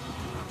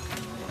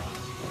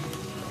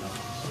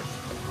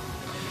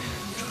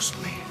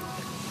 Trust me.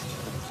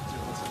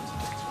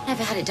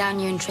 Never had it down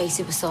you and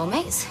Tracy were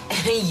soulmates.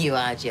 You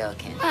are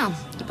joking. Well,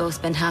 you both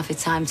spend half your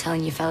time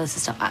telling your fellas to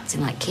stop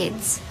acting like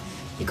kids.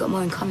 You've got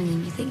more in common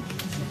than you think.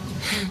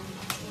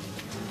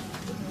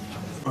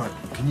 Right,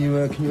 can you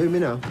hear me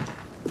now?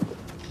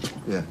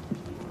 Yeah.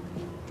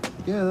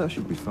 Yeah, that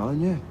should be fine,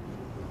 yeah.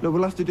 No,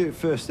 we'll have to do it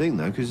first thing,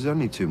 though, because there's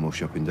only 2 more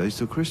shopping days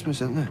till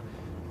Christmas, isn't there?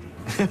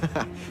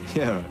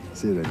 Yeah, all right.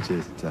 See you then.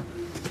 Cheers. Ta.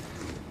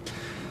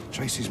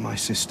 Tracy's my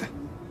sister.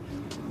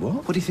 What?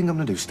 What do you think I'm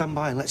going to do? Stand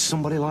by and let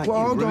somebody like Well,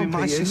 you hold ruin on,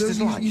 my Peter.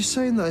 sister's life? You're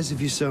saying that as if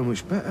you're so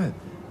much better.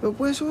 But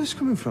where's all this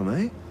coming from,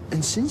 eh?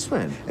 And since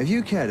when have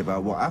you cared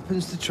about what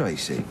happens to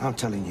Tracy? I'm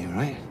telling you,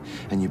 right?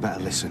 And you better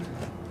listen.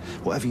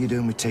 Whatever you're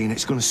doing with Tina,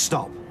 it's going to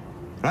stop.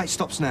 Right?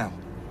 Stops now.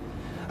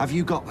 Have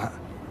you got that?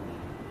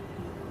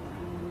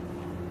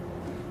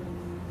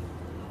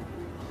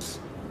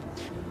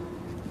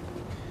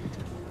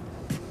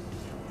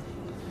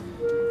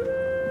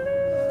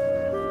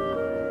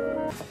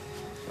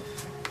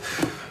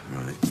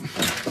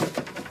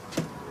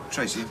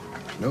 Tracy?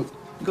 Nope.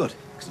 Good,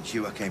 because it's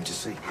you I came to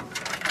see.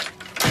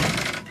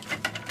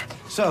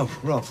 So,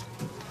 Rob,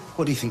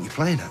 what do you think you're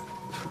playing at?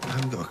 I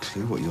haven't got a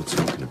clue what you're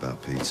talking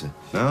about, Peter.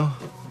 No?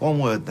 One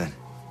word, then.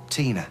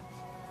 Tina.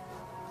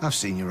 I've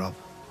seen you, Rob.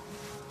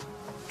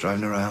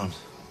 Driving around.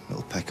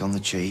 Little peck on the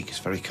cheek. It's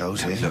very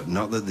cosy. Look,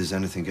 not that there's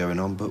anything going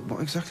on, but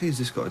what exactly has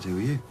this got to do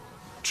with you?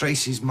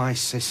 Tracy's my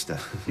sister.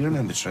 You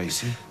remember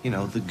Tracy? You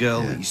know, the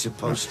girl that you're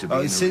supposed to be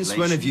in a Since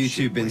when have you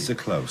two relationship been with. so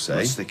close, eh?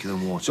 Let's thicker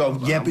than water. So,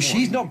 yeah, I'm but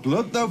she's warning not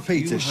blood, though,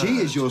 Peter. You She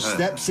is your heard her.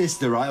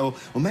 stepsister, right? Or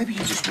maybe you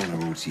just want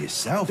her all to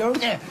yourself,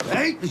 don't you?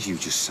 Hey, what did you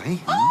just say?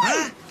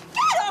 Oi!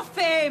 Get off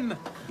him!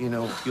 You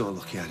know, you're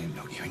lucky I didn't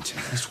knock you into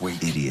this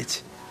week.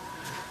 Idiot.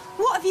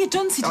 What have you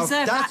done to deserve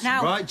that That's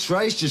now? right,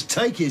 Trace. Just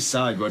take his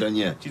side, why don't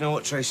you? Do you know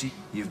what, Tracy?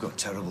 You've got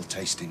terrible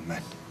taste in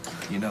men.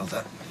 You know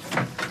that.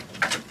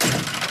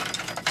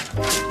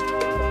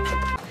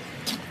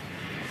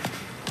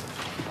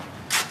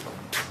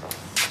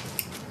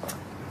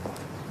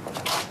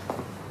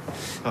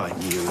 I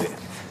knew it.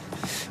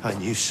 I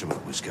knew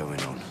something was going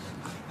on.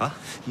 Huh?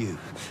 You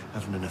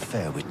having an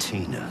affair with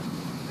Tina.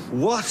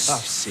 What?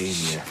 I've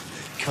seen you.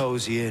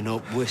 Cozying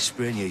up,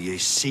 whispering your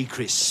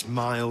secret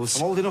smiles.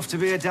 I'm old enough to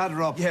be a dad,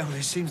 Rob. Yeah, well,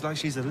 it seems like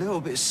she's a little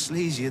bit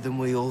sleazier than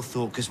we all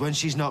thought, because when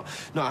she's not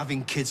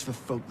having kids for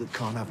folk that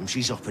can't have them,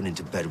 she's hopping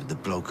into bed with the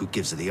bloke who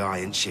gives her the eye,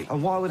 isn't she?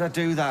 And why would I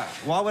do that?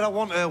 Why would I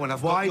want her when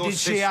I've got Why your did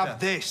sister? she have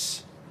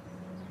this?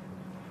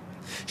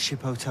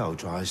 Ship Hotel,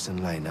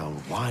 Drysden Lane. Now,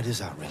 why does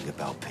that ring a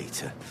bell,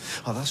 Peter?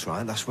 Oh, that's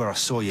right. That's where I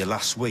saw you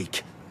last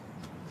week.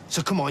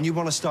 So come on, you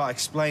want to start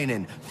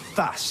explaining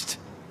fast.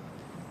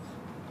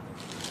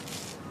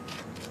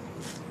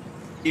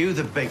 You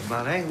the big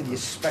man, eh, with your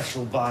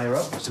special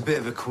buyer-up? It's a bit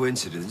of a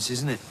coincidence,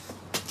 isn't it?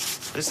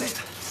 Is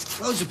it?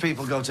 Loads of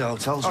people go to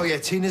hotels. Oh, yeah,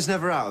 Tina's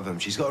never out of them.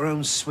 She's got her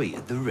own suite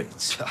at the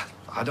Ritz.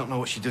 I don't know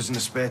what she does in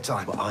her spare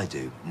time. But I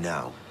do,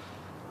 now.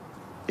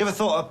 You ever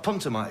thought a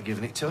punter might have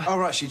given it to her? All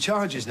right, she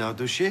charges now,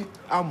 does she?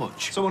 How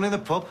much? Someone in the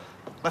pub?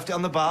 Left it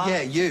on the bar?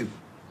 Yeah, you.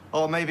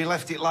 Or maybe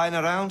left it lying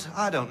around?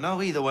 I don't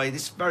know. Either way,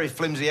 this is very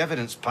flimsy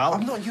evidence, pal.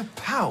 I'm not your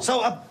pal.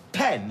 So a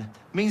pen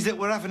means that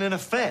we're having an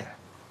affair?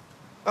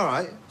 All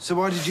right, so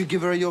why did you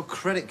give her your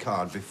credit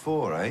card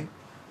before, eh?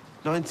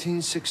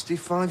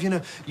 1965, you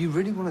know, you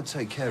really want to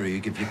take care of you,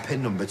 give your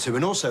PIN number to,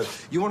 and also,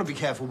 you want to be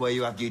careful where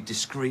you have your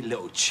discreet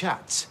little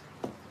chats.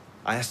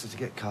 I asked her to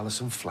get Carla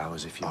some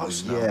flowers, if you Oh,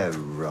 must know. yeah,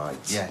 right.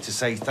 Yeah, to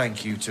say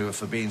thank you to her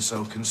for being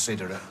so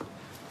considerate.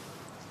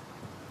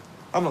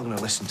 I'm not going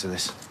to listen to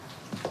this.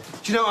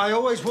 Do you know, I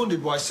always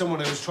wondered why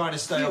someone who was trying to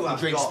stay off the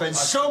drink spends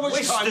so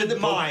much time at the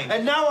pub.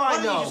 And now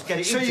I know. Why don't you just get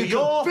it so into you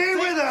your can be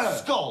with thick her.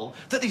 skull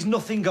that there's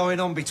nothing going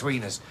on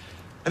between us.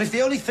 And if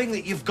the only thing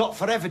that you've got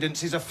for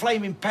evidence is a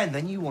flaming pen,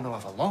 then you want to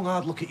have a long,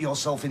 hard look at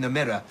yourself in the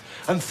mirror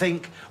and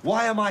think,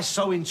 why am I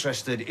so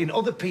interested in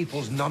other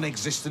people's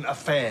non-existent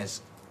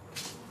affairs?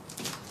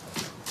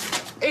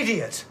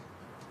 Idiot!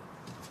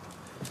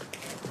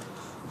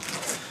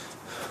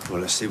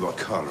 Well, let's see what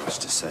Carla has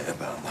to say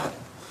about that.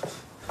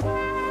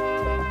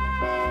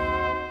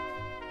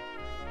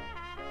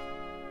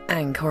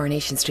 And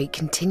Coronation Street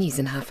continues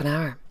in half an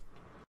hour.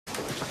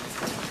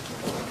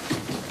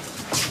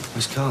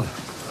 Where's Carla?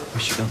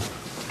 Where's she gone?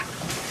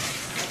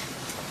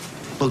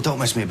 Look, don't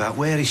mess me about.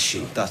 Where is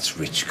she? That's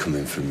rich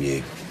coming from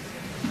you.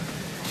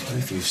 What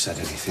if you've said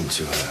anything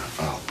to her?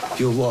 Oh,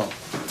 You're what?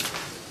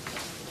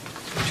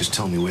 Just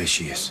tell me where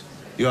she is.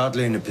 you're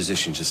hardly in a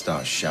position to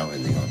start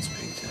shouting the odds,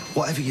 Peter.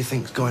 Whatever you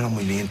think's going on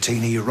with me and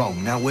Tina, you're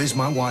wrong. Now, where's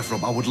my wife,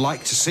 Rob? I would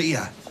like to see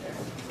her.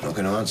 I'm not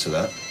going to answer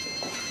that.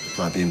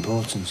 Might be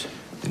important.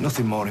 There's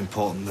nothing more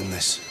important than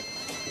this.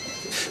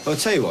 Well, I'll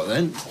tell you what,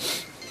 then.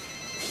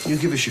 You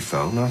give us your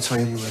phone, I'll tell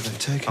you where they've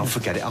taken I'll her.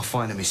 forget it. I'll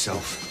find her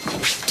myself.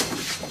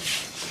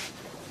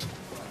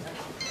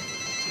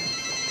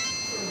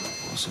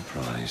 What a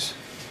surprise.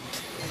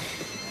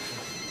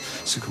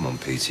 So come on,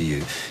 Peter,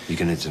 you're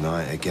going to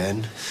deny it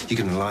again? You're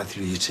going to lie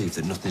through your teeth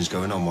that nothing's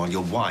going on while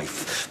your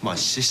wife, my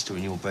sister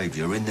and your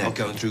baby are in there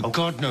going through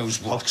God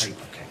knows what.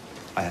 Okay.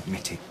 I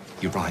admit it.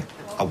 You're right.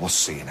 I was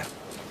seeing her.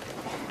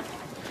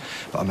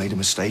 But I made a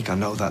mistake. I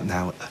know that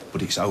now.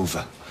 But it's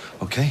over,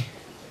 OK?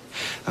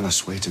 And I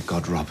swear to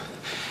God, Rob,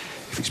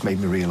 if it's made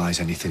me realise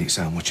anything, it's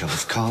how much I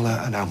love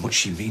Carla and how much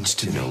she means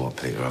to me. You know what,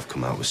 Peter? I've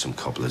come out with some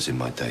cobblers in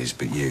my days,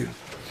 but you're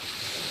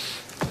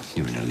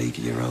in a league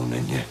of your own,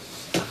 ain't you?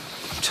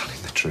 I'm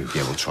telling the truth.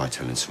 Yeah, well, try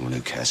telling someone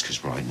who cares,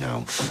 because right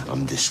now,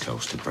 I'm this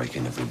close to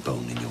breaking every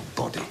bone in your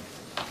body.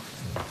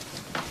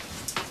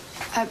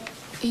 Are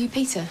you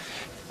Peter?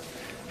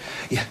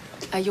 Yeah.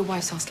 Your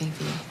wife's asking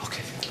for you.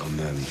 OK.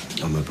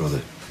 I'm her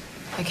brother.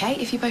 OK,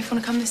 if you both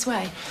want to come this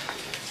way.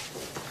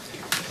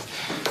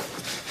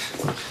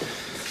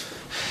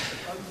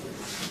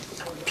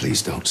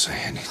 Please don't say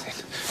anything.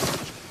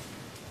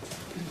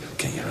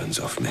 Get your hands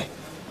off me.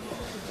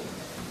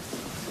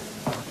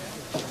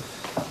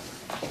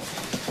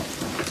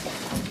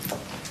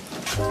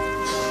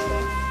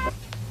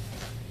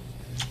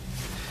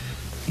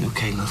 You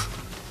OK, love?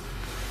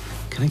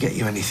 Can I get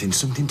you anything?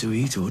 Something to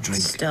eat or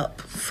drink?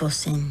 Stop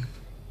fussing.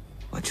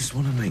 I just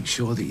want to make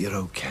sure that you're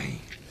OK.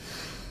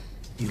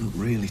 You look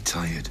really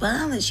tired.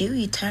 Well, it's you.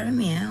 You're tearing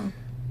me out.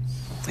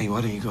 Hey,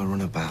 why don't you go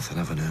run a bath and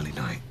have an early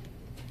night?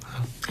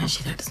 Huh?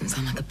 Actually, that doesn't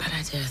sound like a bad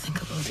idea. I think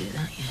I will do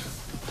that, yeah.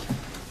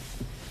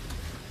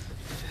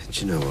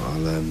 Do you know what?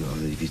 I'll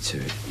leave you to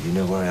it. You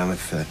know where I am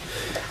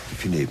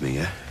if you need me,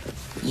 yeah?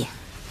 Yeah.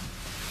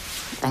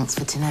 Thanks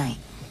for tonight.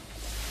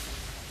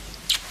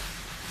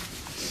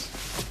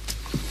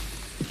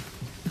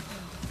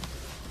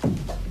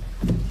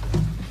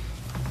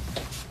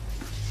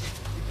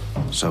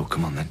 So,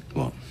 come on then.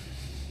 What?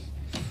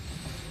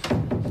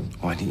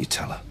 Why didn't you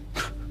tell her?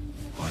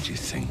 Why do you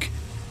think?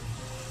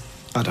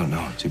 I don't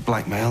know. Is it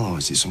blackmail or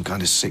is it some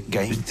kind of sick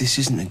game? But this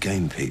isn't a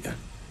game, Peter.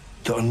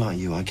 But unlike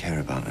you, I care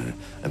about her,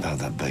 about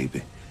that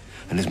baby.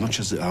 And as much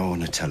as I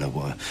want to tell her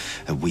what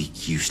a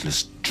weak,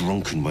 useless,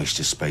 drunken waste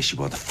of space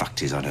you are, the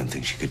fact is I don't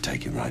think she could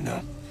take it right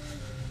now.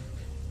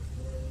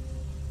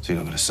 So you're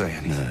not going to say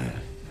anything? No.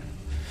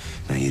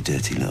 No, your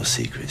dirty little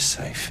secret's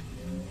safe.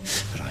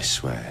 But I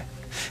swear,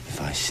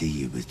 if I see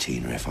you with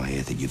Tina, if I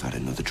hear that you've had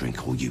another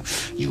drink or you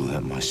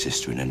hurt my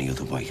sister in any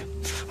other way,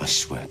 I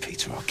swear,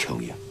 Peter, I'll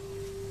kill you.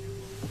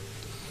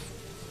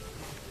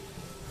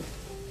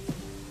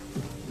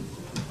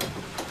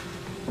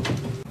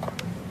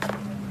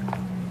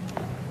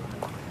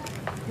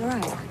 You're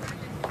right.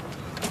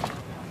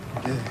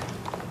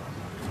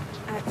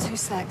 Yeah. 2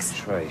 secs.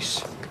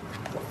 Trace.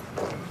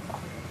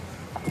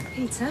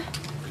 Peter?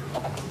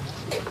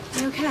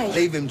 You okay?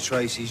 Leave him,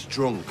 Trace. He's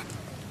drunk.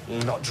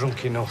 You're not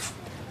drunk enough.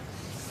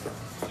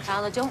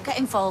 Carla, don't get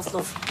involved,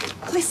 love.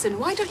 Listen,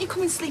 why don't you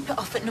come and sleep it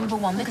off at number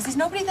 1? Because there's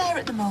nobody there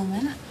at the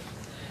moment.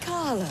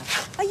 Carla,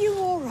 are you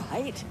all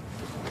right?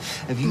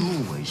 Have you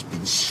always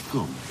been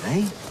scum,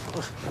 eh?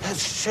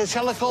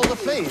 Shall I call the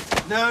feed?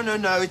 No,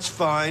 it's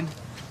fine.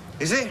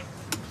 Is it?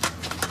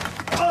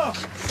 Oh,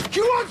 do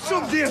you want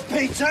some, dear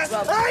Peter?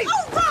 Hey!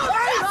 Oh, Rob!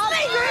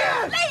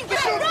 Leave it!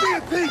 Some,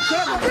 dear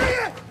Peter!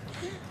 Here!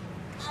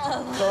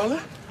 Carla?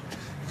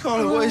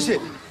 Carla, what is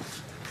it?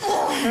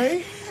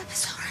 Hey?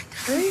 It's all right.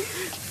 Hey?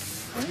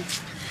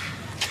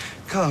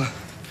 Carla.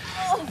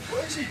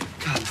 What is it?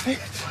 Carla, hey.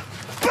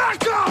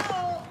 Back up!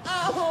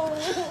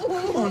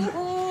 Come on.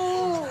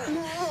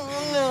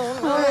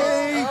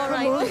 Hey,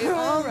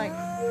 all right.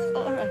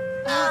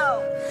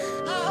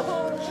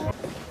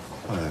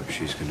 I hope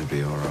she's going to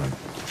be all right.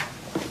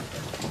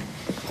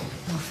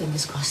 Oh,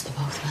 fingers crossed they're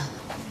both well.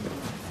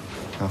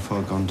 How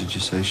far gone did you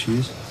say she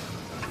is?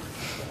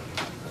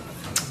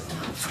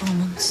 4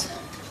 months.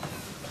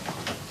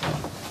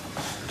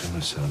 I don't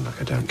want to sound like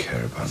I don't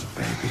care about the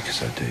baby,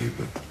 because I do,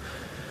 but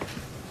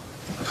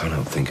I can't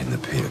help thinking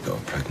that Peter got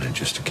her pregnant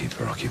just to keep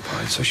her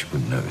occupied so she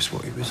wouldn't notice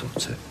what he was up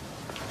to.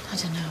 I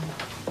don't know.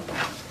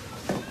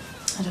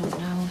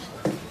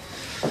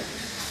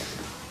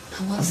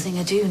 And one thing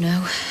I do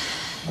know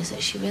is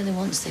that she really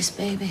wants this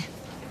baby.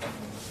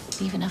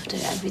 Even after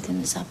everything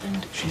that's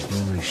happened. She's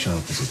normally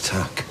sharp as a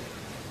tack.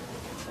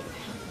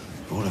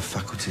 All her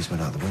faculties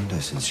went out the window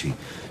since she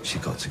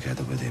got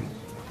together with him.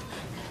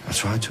 I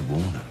tried to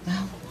warn her.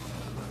 Well,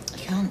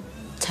 you can't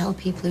tell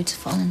people who to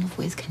fall in love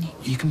with, can you?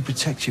 You can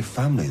protect your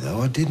family,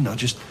 though. I didn't. I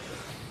just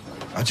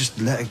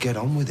let her get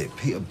on with it.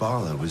 Peter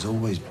Barlow was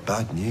always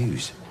bad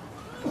news.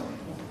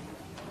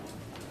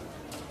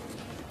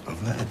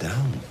 I've let her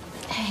down.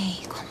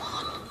 Hey, come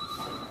on.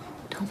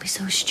 Don't be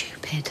so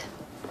stupid.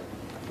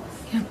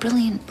 You're a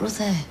brilliant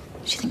brother.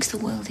 She thinks the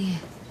world of you.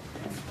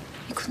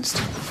 You couldn't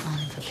stop her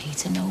falling for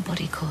Peter.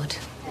 Nobody could.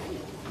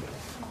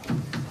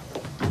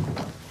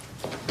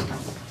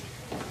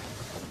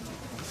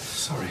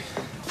 Sorry.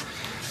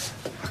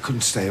 I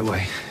couldn't stay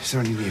away. Is there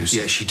any news?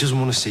 Yeah, she doesn't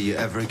want to see you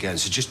ever again,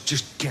 so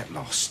just get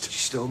lost.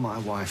 She's still my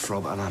wife,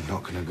 Rob, and I'm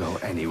not going to go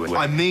anywhere.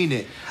 I mean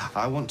it.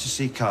 I want to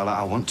see Carla.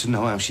 I want to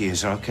know how she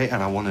is, okay?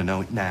 And I want to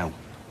know it now.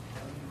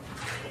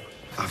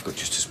 I've got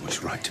just as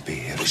much right to be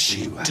here as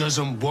She you have.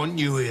 doesn't want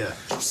you here.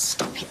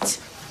 Stop it.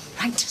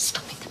 Right?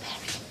 Stop it,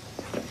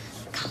 Mary.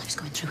 Carla's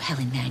going through hell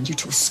in there, and you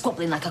two are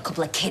squabbling like a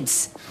couple of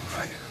kids. All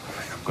right,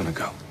 I'm going to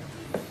go.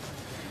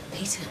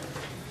 Peter,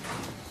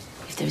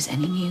 if there's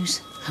any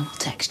news, I will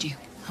text you,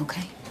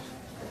 okay?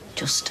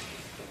 Just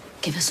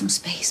give us some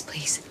space,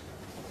 please.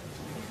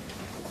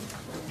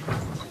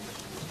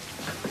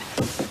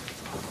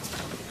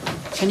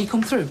 Can you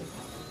come through?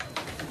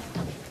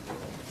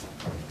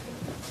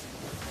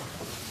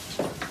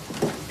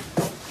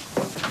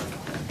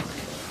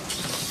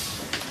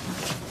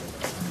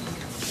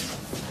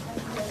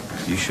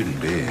 You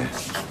shouldn't be here.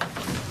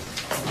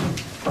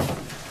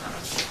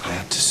 I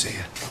had to see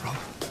her, Rob.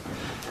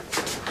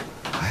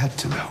 I had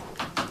to know.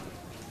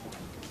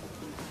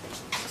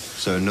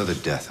 So another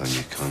death on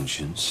your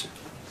conscience.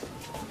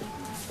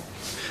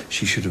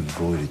 She should have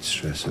avoided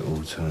stress at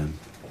all time.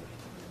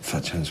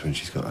 Fat chance when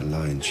she's got a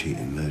lying,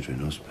 cheating, murdering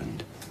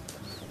husband.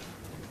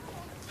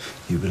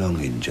 You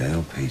belong in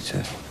jail,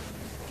 Peter.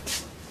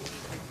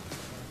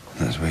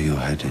 That's where you're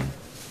heading.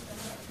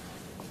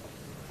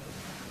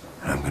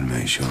 And I'm going to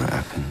make sure it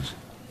happens.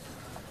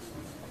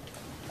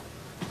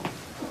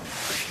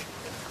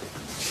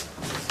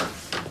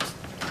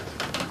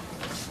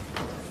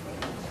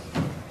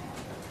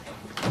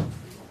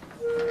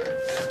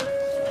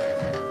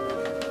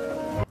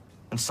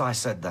 And Si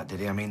said that,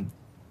 did he? I mean,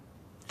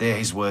 they're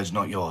his words,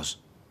 not yours.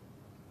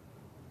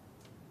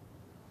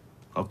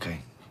 Okay,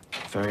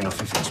 fair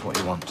enough if that's what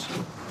you want.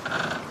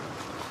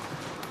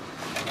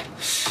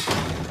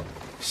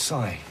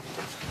 Si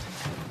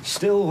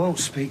still won't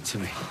speak to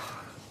me.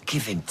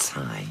 Give him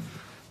time.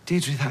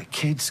 Deirdre, that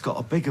kid's got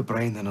a bigger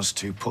brain than us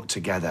two put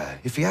together.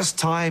 If he has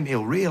time,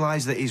 he'll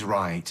realise that he's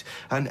right.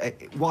 And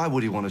why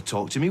would he want to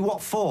talk to me?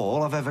 What for?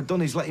 All I've ever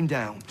done is let him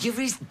down. You're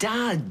his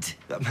dad.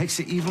 That makes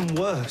it even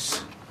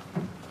worse.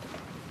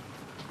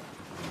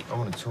 I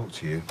want to talk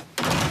to you.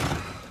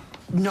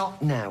 Not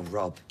now,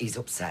 Rob. He's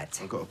upset.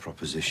 I've got a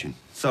proposition.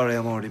 Sorry,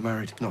 I'm already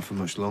married. Not for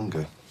much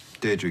longer.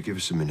 Deirdre, give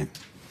us a minute.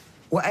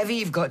 Whatever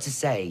you've got to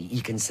say,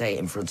 you can say it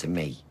in front of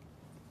me.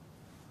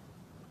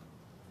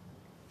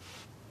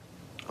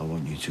 I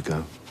want you to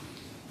go.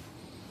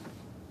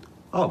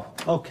 Oh,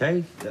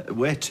 OK.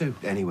 Where to?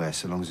 Anywhere,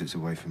 so long as it's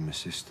away from my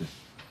sister.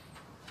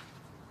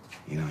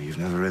 You know, you've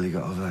never really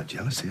got over that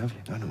jealousy, have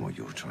you? I know what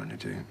you're trying to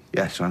do.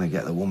 Yeah, trying to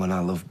get the woman I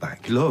love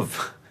back.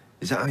 Love?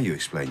 Is that how you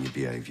explain your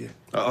behaviour?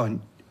 Oh,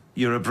 and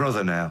you're a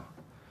brother now.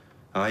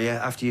 Oh,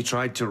 yeah, after you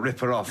tried to rip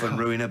her off and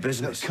ruin her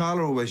business. No,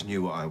 Carla always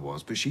knew what I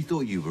was, but she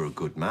thought you were a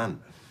good man.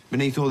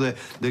 Beneath all the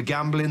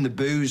gambling, the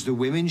booze, the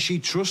women, she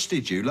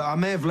trusted you. Look, I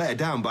may have let her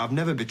down, but I've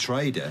never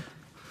betrayed her.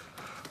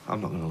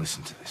 I'm not going to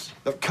listen to this.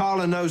 Look,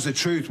 Carla knows the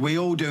truth. We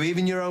all do,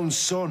 even your own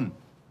son.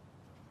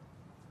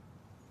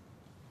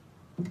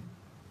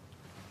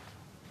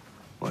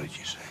 What did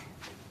you say?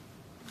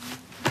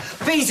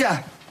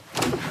 Peter!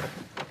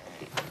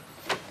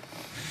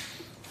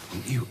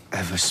 Don't you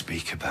ever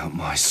speak about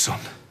my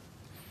son.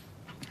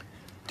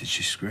 Did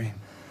she scream?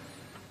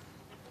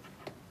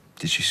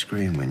 Did she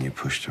scream when you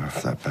pushed her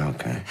off that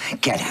balcony?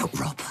 Get out,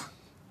 Rob.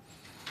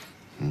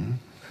 Hmm?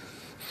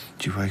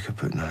 Did you wake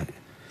up at night,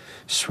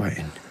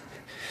 sweating,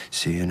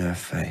 seeing her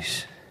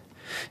face,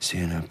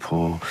 seeing her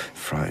poor,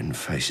 frightened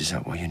face? Is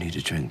that why you need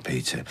a drink,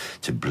 Peter,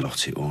 to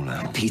blot it all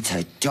out?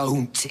 Peter,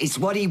 don't. It's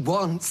what he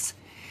wants.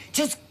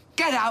 Just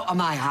get out of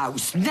my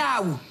house,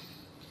 now!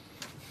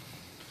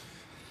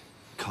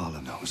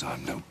 Carla knows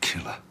I'm no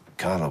killer.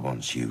 Carla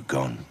wants you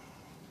gone.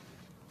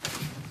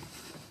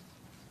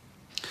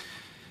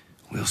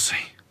 We'll see.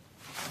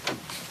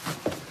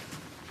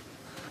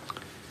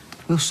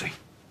 We'll see.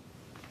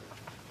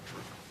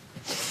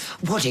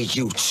 What are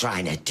you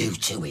trying to do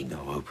to him?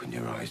 Now open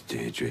your eyes,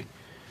 Deirdre.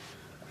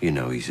 You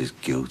know he's as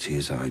guilty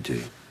as I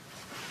do.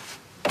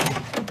 I'm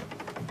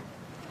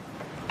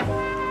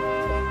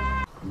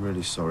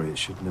really sorry. It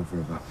should never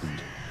have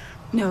happened.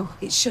 No,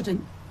 it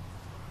shouldn't.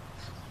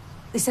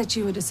 They said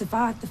she would have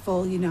survived the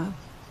fall, you know.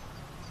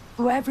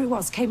 Whoever it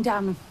was came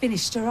down and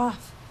finished her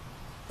off.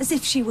 As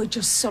if she were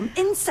just some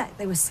insect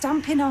they were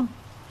stamping on.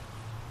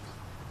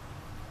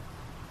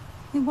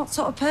 I mean, what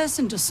sort of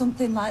person does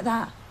something like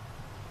that?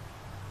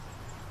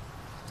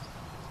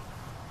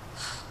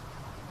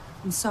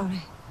 I'm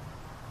sorry.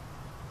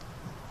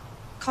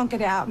 Can't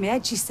get it out of my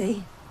head, you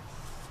see.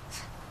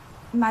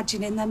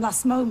 Imagining them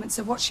last moments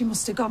of what she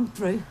must have gone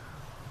through.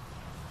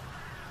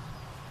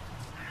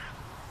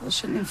 I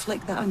shouldn't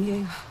inflict that on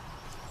you.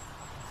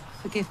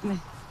 Forgive me.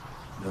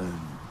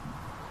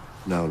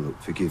 No,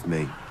 look, forgive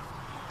me.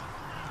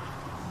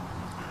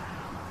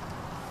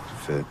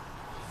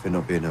 For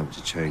not being able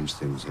to change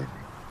things.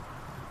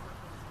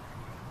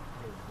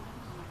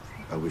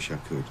 I wish I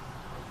could.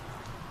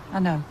 I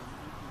know.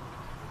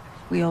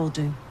 We all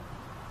do.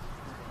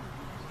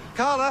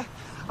 Carla,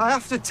 I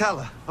have to tell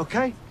her,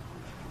 okay?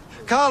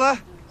 Carla!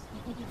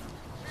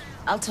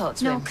 I'll talk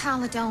to No, him.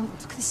 Carla, don't.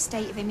 Look at the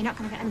state of him. You're not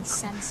going to get any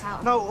sense out of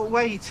him. No,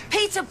 wait.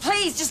 Peter,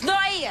 please, just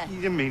not here. You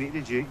didn't mean it,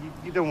 did you?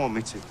 You don't want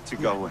me to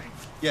go away.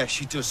 Yeah,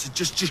 she does. So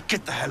just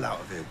get the hell out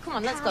of here. Come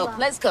on, let's go.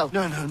 Let's go.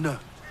 No.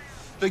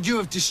 Look, you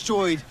have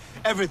destroyed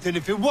everything.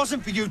 If it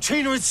wasn't for you,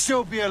 Tina would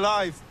still be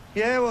alive.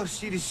 Yeah, well,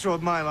 she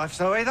destroyed my life,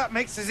 so hey, that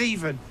makes us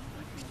even.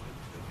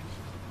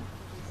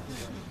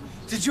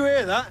 Did you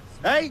hear that?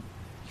 Hey?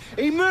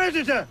 He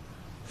murdered her!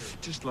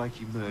 Just like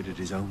he murdered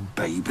his own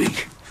baby.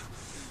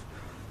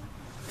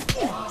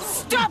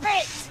 Stop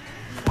it!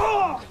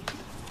 Oh!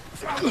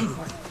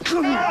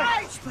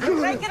 Right,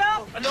 break it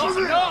up!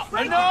 Enough!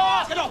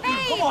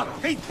 Hey! Come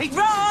on, Pete!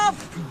 Rob!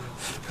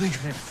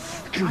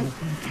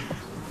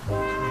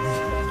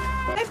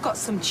 They've got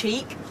some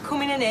cheek,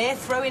 coming in here,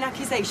 throwing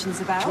accusations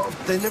about.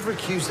 They never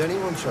accused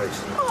anyone,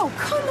 Tracy. Oh,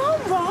 come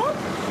on, Rob.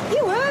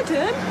 You heard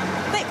them.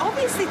 They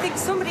obviously think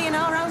somebody in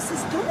our house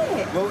has done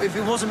it. Well, if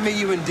it wasn't me,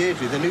 you and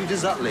Deirdre, then who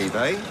does that leave,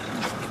 eh?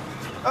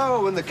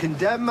 Oh, and the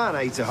condemned man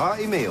ate a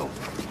hearty meal.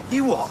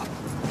 You what?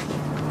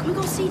 Can we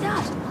go see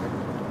Dad?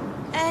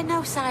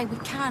 No, Si, we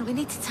can't. We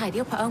need to tidy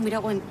up at home. We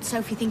don't want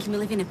Sophie thinking we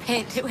live in a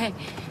pit, do we?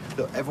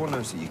 Look, everyone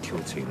knows that you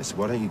killed Tina, so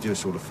why don't you do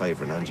us all a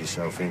favour and hand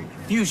yourself in?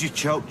 Use your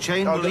choke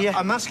chain, Oh, will look, you?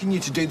 I'm asking you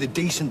to do the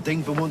decent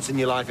thing for once in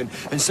your life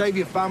and save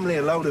your family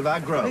a load of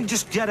aggro. Hey,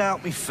 just get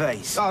out me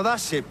face. Oh,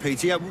 that's it,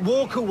 Peter. Yeah,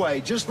 walk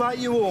away, just like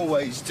you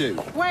always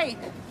do. Wait.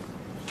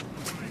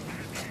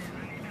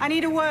 I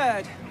need a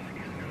word.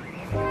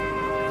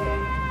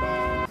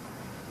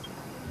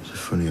 It's a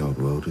funny old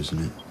world, isn't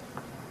it?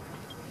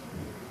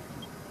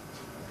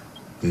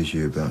 Here's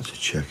you about to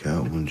check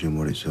out, wondering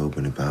what it's all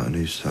been about, and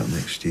who's sat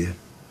next to you?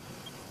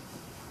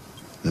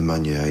 The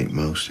man you hate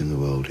most in the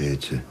world here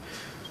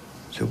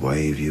to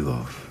wave you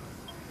off.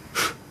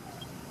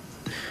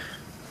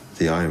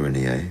 The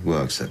irony, eh?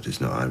 Well, except it's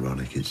not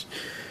ironic, it's...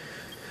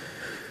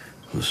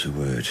 What's the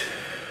word?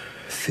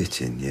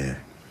 Fitting, yeah.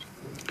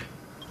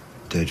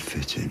 Dead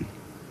fitting.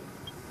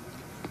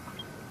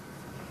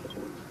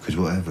 Because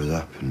whatever has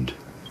happened,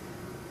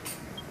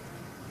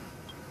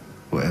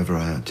 whatever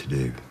I had to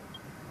do,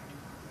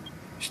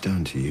 it's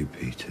down to you,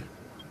 Peter.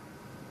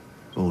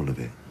 All of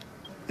it.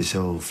 This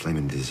whole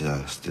flaming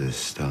disaster,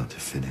 start to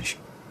finish.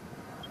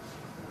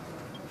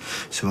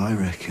 So I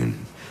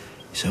reckon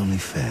it's only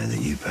fair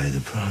that you pay the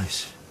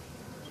price.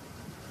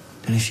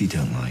 And if you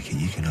don't like it,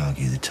 you can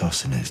argue the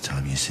toss the next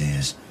time you see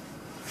us.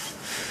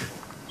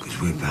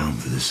 Because we're bound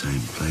for the same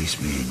place,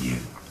 me and you.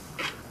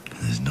 And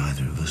there's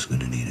neither of us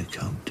gonna need a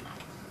coat.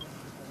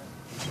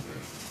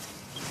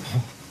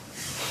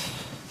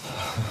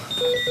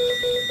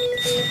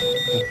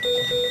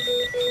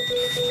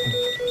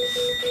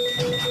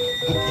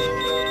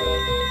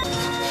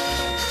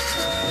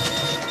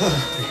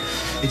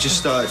 It just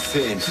started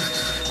fitting.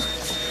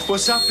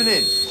 What's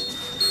happening?